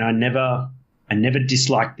beer, and I never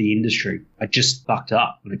disliked the industry. I just fucked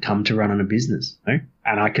up when it come to running a business. You know?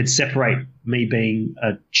 And I could separate me being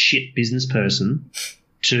a shit business person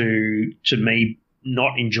to me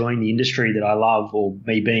not enjoying the industry that I love, or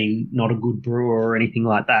me being not a good brewer or anything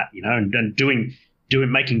like that, you know,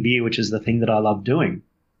 and making beer, which is the thing that I love doing.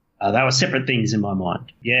 They were separate things in my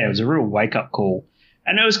mind. Yeah, it was a real wake-up call.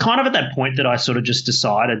 And it was kind of at that point that I sort of just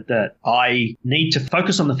decided that I need to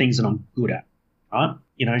focus on the things that I'm good at, right?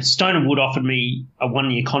 You know, Stone & Wood offered me a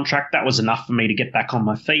 1-year contract. That was enough for me to get back on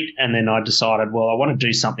my feet. And then I decided, well, I want to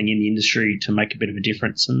do something in the industry to make a bit of a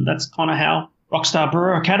difference. And that's kind of how Rockstar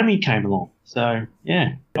Brewer Academy came along. So,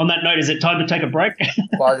 yeah. On that note, is it time to take a break?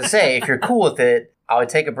 Well, I was going to say, if you're cool with it, I would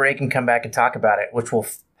take a break and come back and talk about it, which will,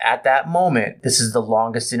 at that moment, this is the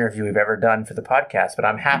longest interview we've ever done for the podcast, but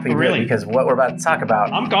I'm happy to do it because what we're about to talk about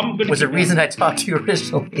was the reason I talked to you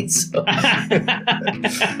originally. So.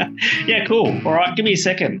 Yeah, cool. All right, give me a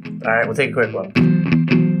second. All right, we'll take a quick one.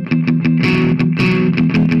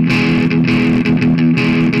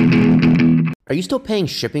 Are you still paying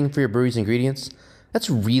shipping for your brewery's ingredients? That's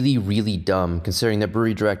really, really dumb, considering that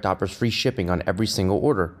Brewery Direct offers free shipping on every single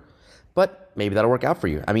order. But maybe that'll work out for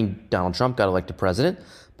you. I mean, Donald Trump got elected president,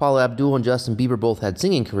 Paula Abdul and Justin Bieber both had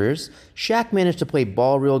singing careers, Shaq managed to play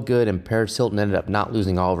ball real good, and Paris Hilton ended up not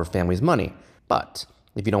losing all of her family's money. But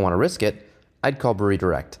if you don't want to risk it, I'd call Brewery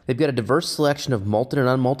Direct. They've got a diverse selection of malted and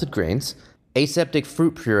unmalted grains, aseptic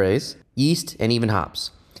fruit purees, yeast, and even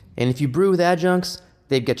hops. And if you brew with adjuncts,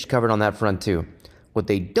 they've got you covered on that front too. What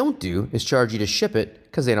they don't do is charge you to ship it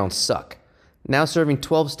because they don't suck. Now serving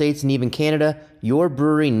 12 states and even Canada, your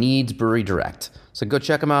brewery needs Brewery Direct. So go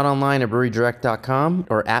check them out online at brewerydirect.com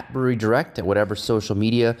or at Brewery Direct at whatever social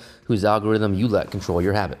media whose algorithm you let control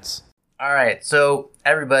your habits. All right, so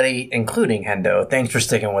everybody, including Hendo, thanks for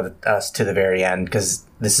sticking with us to the very end, because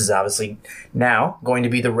this is obviously now going to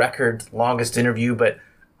be the record longest interview, but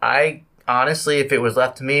honestly, if it was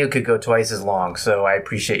left to me, it could go twice as long, so I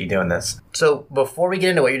appreciate you doing this. So before we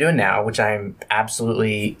get into what you're doing now, which I'm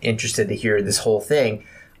absolutely interested to hear this whole thing,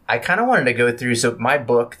 I kind of wanted to go through, so my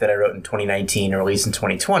book that I wrote in 2019 and released in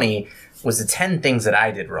 2020 was the 10 things that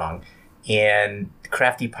I did wrong. And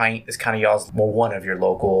Crafty Pint is kind of y'all's, well, one of your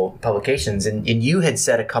local publications. And you had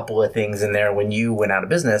said a couple of things in there when you went out of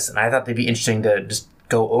business, and I thought they'd be interesting to just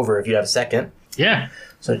go over if you have a second. Yeah.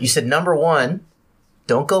 So you said, number one,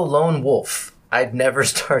 don't go lone wolf. I'd never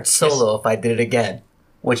start solo if I did it again.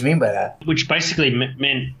 What do you mean by that? Which basically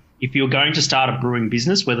meant if you're going to start a brewing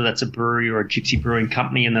business, whether that's a brewery or a gypsy brewing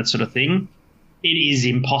company and that sort of thing, it is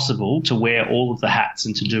impossible to wear all of the hats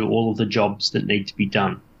and to do all of the jobs that need to be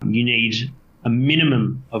done. You need a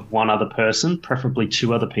minimum of one other person, preferably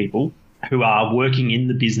two other people, who are working in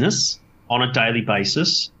the business on a daily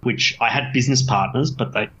basis, which I had business partners,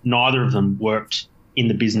 but neither of them worked in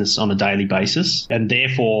the business on a daily basis. And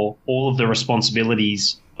therefore, all of the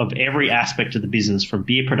responsibilities of every aspect of the business, from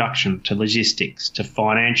beer production to logistics to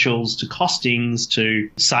financials to costings to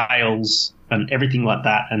sales and everything like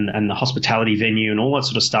that, and the hospitality venue and all that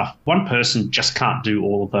sort of stuff, one person just can't do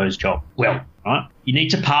all of those jobs well, right? You need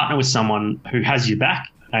to partner with someone who has your back,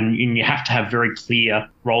 and you have to have very clear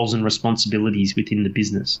roles and responsibilities within the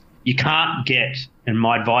business. You can't get, and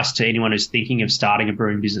my advice to anyone who's thinking of starting a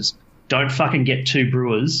brewing business, don't fucking get two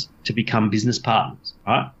brewers to become business partners,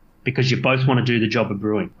 right? Because you both want to do the job of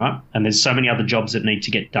brewing, right? And there's so many other jobs that need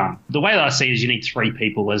to get done. The way that I see it is you need three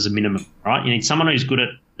people as a minimum, right? You need someone who's good at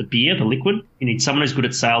the beer, the liquid. You need someone who's good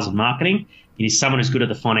at sales and marketing. You need someone who's good at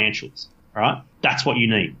the financials, right? That's what you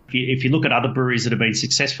need. If you look at other breweries that have been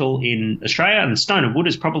successful in Australia, and Stone & Wood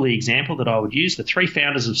is probably the example that I would use. The three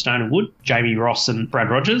founders of Stone & Wood, Jamie, Ross and Brad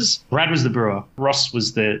Rogers. Brad was the brewer. Ross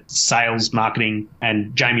was the sales, marketing,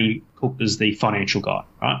 and Jamie Cook is the financial guy,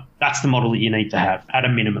 right? That's the model that you need to have at a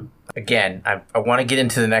minimum. again, I want to get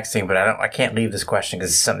into the next thing, but I can't leave this question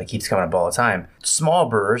because it's something that keeps coming up all the time. Small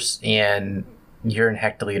brewers, and you're in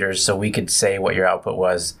hectoliters, so we could say what your output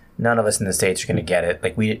was. None of us in the States are going to get it.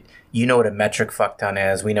 Like you know what a metric fuck ton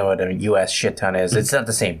is. We know what a U.S. shit ton is. It's not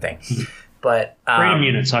the same thing. But freedom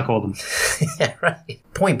units, I call them. Yeah, right.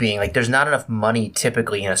 Point being, like, there's not enough money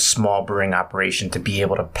typically in a small brewing operation to be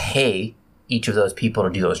able to pay each of those people to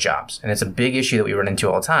do those jobs. And it's a big issue that we run into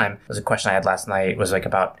all the time. There's a question I had last night was like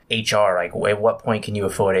about HR. Like, at what point can you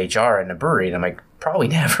afford HR in a brewery? And I'm like, probably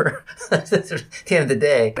never. At the end of the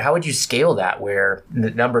day, how would you scale that? Where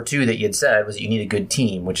the number two that you had said was that you need a good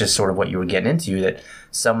team, which is sort of what you were getting into, that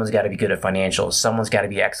someone's got to be good at financials, someone's got to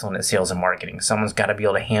be excellent at sales and marketing, someone's got to be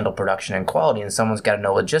able to handle production and quality, and someone's got to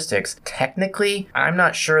know logistics. Technically, I'm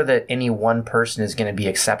not sure that any one person is going to be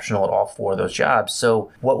exceptional at all four of those jobs.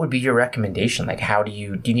 So what would be your recommendation? Like, how do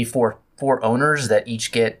you need four owners that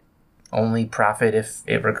each get only profit if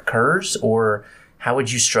it recurs? Or how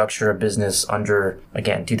would you structure a business under,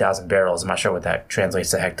 again, 2,000 barrels? I'm not sure what that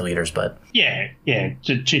translates to hectoliters, but... Yeah.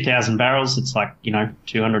 To 2,000 barrels, it's like,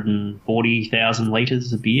 240,000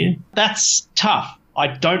 litres of beer. That's tough. I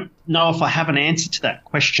don't know if I have an answer to that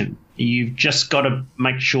question. You've just got to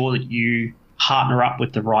make sure that you partner up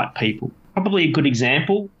with the right people. Probably a good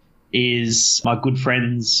example is my good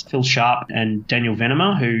friends Phil Sharp and Daniel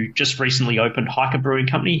Venema, who just recently opened Hiker Brewing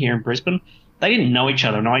Company here in Brisbane. They didn't know each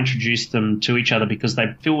other, and I introduced them to each other because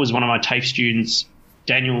Phil was one of my TAFE students.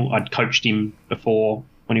 Daniel, I'd coached him before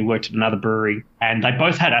when he worked at another brewery, and they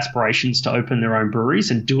both had aspirations to open their own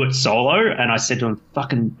breweries and do it solo. And I said to them,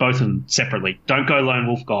 fucking both of them separately, don't go lone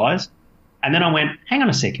wolf, guys. And then I went, hang on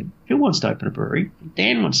a second, Phil wants to open a brewery,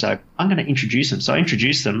 Dan wants to open. I'm going to introduce them. So I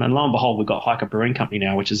introduced them, and lo and behold, we've got Hiker Brewing Company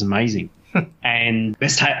now, which is amazing. And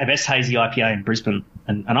best hazy IPA in Brisbane.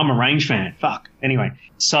 And I'm a Range fan. Fuck. Anyway,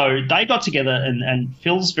 so they got together, and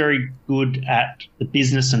Phil's very good at the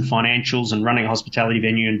business and financials and running a hospitality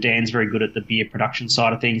venue, and Dan's very good at the beer production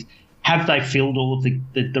side of things. Have they filled all of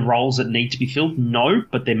the roles that need to be filled? No,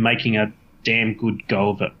 but they're making a damn good go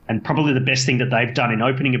of it. And probably the best thing that they've done in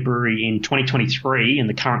opening a brewery in 2023 in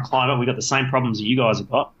the current climate, we've got the same problems that you guys have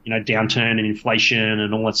got, downturn and inflation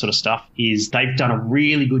and all that sort of stuff, is they've done a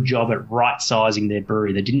really good job at right-sizing their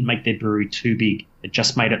brewery. They didn't make their brewery too big. They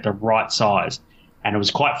just made it the right size. And it was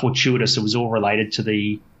quite fortuitous. It was all related to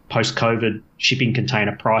the post-COVID shipping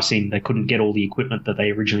container pricing. They couldn't get all the equipment that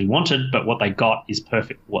they originally wanted, but what they got is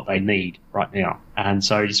perfect for what they need right now. And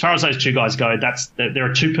so as far as those two guys go,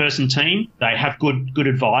 they're a two-person team. They have good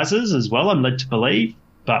advisors as well, I'm led to believe.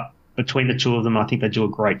 But between the two of them, I think they do a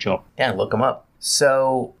great job. Yeah, look them up.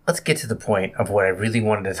 So let's get to the point of what I really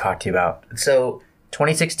wanted to talk to you about. So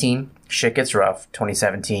 2016, shit gets rough.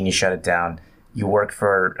 2017, you shut it down. You worked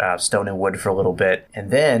for Stone and Wood for a little bit.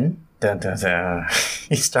 And then... Dun, dun, dun.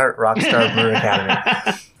 You start Rockstar Brew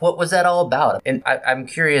Academy. What was that all about? And I'm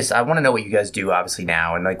curious. I want to know what you guys do, obviously,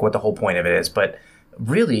 now, and like what the whole point of it is. But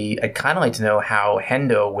really, I'd kind of like to know how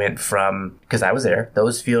Hendo went from, because I was there,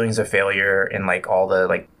 those feelings of failure and like all the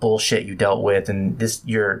like bullshit you dealt with and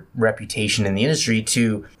your reputation in the industry,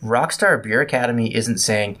 to Rockstar Beer Academy isn't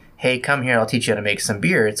saying, hey, come here, I'll teach you how to make some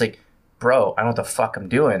beer. It's like, bro, I don't know what the fuck I'm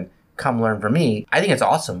doing. Come learn from me. I think it's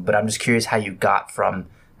awesome, but I'm just curious how you got from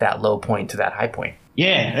that low point to that high point.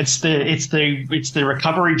 Yeah, it's the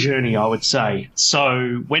recovery journey, I would say.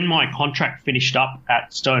 So when my contract finished up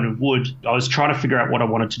at Stone and Wood, I was trying to figure out what I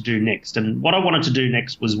wanted to do next. And what I wanted to do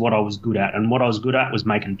next was what I was good at. And what I was good at was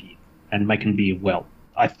making beer, and making beer well.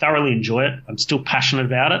 I thoroughly enjoy it. I'm still passionate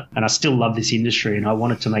about it, and I still love this industry, and I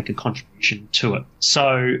wanted to make a contribution to it.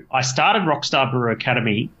 So I started Rockstar Brew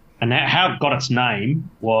Academy. And how it got its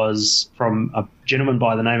name was from a gentleman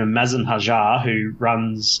by the name of Mazen Hajar, who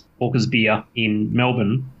runs Hawker's Beer in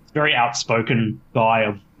Melbourne. Very outspoken guy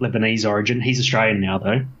of Lebanese origin. He's Australian now,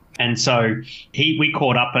 though. And so we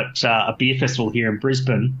caught up at a beer festival here in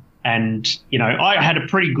Brisbane. And, I had a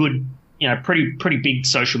pretty good, pretty big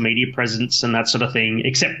social media presence and that sort of thing,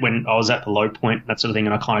 except when I was at the low point, that sort of thing,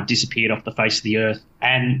 and I kind of disappeared off the face of the earth.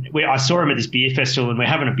 And I saw him at this beer festival, and we're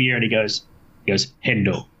having a beer, and he goes,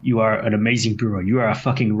 Hendo, you are an amazing brewer. You are a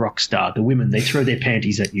fucking rock star. The women, they throw their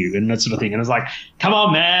panties at you and that sort of thing. And I was like, come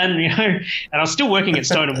on, man. And I was still working at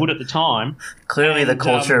Stone and Wood at the time. Clearly the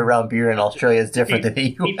culture around beer in Australia is different than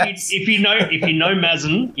the US. If you know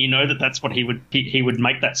Mazen, you know that's what he would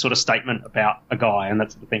make that sort of statement about a guy and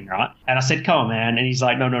that sort of thing, right? And I said, come on, man. And he's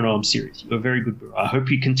like, no, I'm serious. You're a very good brewer. I hope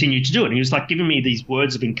you continue to do it. And he was like giving me these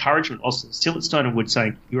words of encouragement. I was still at Stone and Wood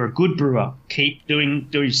saying, you're a good brewer. Keep doing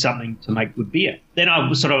something to make good beer. Then I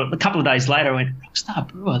was sort of, a couple of days later, I went, Rockstar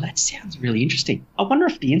Brewer, that sounds really interesting. I wonder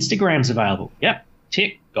if the Instagram's available. Yep,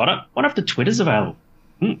 tick, got it. Wonder if the Twitter's available.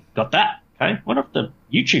 got that. Okay, what are the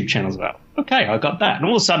YouTube channels about? Okay, I got that. And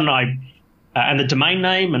all of a sudden and the domain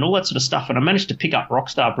name and all that sort of stuff. And I managed to pick up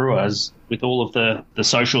Rockstar Brewers with all of the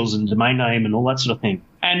socials and domain name and all that sort of thing.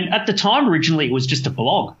 And at the time, originally, it was just a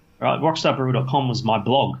blog, right? Rockstarbrewer.com was my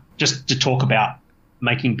blog, just to talk about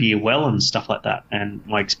making beer well and stuff like that, and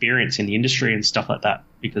my experience in the industry and stuff like that,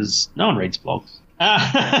 because no one reads blogs.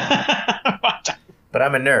 But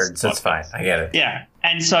I'm a nerd, so it's fine. I get it. Yeah.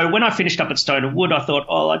 And so when I finished up at Stone and Wood, I thought,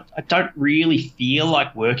 I don't really feel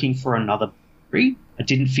like working for another brewery. I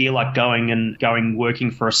didn't feel like going working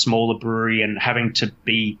for a smaller brewery and having to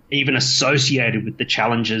be even associated with the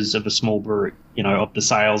challenges of a small brewery, of the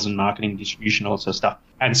sales and marketing, distribution, all that sort of stuff.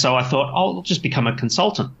 And so I thought, I'll just become a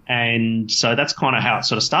consultant. And so that's kind of how it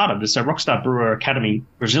sort of started. So Rockstar Brewer Academy,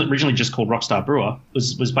 originally just called Rockstar Brewer,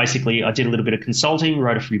 was basically I did a little bit of consulting,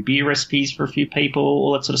 wrote a few beer recipes for a few people,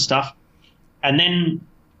 all that sort of stuff. And then,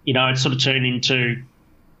 it sort of turned into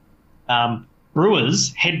head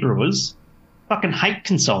brewers, fucking hate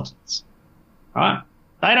consultants, right?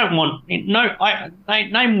 They don't want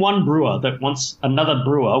name one brewer that wants another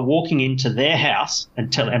brewer walking into their house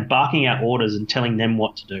and barking out orders and telling them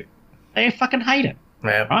what to do. They fucking hate it,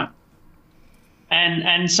 right?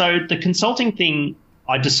 And so the consulting thing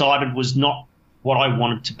I decided was not what I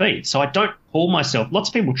wanted to be. So I don't call myself. Lots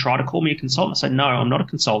of people try to call me a consultant. I say no, I'm not a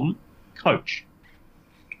consultant. Coach.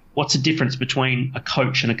 What's the difference between a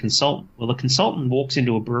coach and a consultant? Well, a consultant walks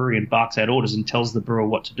into a brewery and barks out orders and tells the brewer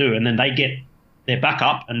what to do, and then they get their back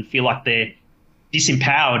up and feel like they're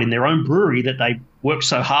disempowered in their own brewery that they worked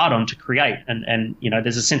so hard on to create. And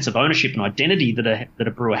there's a sense of ownership and identity that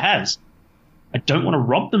a brewer has. I don't want to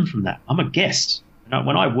rob them from that. I'm a guest.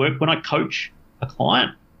 When I coach a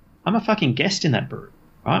client, I'm a fucking guest in that brewery,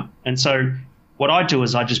 right? And so what I do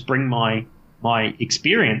is I just bring my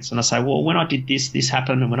experience and I say, well, when I did this, this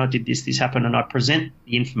happened, and when I did this, this happened, and I present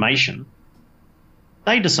the information.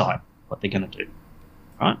 They decide what they're going to do,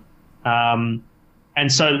 right? And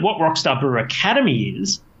so what Rockstar Brewer Academy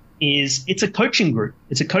is it's a coaching group.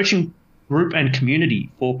 It's a coaching group and community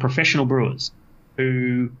for professional brewers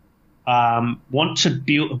who want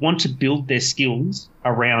to build their skills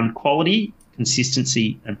around quality,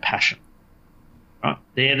 consistency, and passion. Right?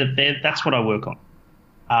 That's what I work on.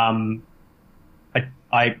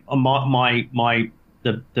 My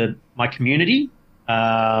community.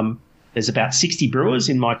 There's about 60 brewers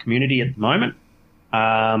in my community at the moment,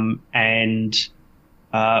 and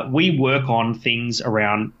we work on things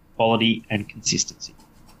around quality and consistency.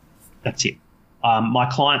 That's it. My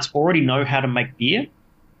clients already know how to make beer.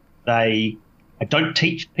 I don't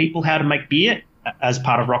teach people how to make beer as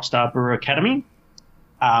part of Rockstar Brewer Academy,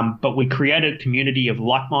 but we created a community of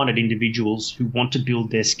like-minded individuals who want to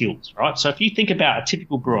build their skills, right? So if you think about a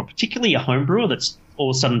typical brewer, particularly a home brewer that's all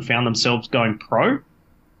of a sudden found themselves going pro,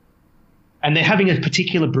 and they're having a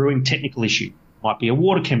particular brewing technical issue. Might be a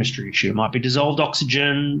water chemistry issue. It might be dissolved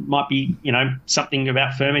oxygen. Might be, something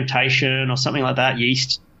about fermentation or something like that,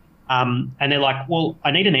 yeast. And they're like, well, I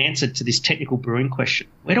need an answer to this technical brewing question.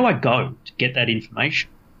 Where do I go to get that information?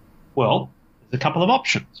 Well, there's a couple of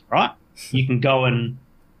options, right? You can go on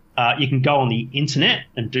the internet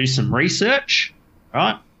and do some research,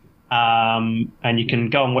 right? And you can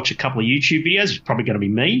go and watch a couple of YouTube videos. It's probably going to be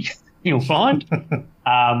me. You'll find.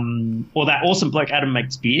 Or that awesome bloke Adam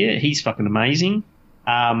Makes Beer. He's fucking amazing.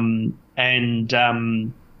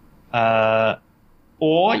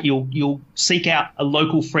 Or you'll seek out a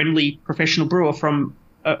local friendly professional brewer from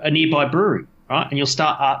a nearby brewery, right? And you'll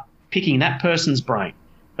start picking that person's brain.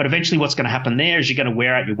 But eventually what's going to happen there is you're going to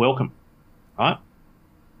wear out your welcome, right?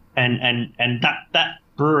 And that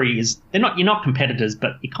brewery you're not competitors,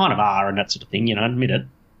 but you kind of are and that sort of thing, admit it.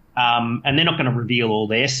 And they're not going to reveal all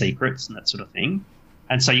their secrets and that sort of thing.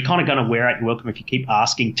 And so you're kind of going to wear out your welcome if you keep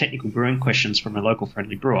asking technical brewing questions from a local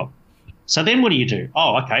friendly brewer. So then what do?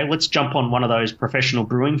 Oh, okay, let's jump on one of those professional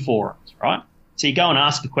brewing forums, right? So you go and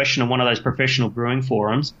ask a question on one of those professional brewing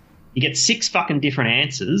forums. You get 6 fucking different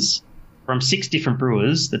answers from 6 different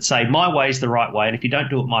brewers that say my way is the right way, and if you don't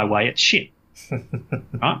do it my way, it's shit.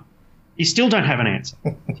 Right? You still don't have an answer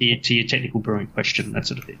to your technical brewing question, that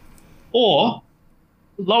sort of thing. Or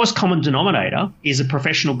lowest common denominator is a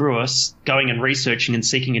professional brewer going and researching and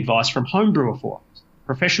seeking advice from home brewer forums.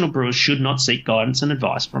 Professional brewers should not seek guidance and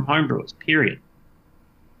advice from home brewers, period.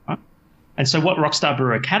 Right? And so what Rockstar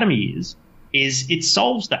Brewer Academy is it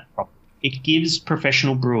solves that problem. It gives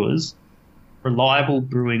professional brewers reliable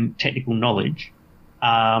brewing technical knowledge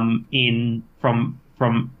from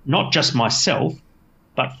not just myself,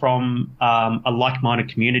 but from a like-minded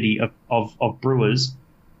community of brewers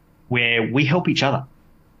where we help each other.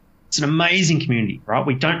 It's an amazing community, right?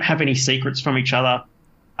 We don't have any secrets from each other.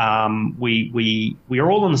 we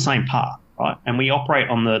are all on the same path, right? And we operate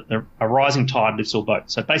on a rising tide lifts all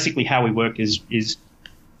boats. So basically how we work is it's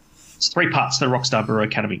 3 parts to the Rockstar Brewer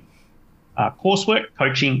Academy. Coursework,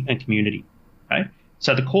 coaching, and community, okay?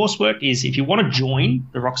 So the coursework is if you want to join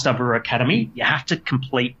the Rockstar Brewer Academy, you have to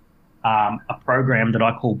complete a program that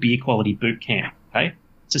I call Beer Quality Boot Camp, okay?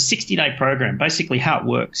 It's a 60-day program. Basically how it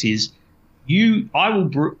works is you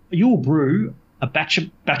will brew a batch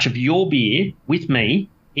of your beer with me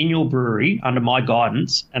in your brewery under my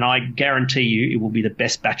guidance, and I guarantee you it will be the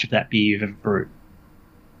best batch of that beer you've ever brewed.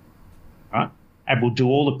 Right? And we'll do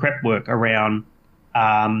all the prep work around,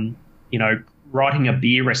 writing a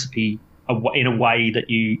beer recipe in a way that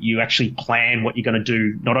you actually plan what you're going to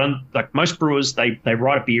do. Not on like most brewers, they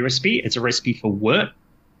write a beer recipe. It's a recipe for wort,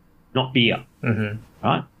 not beer. Mm-hmm.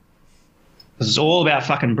 Right? Because it's all about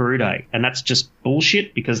fucking brew day, and that's just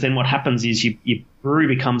bullshit. Because then what happens is your brewery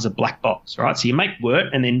becomes a black box, right? So you make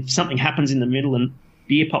wort, and then something happens in the middle, and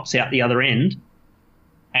beer pops out the other end,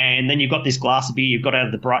 and then you've got this glass of beer you've got out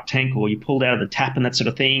of the bright tank, or you pulled out of the tap, and that sort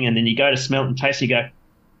of thing, and then you go to smell it and taste it, you go,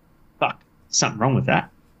 fuck, something wrong with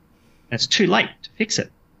that. And it's too late to fix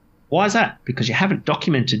it. Why is that? Because you haven't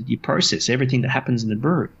documented your process, everything that happens in the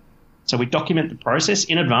brewery. So we document the process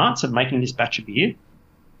in advance of making this batch of beer.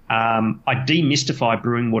 I demystify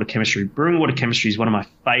brewing water chemistry. Brewing water chemistry is one of my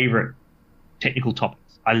favorite technical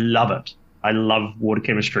topics. I love it. I love water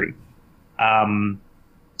chemistry. It's one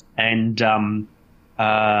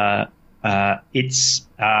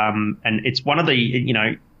of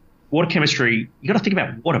the, water chemistry, you got to think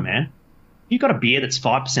about water, man. You've got a beer that's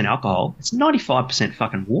 5% alcohol. It's 95%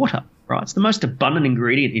 fucking water, right? It's the most abundant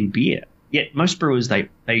ingredient in beer. Yet most brewers, they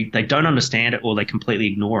don't understand it, or they completely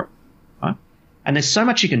ignore it, right? And there's so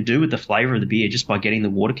much you can do with the flavor of the beer just by getting the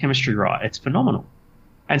water chemistry right. It's phenomenal.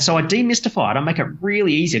 And so I demystify it. I make it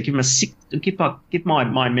really easy. I give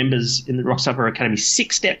my members in the Rockstar Brewer Academy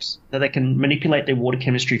 6 steps that they can manipulate their water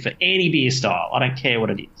chemistry for any beer style. I don't care what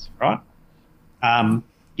it is, right?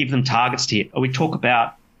 Give them targets to hit. Or we talk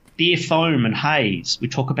about beer foam and haze. We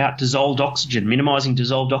talk about dissolved oxygen, minimizing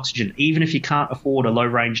dissolved oxygen, even if you can't afford a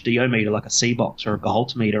low-range DO meter like a C-Box or a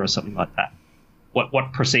Gehalter meter or something like that.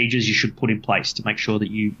 What procedures you should put in place to make sure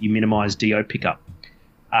that you minimize DO pickup.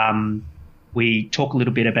 We talk a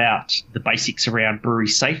little bit about the basics around brewery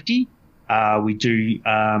safety. We do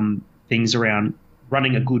things around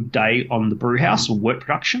running a good day on the brew house or wort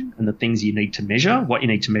production and the things you need to measure, what you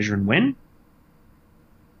need to measure and when.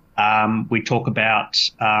 We talk about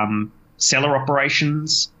cellar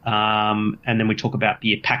operations, and then we talk about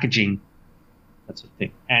beer packaging, that sort of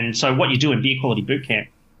thing. And so what you do in Beer Quality Bootcamp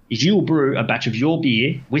is you will brew a batch of your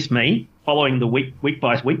beer with me following the week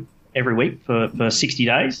by week, every week for 60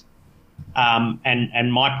 days.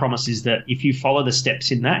 And my promise is that if you follow the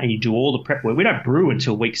steps in that and you do all the prep work, we don't brew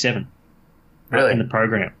until week 7. Really? In the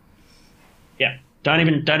program. Yeah. Don't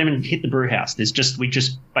even hit the brew house. We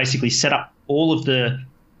just basically set up all of the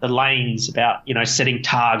lanes about, setting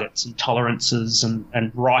targets and tolerances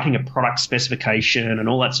and writing a product specification and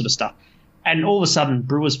all that sort of stuff. And all of a sudden,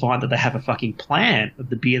 brewers find that they have a fucking plan of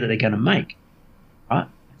the beer that they're going to make, right?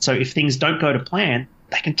 So if things don't go to plan,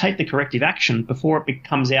 they can take the corrective action before it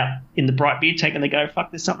comes out in the bright beer tank and they go, fuck,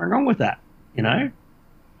 there's something wrong with that, And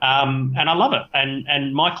I love it.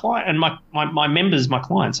 And my client and my members, my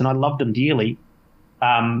clients, and I love them dearly,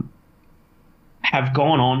 have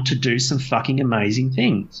gone on to do some fucking amazing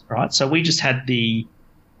things, right? So we just had the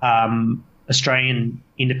Australian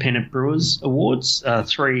Independent Brewers Awards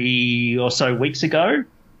 3 or so weeks ago,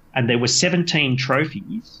 and there were 17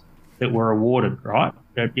 trophies that were awarded, right,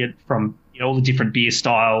 from all the different beer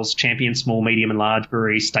styles, champion, small, medium, and large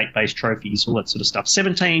breweries, state-based trophies, all that sort of stuff.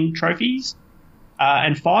 17 trophies,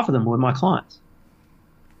 and 5 of them were my clients.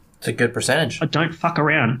 It's a good percentage. I don't fuck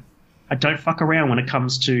around when it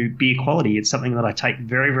comes to beer quality. It's something that I take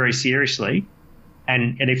very, very seriously.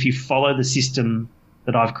 And if you follow the system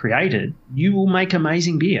that I've created, you will make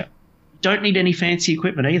amazing beer. You don't need any fancy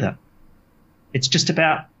equipment either. It's just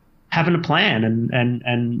about having a plan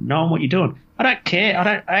and knowing what you're doing. I don't care.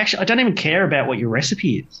 I don't even care about what your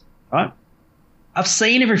recipe is, right? I've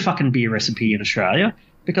seen every fucking beer recipe in Australia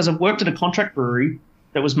because I've worked at a contract brewery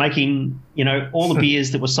that was making, all the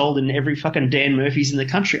beers that were sold in every fucking Dan Murphy's in the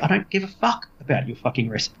country. I don't give a fuck about your fucking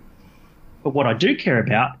recipe. But what I do care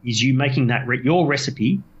about is you making that your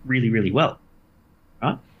recipe really, really well,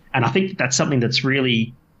 right? And I think that's something that's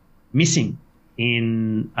really missing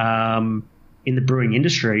in the brewing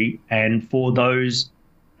industry. And for those,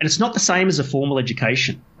 and it's not the same as a formal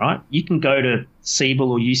education, right? You can go to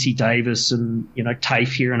Siebel or UC Davis and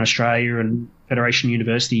TAFE here in Australia and Federation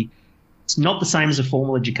University. It's not the same as a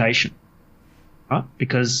formal education, right?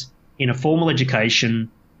 Because in a formal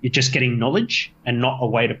education, you're just getting knowledge and not a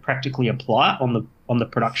way to practically apply it on the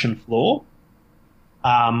production floor.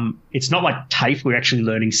 It's not like TAFE, we're actually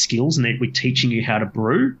learning skills and we're teaching you how to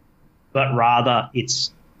brew, but rather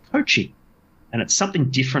it's coaching, and it's something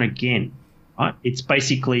different again, right? It's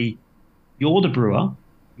basically you're the brewer,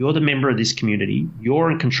 you're the member of this community, you're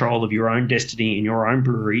in control of your own destiny in your own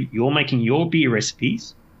brewery, you're making your beer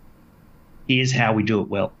recipes. Here's how we do it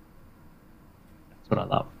well. That's what I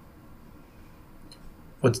love.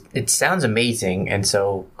 Well, it sounds amazing, and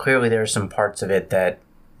so clearly there are some parts of it that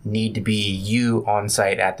need to be you on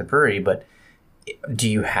site at the brewery, but do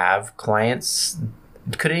you have clients?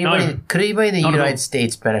 Could anybody in the United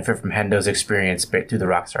States benefit from Hendo's experience through the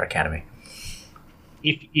Rockstar Academy?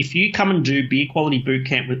 If you come and do beer quality boot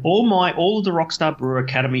camp with all of the Rockstar Brewer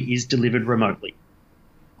Academy is delivered remotely.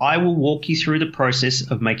 I will walk you through the process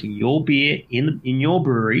of making your beer in your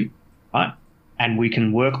brewery, right? And we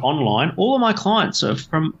can work online. All of my clients are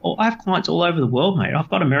I have clients all over the world, mate. I've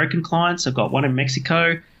got American clients. I've got one in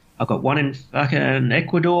Mexico. I've got one in fucking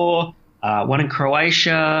Ecuador, one in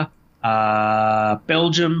Croatia,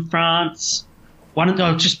 Belgium, France.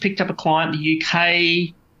 I've just picked up a client in the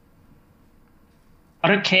UK. I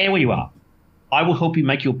don't care where you are. I will help you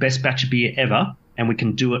make your best batch of beer ever, and we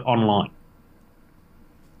can do it online.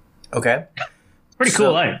 Okay. Pretty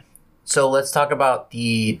cool, eh? So let's talk about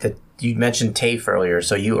you mentioned TAFE earlier.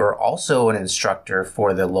 So you are also an instructor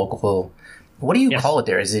for the local. What do you call it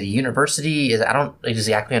there? Is it a university? I don't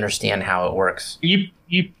exactly understand how it works.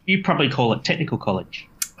 You probably call it technical college.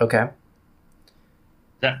 Okay.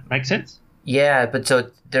 Does that make sense? Yeah, but so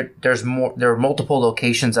there are multiple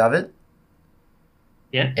locations of it.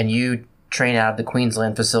 Yeah. And you train out of the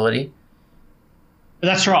Queensland facility.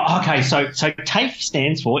 That's right. Okay, so TAFE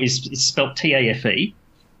stands for is spelled TAFE,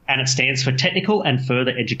 and it stands for Technical and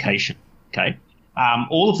Further Education. Okay.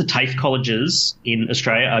 All of the TAFE colleges in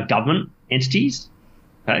Australia are government entities,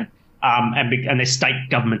 okay, and they're state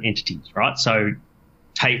government entities, right? So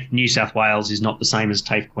TAFE New South Wales is not the same as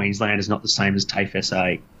TAFE Queensland, is not the same as TAFE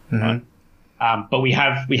SA, right? But we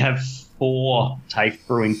have 4 TAFE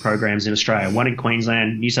brewing programs in Australia, one in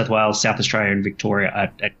Queensland, New South Wales, South Australia, and Victoria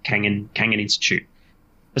at Kangan Institute.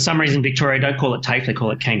 For some reason, Victoria don't call it TAFE, they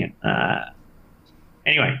call it Kangan.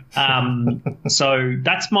 Anyway, so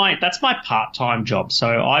that's my part-time job. So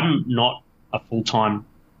I'm not a full-time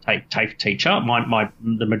TAFE teacher.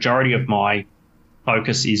 The majority of my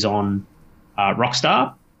focus is on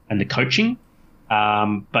Rockstar and the coaching.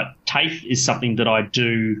 But TAFE is something that I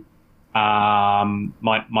do.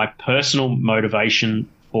 My personal motivation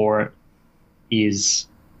for it is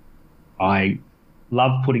I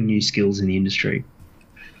love putting new skills in the industry.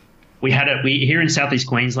 We here in Southeast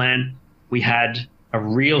Queensland, we had a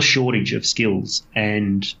real shortage of skills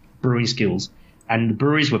and brewing skills, and the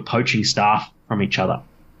breweries were poaching staff from each other.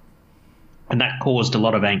 And that caused a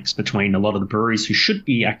lot of angst between a lot of the breweries who should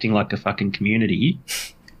be acting like a fucking community.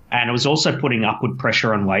 And it was also putting upward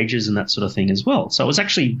pressure on wages and that sort of thing as well. So it was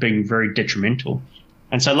actually being very detrimental.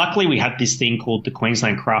 And so luckily we had this thing called the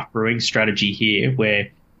Queensland Craft Brewing Strategy here, where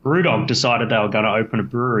Brewdog decided they were going to open a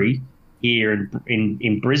brewery here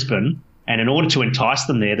in Brisbane. And in order to entice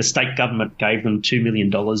them there, the state government gave them $2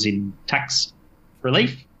 million in tax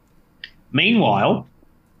relief. Meanwhile,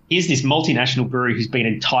 here's this multinational brewery who's been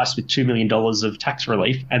enticed with $2 million of tax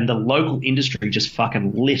relief, and the local industry just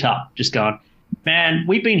fucking lit up, just going, man,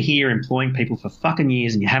 we've been here employing people for fucking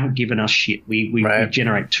years and you haven't given us shit. We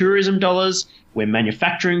generate tourism dollars, we're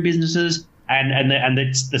manufacturing businesses, and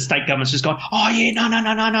the state government's just gone, oh, yeah,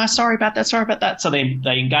 no, sorry about that. So they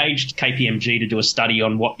engaged KPMG to do a study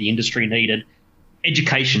on what the industry needed.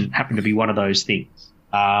 Education happened to be one of those things.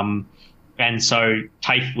 And so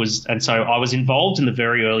I was involved in the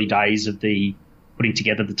very early days of the putting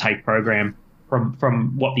together the TAFE program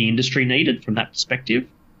from what the industry needed from that perspective.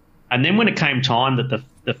 And then when it came time that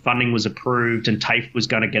the funding was approved and TAFE was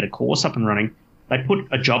going to get a course up and running, they put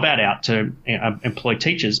a job out to employ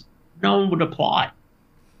teachers. No one would apply.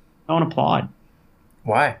 No one applied.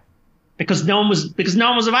 Why? Because no one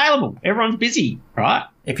was available. Everyone's busy, right?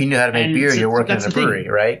 If you knew how to make beer, you're working in a brewery,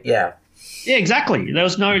 right? Yeah. Yeah, exactly. There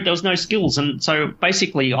was no skills, and so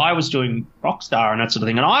basically, I was doing Rockstar and that sort of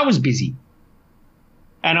thing, and I was busy.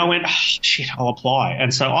 And I went, oh, shit, I'll apply.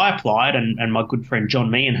 And so I applied, and my good friend John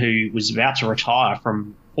Meehan, who was about to retire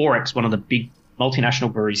from Forex, one of the big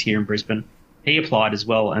multinational breweries here in Brisbane, he applied as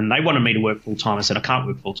well, and they wanted me to work full-time. I said, I can't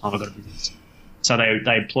work full-time, I've got a business. So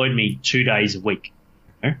they employed me 2 days a week.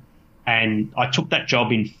 You know? And I took that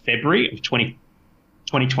job in February of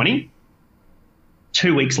 2020.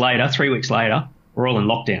 3 weeks later, we're all in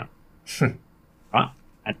lockdown. Right?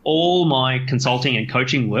 and all my consulting and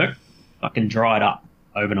coaching work fucking dried up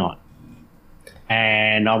overnight.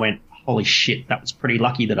 And I went, holy shit, that was pretty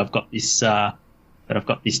lucky that I've got this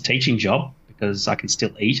teaching job, because I can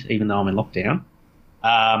still eat even though I'm in lockdown.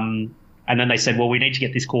 And then they said, well, we need to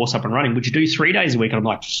get this course up and running. Would you do 3 days a week? And I'm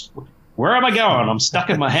like, where am I going? I'm stuck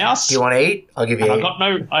in my house. Do you want to eat? I'll give you 8. And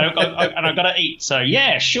I got to eat. So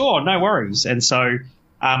yeah, sure, no worries. And so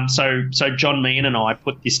John Meehan and I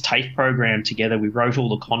put this TAFE program together. We wrote all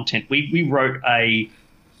the content. We wrote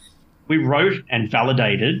and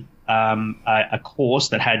validated a course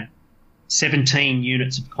that had 17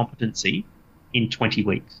 units of competency in 20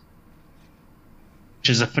 weeks,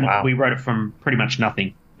 which is wow. We wrote it from pretty much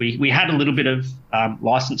nothing. We had a little bit of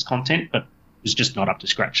licensed content, but it was just not up to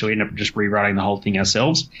scratch. So we ended up just rewriting the whole thing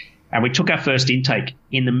ourselves. And we took our first intake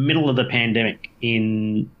in the middle of the pandemic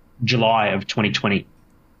in July of 2020.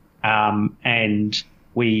 And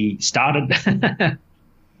we started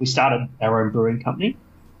our own brewing company.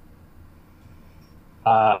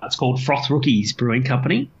 It's called Froth Rookies Brewing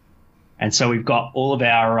Company. And so we've got all of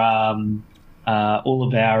our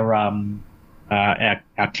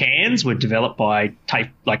cans were developed by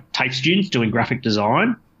TAFE students doing graphic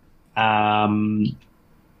design. And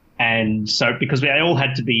so because they all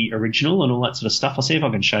had to be original and all that sort of stuff, I'll see if I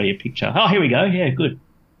can show you a picture. Oh, here we go. Yeah, good.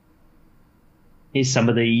 Here's some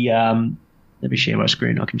of the let me share my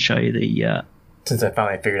screen. I can show you the since I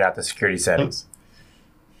finally figured out the security settings.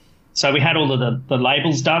 So we had all of the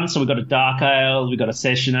labels done. So we've got a dark ale, we've got a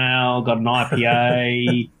session ale, got an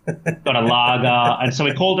IPA, got a lager, and so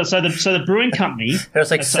we called it. So the brewing company.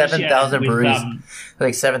 There's like 7,000 breweries.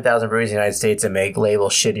 Like 7,000 breweries in the United States that make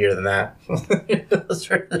labels shittier than that.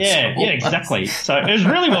 Yeah, exactly. So it was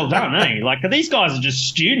really well done, eh? Like these guys are just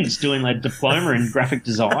students doing their diploma in graphic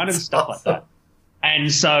design and stuff like that. And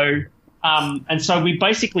so we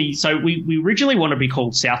basically, we originally wanted to be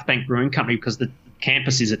called South Bank Brewing Company because the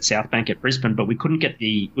campus is at South Bank at Brisbane, but we couldn't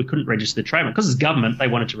register the trademark because it's government. They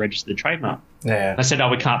wanted to register the trademark. Yeah. I said,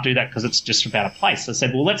 we can't do that because it's just about a place. I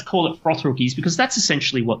said, well, let's call it Froth Rookies because that's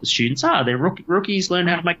essentially what the students are. They're rookies, learn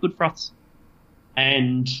how to make good froths,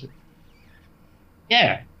 and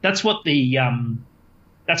yeah, that's what we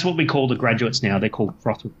call the graduates now. They're called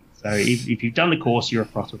Froth Rookies. So if you've done the course, you're a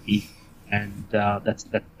Froth Rookie, and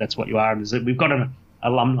that's what you are. And we've got an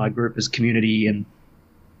alumni group as community and.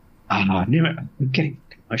 I'm getting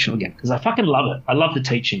emotional again because I fucking love it. I love the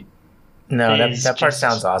teaching. No, that part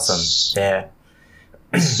sounds awesome. Yeah.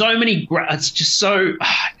 So many. It's just so.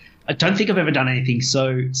 I don't think I've ever done anything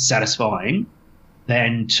so satisfying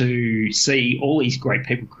than to see all these great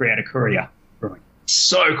people create a career.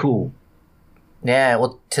 So cool. Yeah.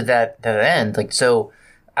 Well, to that end, like, so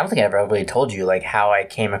I don't think I ever really told you like how I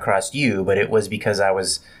came across you, but it was because I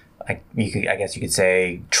was. I guess you could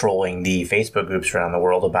say trolling the Facebook groups around the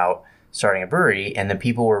world about starting a brewery, and then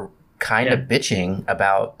people were kind of bitching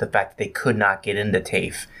about the fact that they could not get into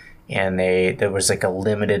TAFE, and there was like a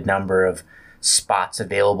limited number of spots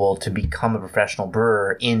available to become a professional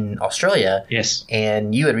brewer in Australia. Yes.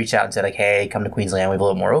 And you had reached out and said like, hey, come to Queensland, we have a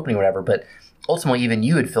little more opening or whatever, but ultimately even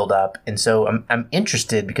you had filled up, and so I'm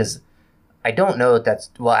interested because I don't know if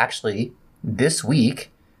that's actually this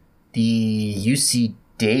week the UC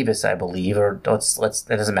Davis, I believe, or that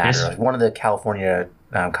doesn't matter. Yes. Like one of the California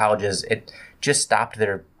colleges, it just stopped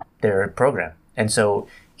their program, and so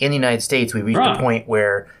in the United States, we reached a point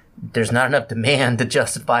where there's not enough demand to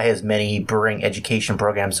justify as many brewing education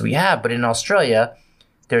programs as we have. But in Australia,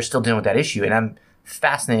 they're still dealing with that issue, and I'm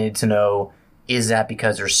fascinated to know: is that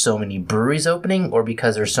because there's so many breweries opening, or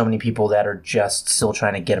because there's so many people that are just still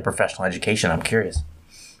trying to get a professional education? I'm curious.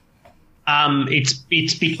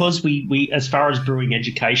 It's because we as far as brewing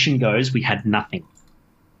education goes, we had nothing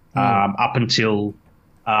up until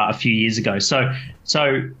a few years ago. So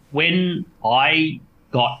when I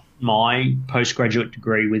got my postgraduate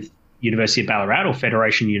degree with University of Ballarat, or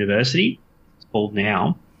Federation University, it's called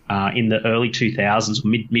now, in the early 2000s or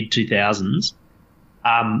mid 2000s,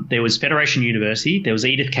 there was Federation University, there was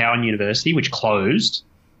Edith Cowan University, which closed,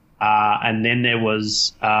 and then there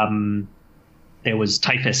was TAFE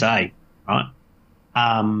SA. Right.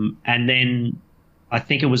 And then I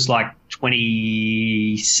think it was like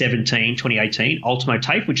 2017, 2018, Ultimo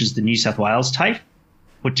TAFE, which is the New South Wales TAFE,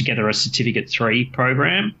 put together a Certificate 3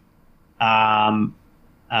 program. And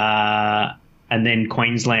then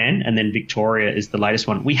Queensland and then Victoria is the latest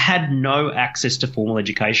one. We had no access to formal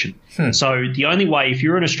education. So the only way, if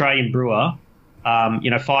you're an Australian brewer, 5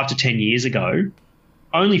 to 10 years ago,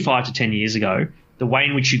 only 5 to 10 years ago, the way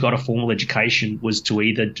in which you got a formal education was to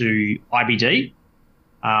either do IBD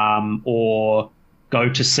or go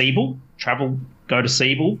to Siebel, go to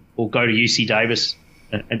Siebel, or go to UC Davis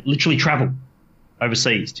and literally travel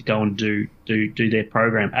overseas to go and do their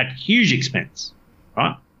program at huge expense,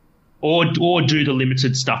 right? Or do the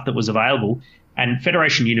limited stuff that was available. And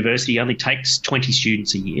Federation University only takes 20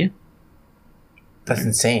 students a year. That's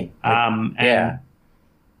insane. Yeah,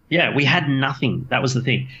 we had nothing. That was the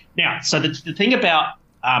thing. Now, so the thing about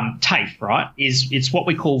TAFE, right, is it's what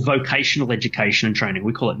we call vocational education and training.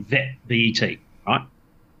 We call it VET, V-E-T, right?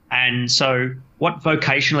 And so what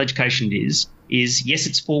vocational education is yes,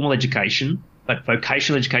 it's formal education, but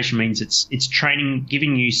vocational education means it's training,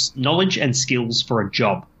 giving you knowledge and skills for a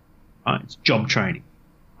job, right? It's job training,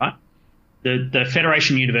 right? The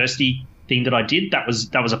Federation University thing that I did, that was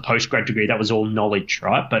a postgrad degree. That was all knowledge,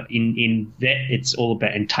 right? But in VET, it's all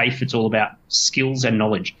about, and TAFE, it's all about skills and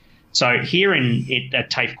knowledge. So here at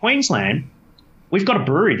TAFE Queensland, we've got a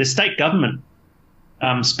brewery. The state government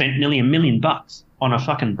spent nearly $1 million on a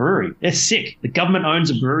fucking brewery. They're sick. The government owns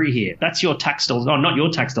a brewery here. That's your tax dollars. Oh, not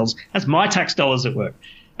your tax dollars. That's my tax dollars at work.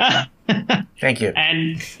 Thank you.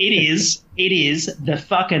 And it is the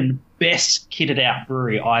fucking best kitted out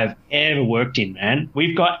brewery I've ever worked in, man.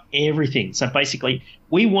 We've got everything. So basically,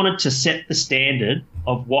 we wanted to set the standard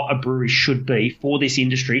of what a brewery should be for this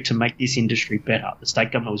industry to make this industry better. The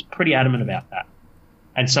state government was pretty adamant about that.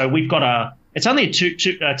 And so we've got it's only a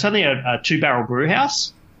two-barrel brew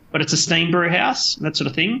house, but it's a steam brew house and that sort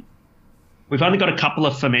of thing. We've only got a couple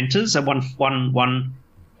of fermenters, one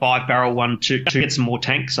 5-barrel, one to get some more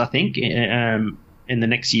tanks, I think, in the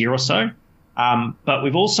next year or so. But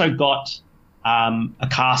we've also got a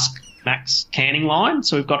cask max canning line.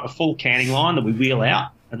 So we've got a full canning line that we wheel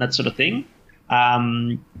out and that sort of thing.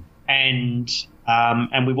 And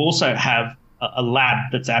we've also have a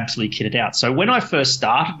lab that's absolutely kitted out. So when I first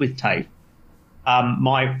started with TAFE,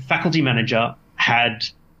 my faculty manager had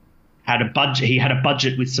a budget. He had a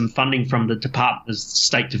budget with some funding from the Department of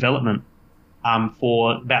State Development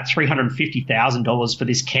for about $350,000 for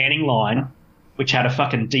this canning line, which had a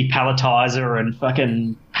fucking depalletizer and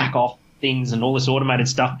fucking pack off things and all this automated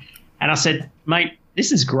stuff. And I said, mate,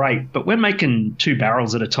 this is great, but we're making 2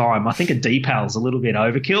 barrels at a time. I think a depal's a little bit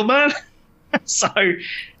overkill, man.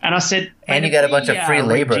 And I said, and you got a bunch of free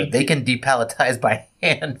labor. They can depalletize by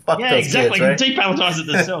hand. Fuck yeah, those exactly. kids, right? They can depalletize it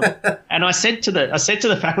themselves. And I said to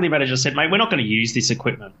the faculty manager, I said, mate, we're not going to use this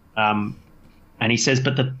equipment. And he says,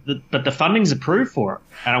 but the funding's approved for it.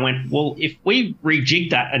 And I went, well, if we rejig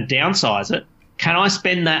that and downsize it, can I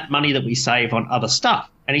spend that money that we save on other stuff?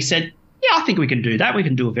 And he said, yeah, I think we can do that. We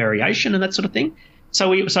can do a variation and that sort of thing.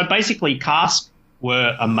 So basically casks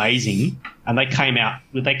were amazing, and they came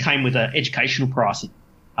with an educational pricing.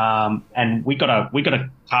 And we got a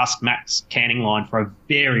cask max canning line for a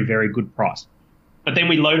very, very good price. But then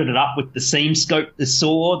we loaded it up with the seam scope, the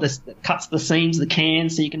saw that cuts the seams of the can,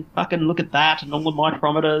 so you can fucking look at that and all the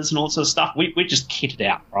micrometers and all sort of stuff. We just kitted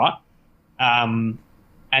out, right? And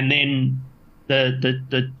then the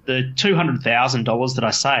 $200,000 that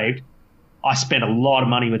I saved, I spent a lot of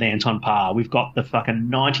money with Anton Par. We've got the fucking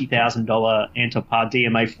 $90,000 Anton Par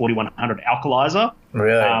DMA 4100 alkalizer.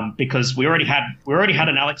 Really? Because we already had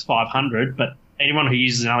an Alex 500, but anyone who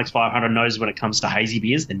uses an Alex 500 knows when it comes to hazy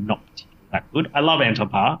beers, they're not particularly that good. I love Anton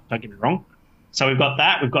Par, don't get me wrong. So we've got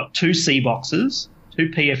that. We've got 2 C boxes, 2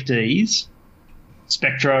 PFDs,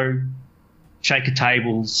 Spectro, shaker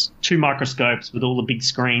tables, 2 microscopes with all the big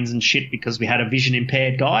screens and shit because we had a vision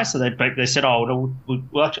impaired guy. So they said, "Oh,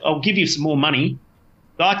 I'll give you some more money."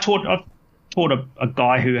 I taught a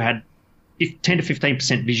guy who had 10 to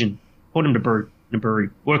 15% vision. Taught him to brew in a brewery,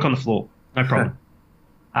 work on the floor, no problem.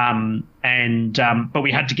 But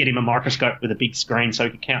we had to get him a microscope with a big screen so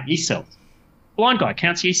he could count yeast cells. Blind guy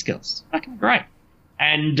counts yeast cells. Okay, great.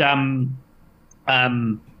 And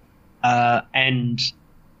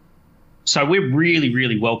so we're really,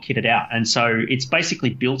 really well kitted out. And so it's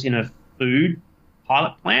basically built in a food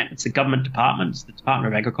pilot plant. It's a government department. It's the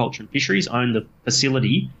Department of Agriculture and Fisheries own the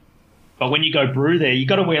facility. But when you go brew there, you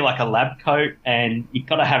got to wear like a lab coat and you've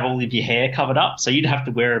got to have all of your hair covered up. So you'd have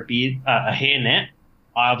to wear a hair net.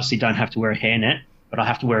 I obviously don't have to wear a hair net, but I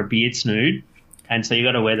have to wear a beard snood. And so you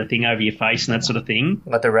got to wear the thing over your face and that sort of thing.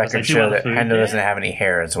 Let the record show that Hendo doesn't have any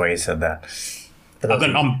hair. That's why he said that.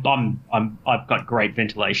 I've got great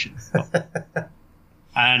ventilation,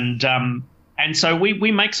 and so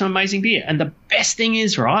we make some amazing beer. And the best thing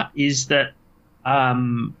is that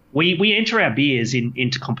we enter our beers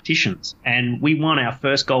into competitions, and we won our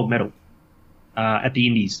first gold medal at the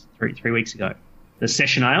Indies three weeks ago. The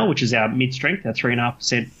Session Ale, which is our mid strength, our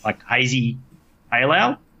 3.5% like hazy pale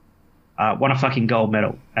ale, won a fucking gold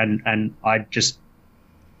medal, and I just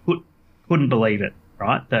couldn't believe it,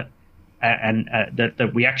 right? That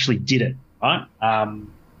we actually did it, right?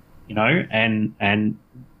 and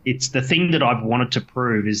it's the thing that I've wanted to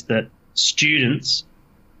prove is that students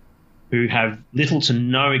who have little to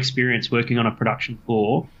no experience working on a production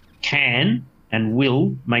floor can and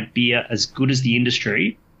will make beer as good as the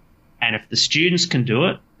industry. And if the students can do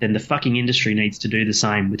it, then the fucking industry needs to do the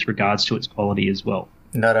same with regards to its quality as well.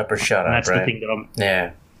 Nut up or shut up, that's right? The thing that I'm...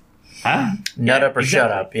 Yeah. Huh? Nut up or exactly.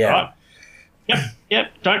 shut up, yeah. Right?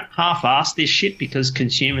 Yep. Don't half-ass this shit because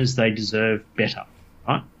consumers, they deserve better,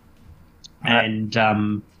 right? And,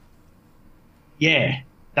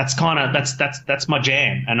 that's my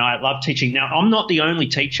jam, and I love teaching. Now, I'm not the only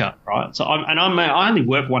teacher, right? So I only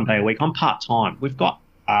work 1 day a week. I'm part-time. We've got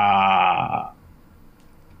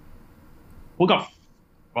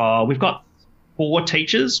 4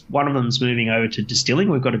 teachers. One of them's moving over to distilling.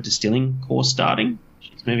 We've got a distilling course starting.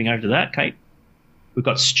 She's moving over to that, Kate. We've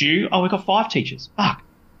got Stu. Oh, we've got 5 teachers. Fuck.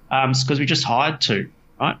 Because we just hired 2,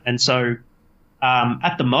 right? And so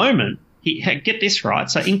at the moment, get this right.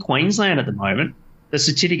 So in Queensland at the moment, the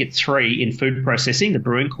Certificate 3 in food processing, the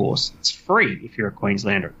brewing course, it's free if you're a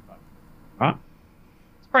Queenslander, right?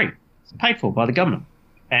 It's free. It's paid for by the government.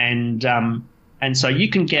 And so you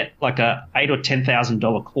can get like a $8,000 or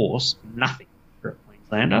 $10,000 course for nothing for a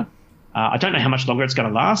Queenslander. I don't know how much longer it's going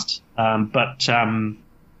to last, but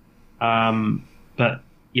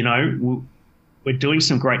we're doing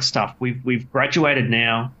some great stuff. We've graduated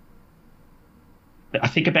now, I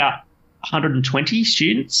think about 120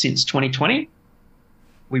 students since 2020.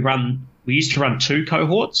 We used to run 2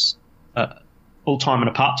 cohorts, full-time and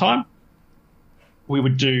a part-time. We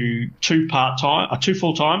would do 2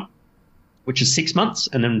 full-time, which is 6 months,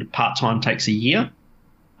 and then part-time takes a year.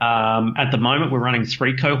 At the moment, we're running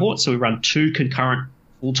 3 cohorts, so we run 2 concurrent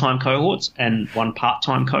full-time cohorts and 1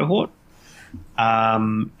 part-time cohort.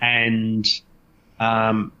 And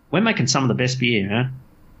we're making some of the best beer, man.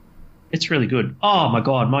 It's really good. Oh, my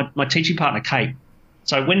God, my teaching partner, Kate.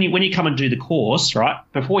 So when you come and do the course, right,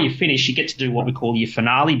 before you finish, you get to do what we call your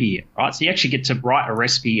finale beer, right? So you actually get to write a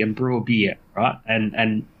recipe and brew a beer, right?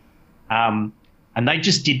 And they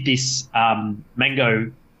just did this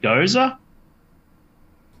mango goza.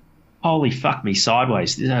 Holy fuck me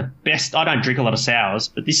sideways. This is the best. I don't drink a lot of sours,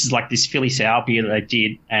 but this is like this Philly sour beer that they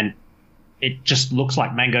did, and it just looks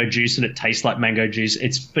like mango juice and it tastes like mango juice.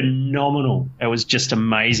 It's phenomenal. It was just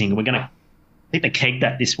amazing. I think they kegged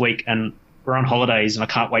that this week, and we're on holidays, and I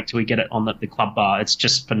can't wait till we get it on the club bar. It's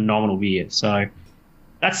just phenomenal beer. So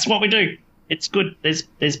that's what we do. It's good.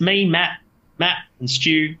 There's me, Matt, and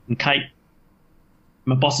Stu, and Kate.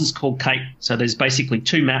 My boss is called Kate, so there's basically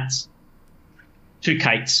 2 Matts, 2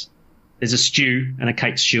 Kates. There's a Stu and a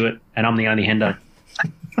Kate Stewart, and I'm the only Hendo.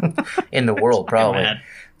 In the world, probably.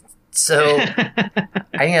 So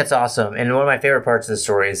I think that's awesome. And one of my favorite parts of the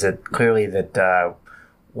story is that clearly that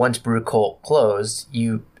once BrewCult closed,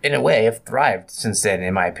 you, in a way, have thrived since then,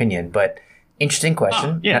 in my opinion. But interesting question.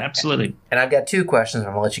 Oh, yeah, absolutely. And I've got 2 questions.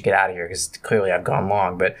 I'm going to let you get out of here because clearly I've gone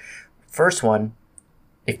long. But first one,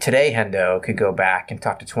 if today Hendo could go back and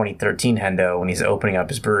talk to 2013 Hendo when he's opening up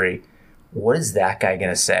his brewery, what is that guy going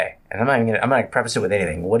to say? And I'm not going to preface it with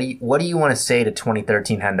anything. What do you want to say to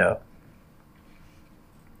 2013 Hendo?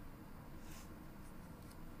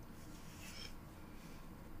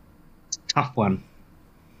 Tough one.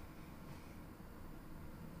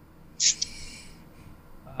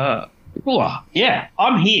 Yeah,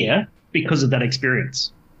 I'm here because of that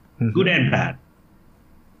experience, good and bad.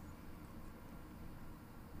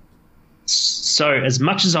 So as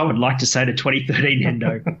much as I would like to say to 2013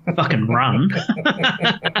 Hendo, fucking run.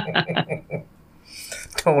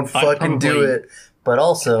 Don't fucking do it, but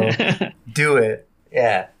also do it.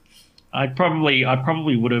 Yeah. I probably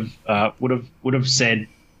would have said,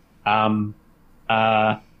 go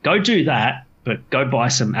do that, but go buy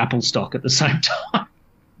some Apple stock at the same time.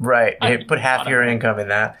 Right. Put half your income in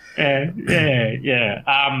that. Yeah.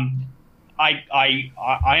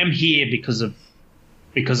 I am here because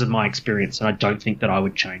of my experience, and I don't think that I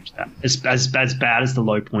would change that. As bad as the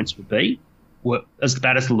low points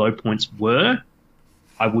were,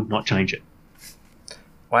 I would not change it.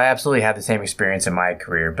 Well, I absolutely had the same experience in my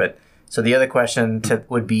career, but so the other question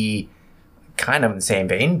would be kind of in the same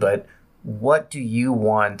vein, but what do you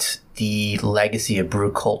want the legacy of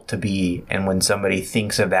BrewCult to be? And when somebody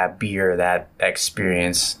thinks of that beer, that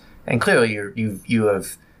experience, and clearly you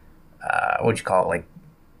have what'd you call it? Like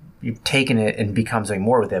you've taken it and become something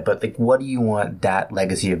more with it. But like, what do you want that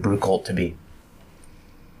legacy of BrewCult to be?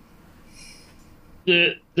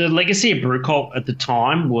 The legacy of BrewCult at the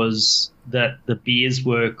time was that the beers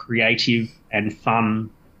were creative and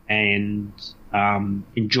fun and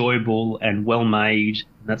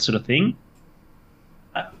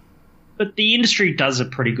but the industry does a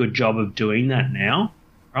pretty good job of doing that now,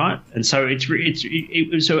 right? And so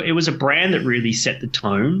it was a brand that really set the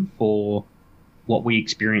tone for what we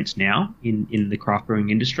experience now in the craft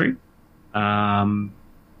brewing industry. The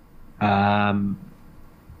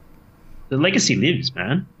legacy lives,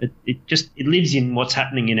 man. It lives in what's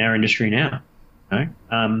happening in our industry now. You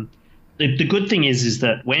know? The good thing is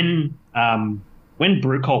that when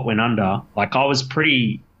BrewCult went under, like I was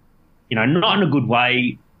pretty, not in a good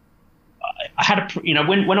way. I had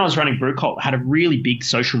when I was running BrewCult, I had a really big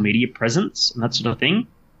social media presence and that sort of thing.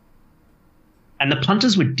 And the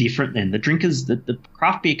punters were different then. The drinkers, the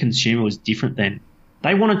craft beer consumer was different then.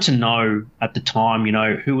 They wanted to know at the time,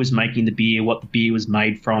 who was making the beer, what the beer was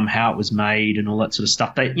made from, how it was made, and all that sort of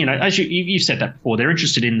stuff. They, as you've said that before, they're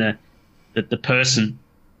interested in the person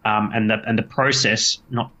and the process,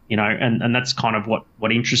 not and that's kind of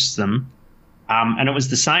what interests them. And it was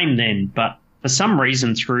the same then, but for some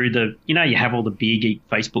reason through you have all the beer geek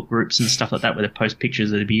Facebook groups and stuff like that where they post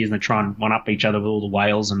pictures of the beers and they try and one up each other with all the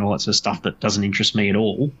whales and all that sort of stuff that doesn't interest me at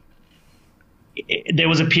all. There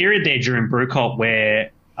was a period there during BrewCult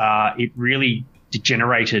where it really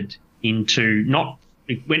degenerated into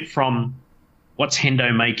it went from what's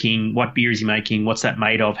Hendo making, what beer is he making, what's that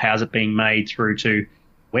made of, how's it being made, through to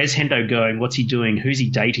where's Hendo going, what's he doing, who's he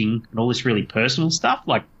dating, and all this really personal stuff,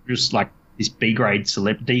 just like this D-grade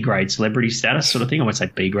celebrity status sort of thing. I won't say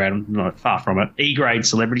B-grade, I'm not far from it. E-grade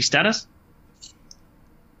celebrity status.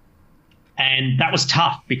 And that was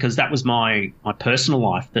tough because that was my personal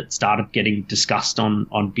life that started getting discussed on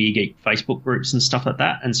Beer Geek Facebook groups and stuff like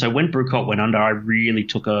that. And so when BrewCult went under, I really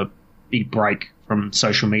took a big break from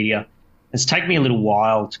social media. It's taken me a little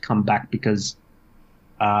while to come back because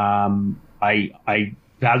I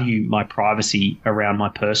value my privacy around my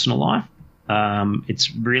personal life.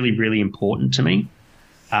 It's really, really important to me,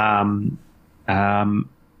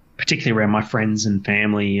 particularly around my friends and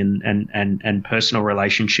family and personal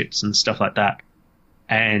relationships and stuff like that.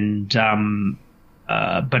 And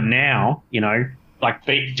but now, like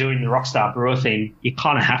doing the Rockstar Brewer thing, you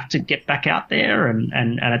kind of have to get back out there, and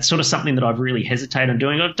it's sort of something that I've really hesitated on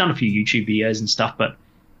doing. I've done a few YouTube videos and stuff, but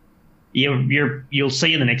you'll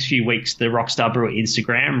see in the next few weeks the Rockstar Brewer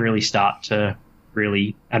Instagram really start to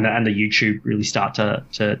and the YouTube really start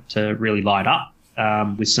to really light up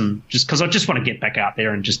with some, just because I just want to get back out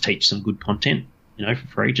there and just teach some good content, for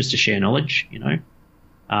free, just to share knowledge,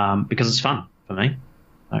 because it's fun for me.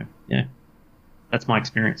 So yeah, that's my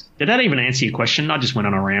experience. Did that even answer your question? I just went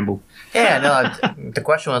on a ramble. Yeah, no, the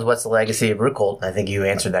question was, what's the legacy of BrewCult? I think you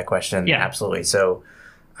answered that question. Yeah. Absolutely. So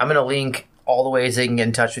I'm going to link all the ways they can get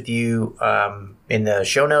in touch with you in the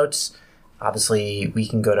show notes. Obviously, we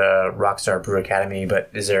can go to Rockstar Brew Academy, but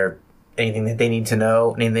is there anything that they need to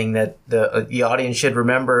know? Anything that the audience should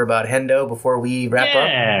remember about Hendo before we wrap up?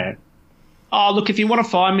 Yeah. Oh, look, if you want to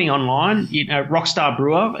find me online, Rockstar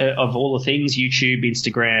Brewer, of all the things, YouTube,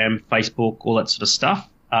 Instagram, Facebook, all that sort of stuff.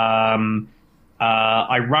 I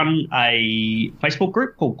run a Facebook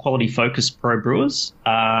group called Quality Focus Pro Brewers.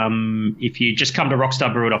 If you just come to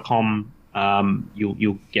rockstarbrewer.com,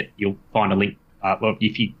 you'll find a link. Well,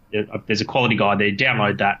 if there's a quality guide there,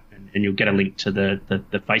 download that and you'll get a link to the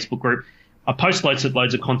Facebook group. I post loads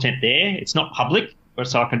of content there. It's not public,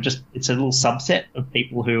 so it's a little subset of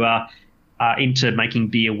people who are into making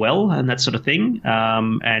beer well and that sort of thing.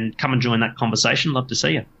 And come and join that conversation. Love to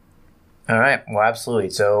see you. All right. Well, absolutely.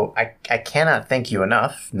 So I cannot thank you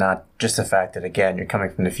enough, not just the fact that, again, you're coming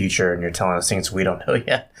from the future and you're telling us things we don't know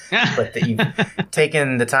yet, but that you've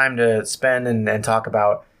taken the time to spend and talk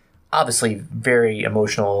about, obviously, very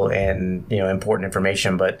emotional and important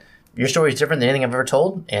information, but your story is different than anything I've ever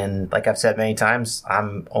told. And like I've said many times,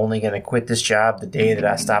 I'm only going to quit this job the day that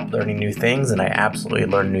I stop learning new things, and I absolutely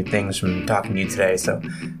learned new things from talking to you today. So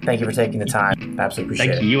thank you for taking the time. I absolutely appreciate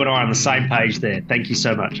it. Thank you. You and I are on the same page there. Thank you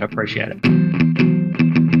so much. I appreciate it.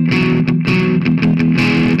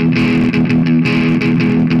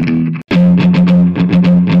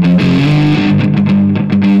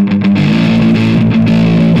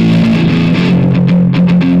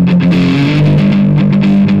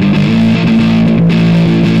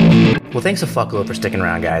 Well, thanks a fuckload for sticking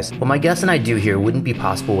around, guys. What my guests and I do here wouldn't be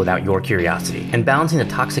possible without your curiosity, and balancing the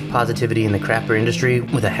toxic positivity in the craft beer industry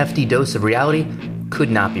with a hefty dose of reality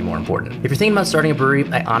could not be more important. If you're thinking about starting a brewery,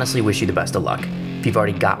 I honestly wish you the best of luck. If you've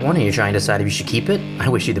already got one and you're trying to decide if you should keep it, I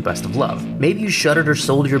wish you the best of love. Maybe you shuttered or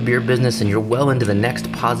sold your beer business and you're well into the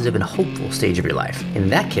next positive and hopeful stage of your life. In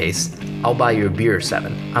that case, I'll buy you a beer or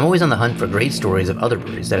 7. I'm always on the hunt for great stories of other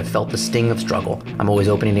breweries that have felt the sting of struggle. I'm always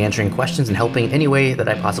open to answering questions and helping any way that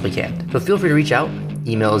I possibly can. So feel free to reach out.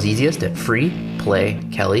 Email is easiest at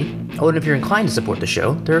freeplaykelly. Oh, and if you're inclined to support the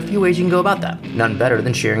show, there are a few ways you can go about that. None better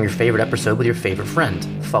than sharing your favorite episode with your favorite friend,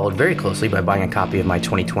 followed very closely by buying a copy of my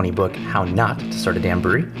 2020 book, How Not to Start a Damn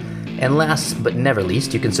Brewery. And last but never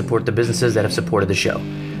least, you can support the businesses that have supported the show.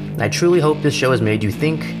 I truly hope this show has made you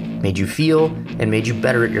think, made you feel, and made you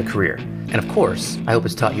better at your career. And of course, I hope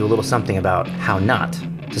it's taught you a little something about how not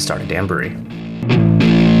to start a damn brewery.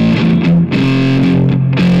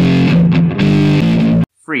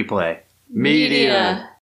 Free Play Media.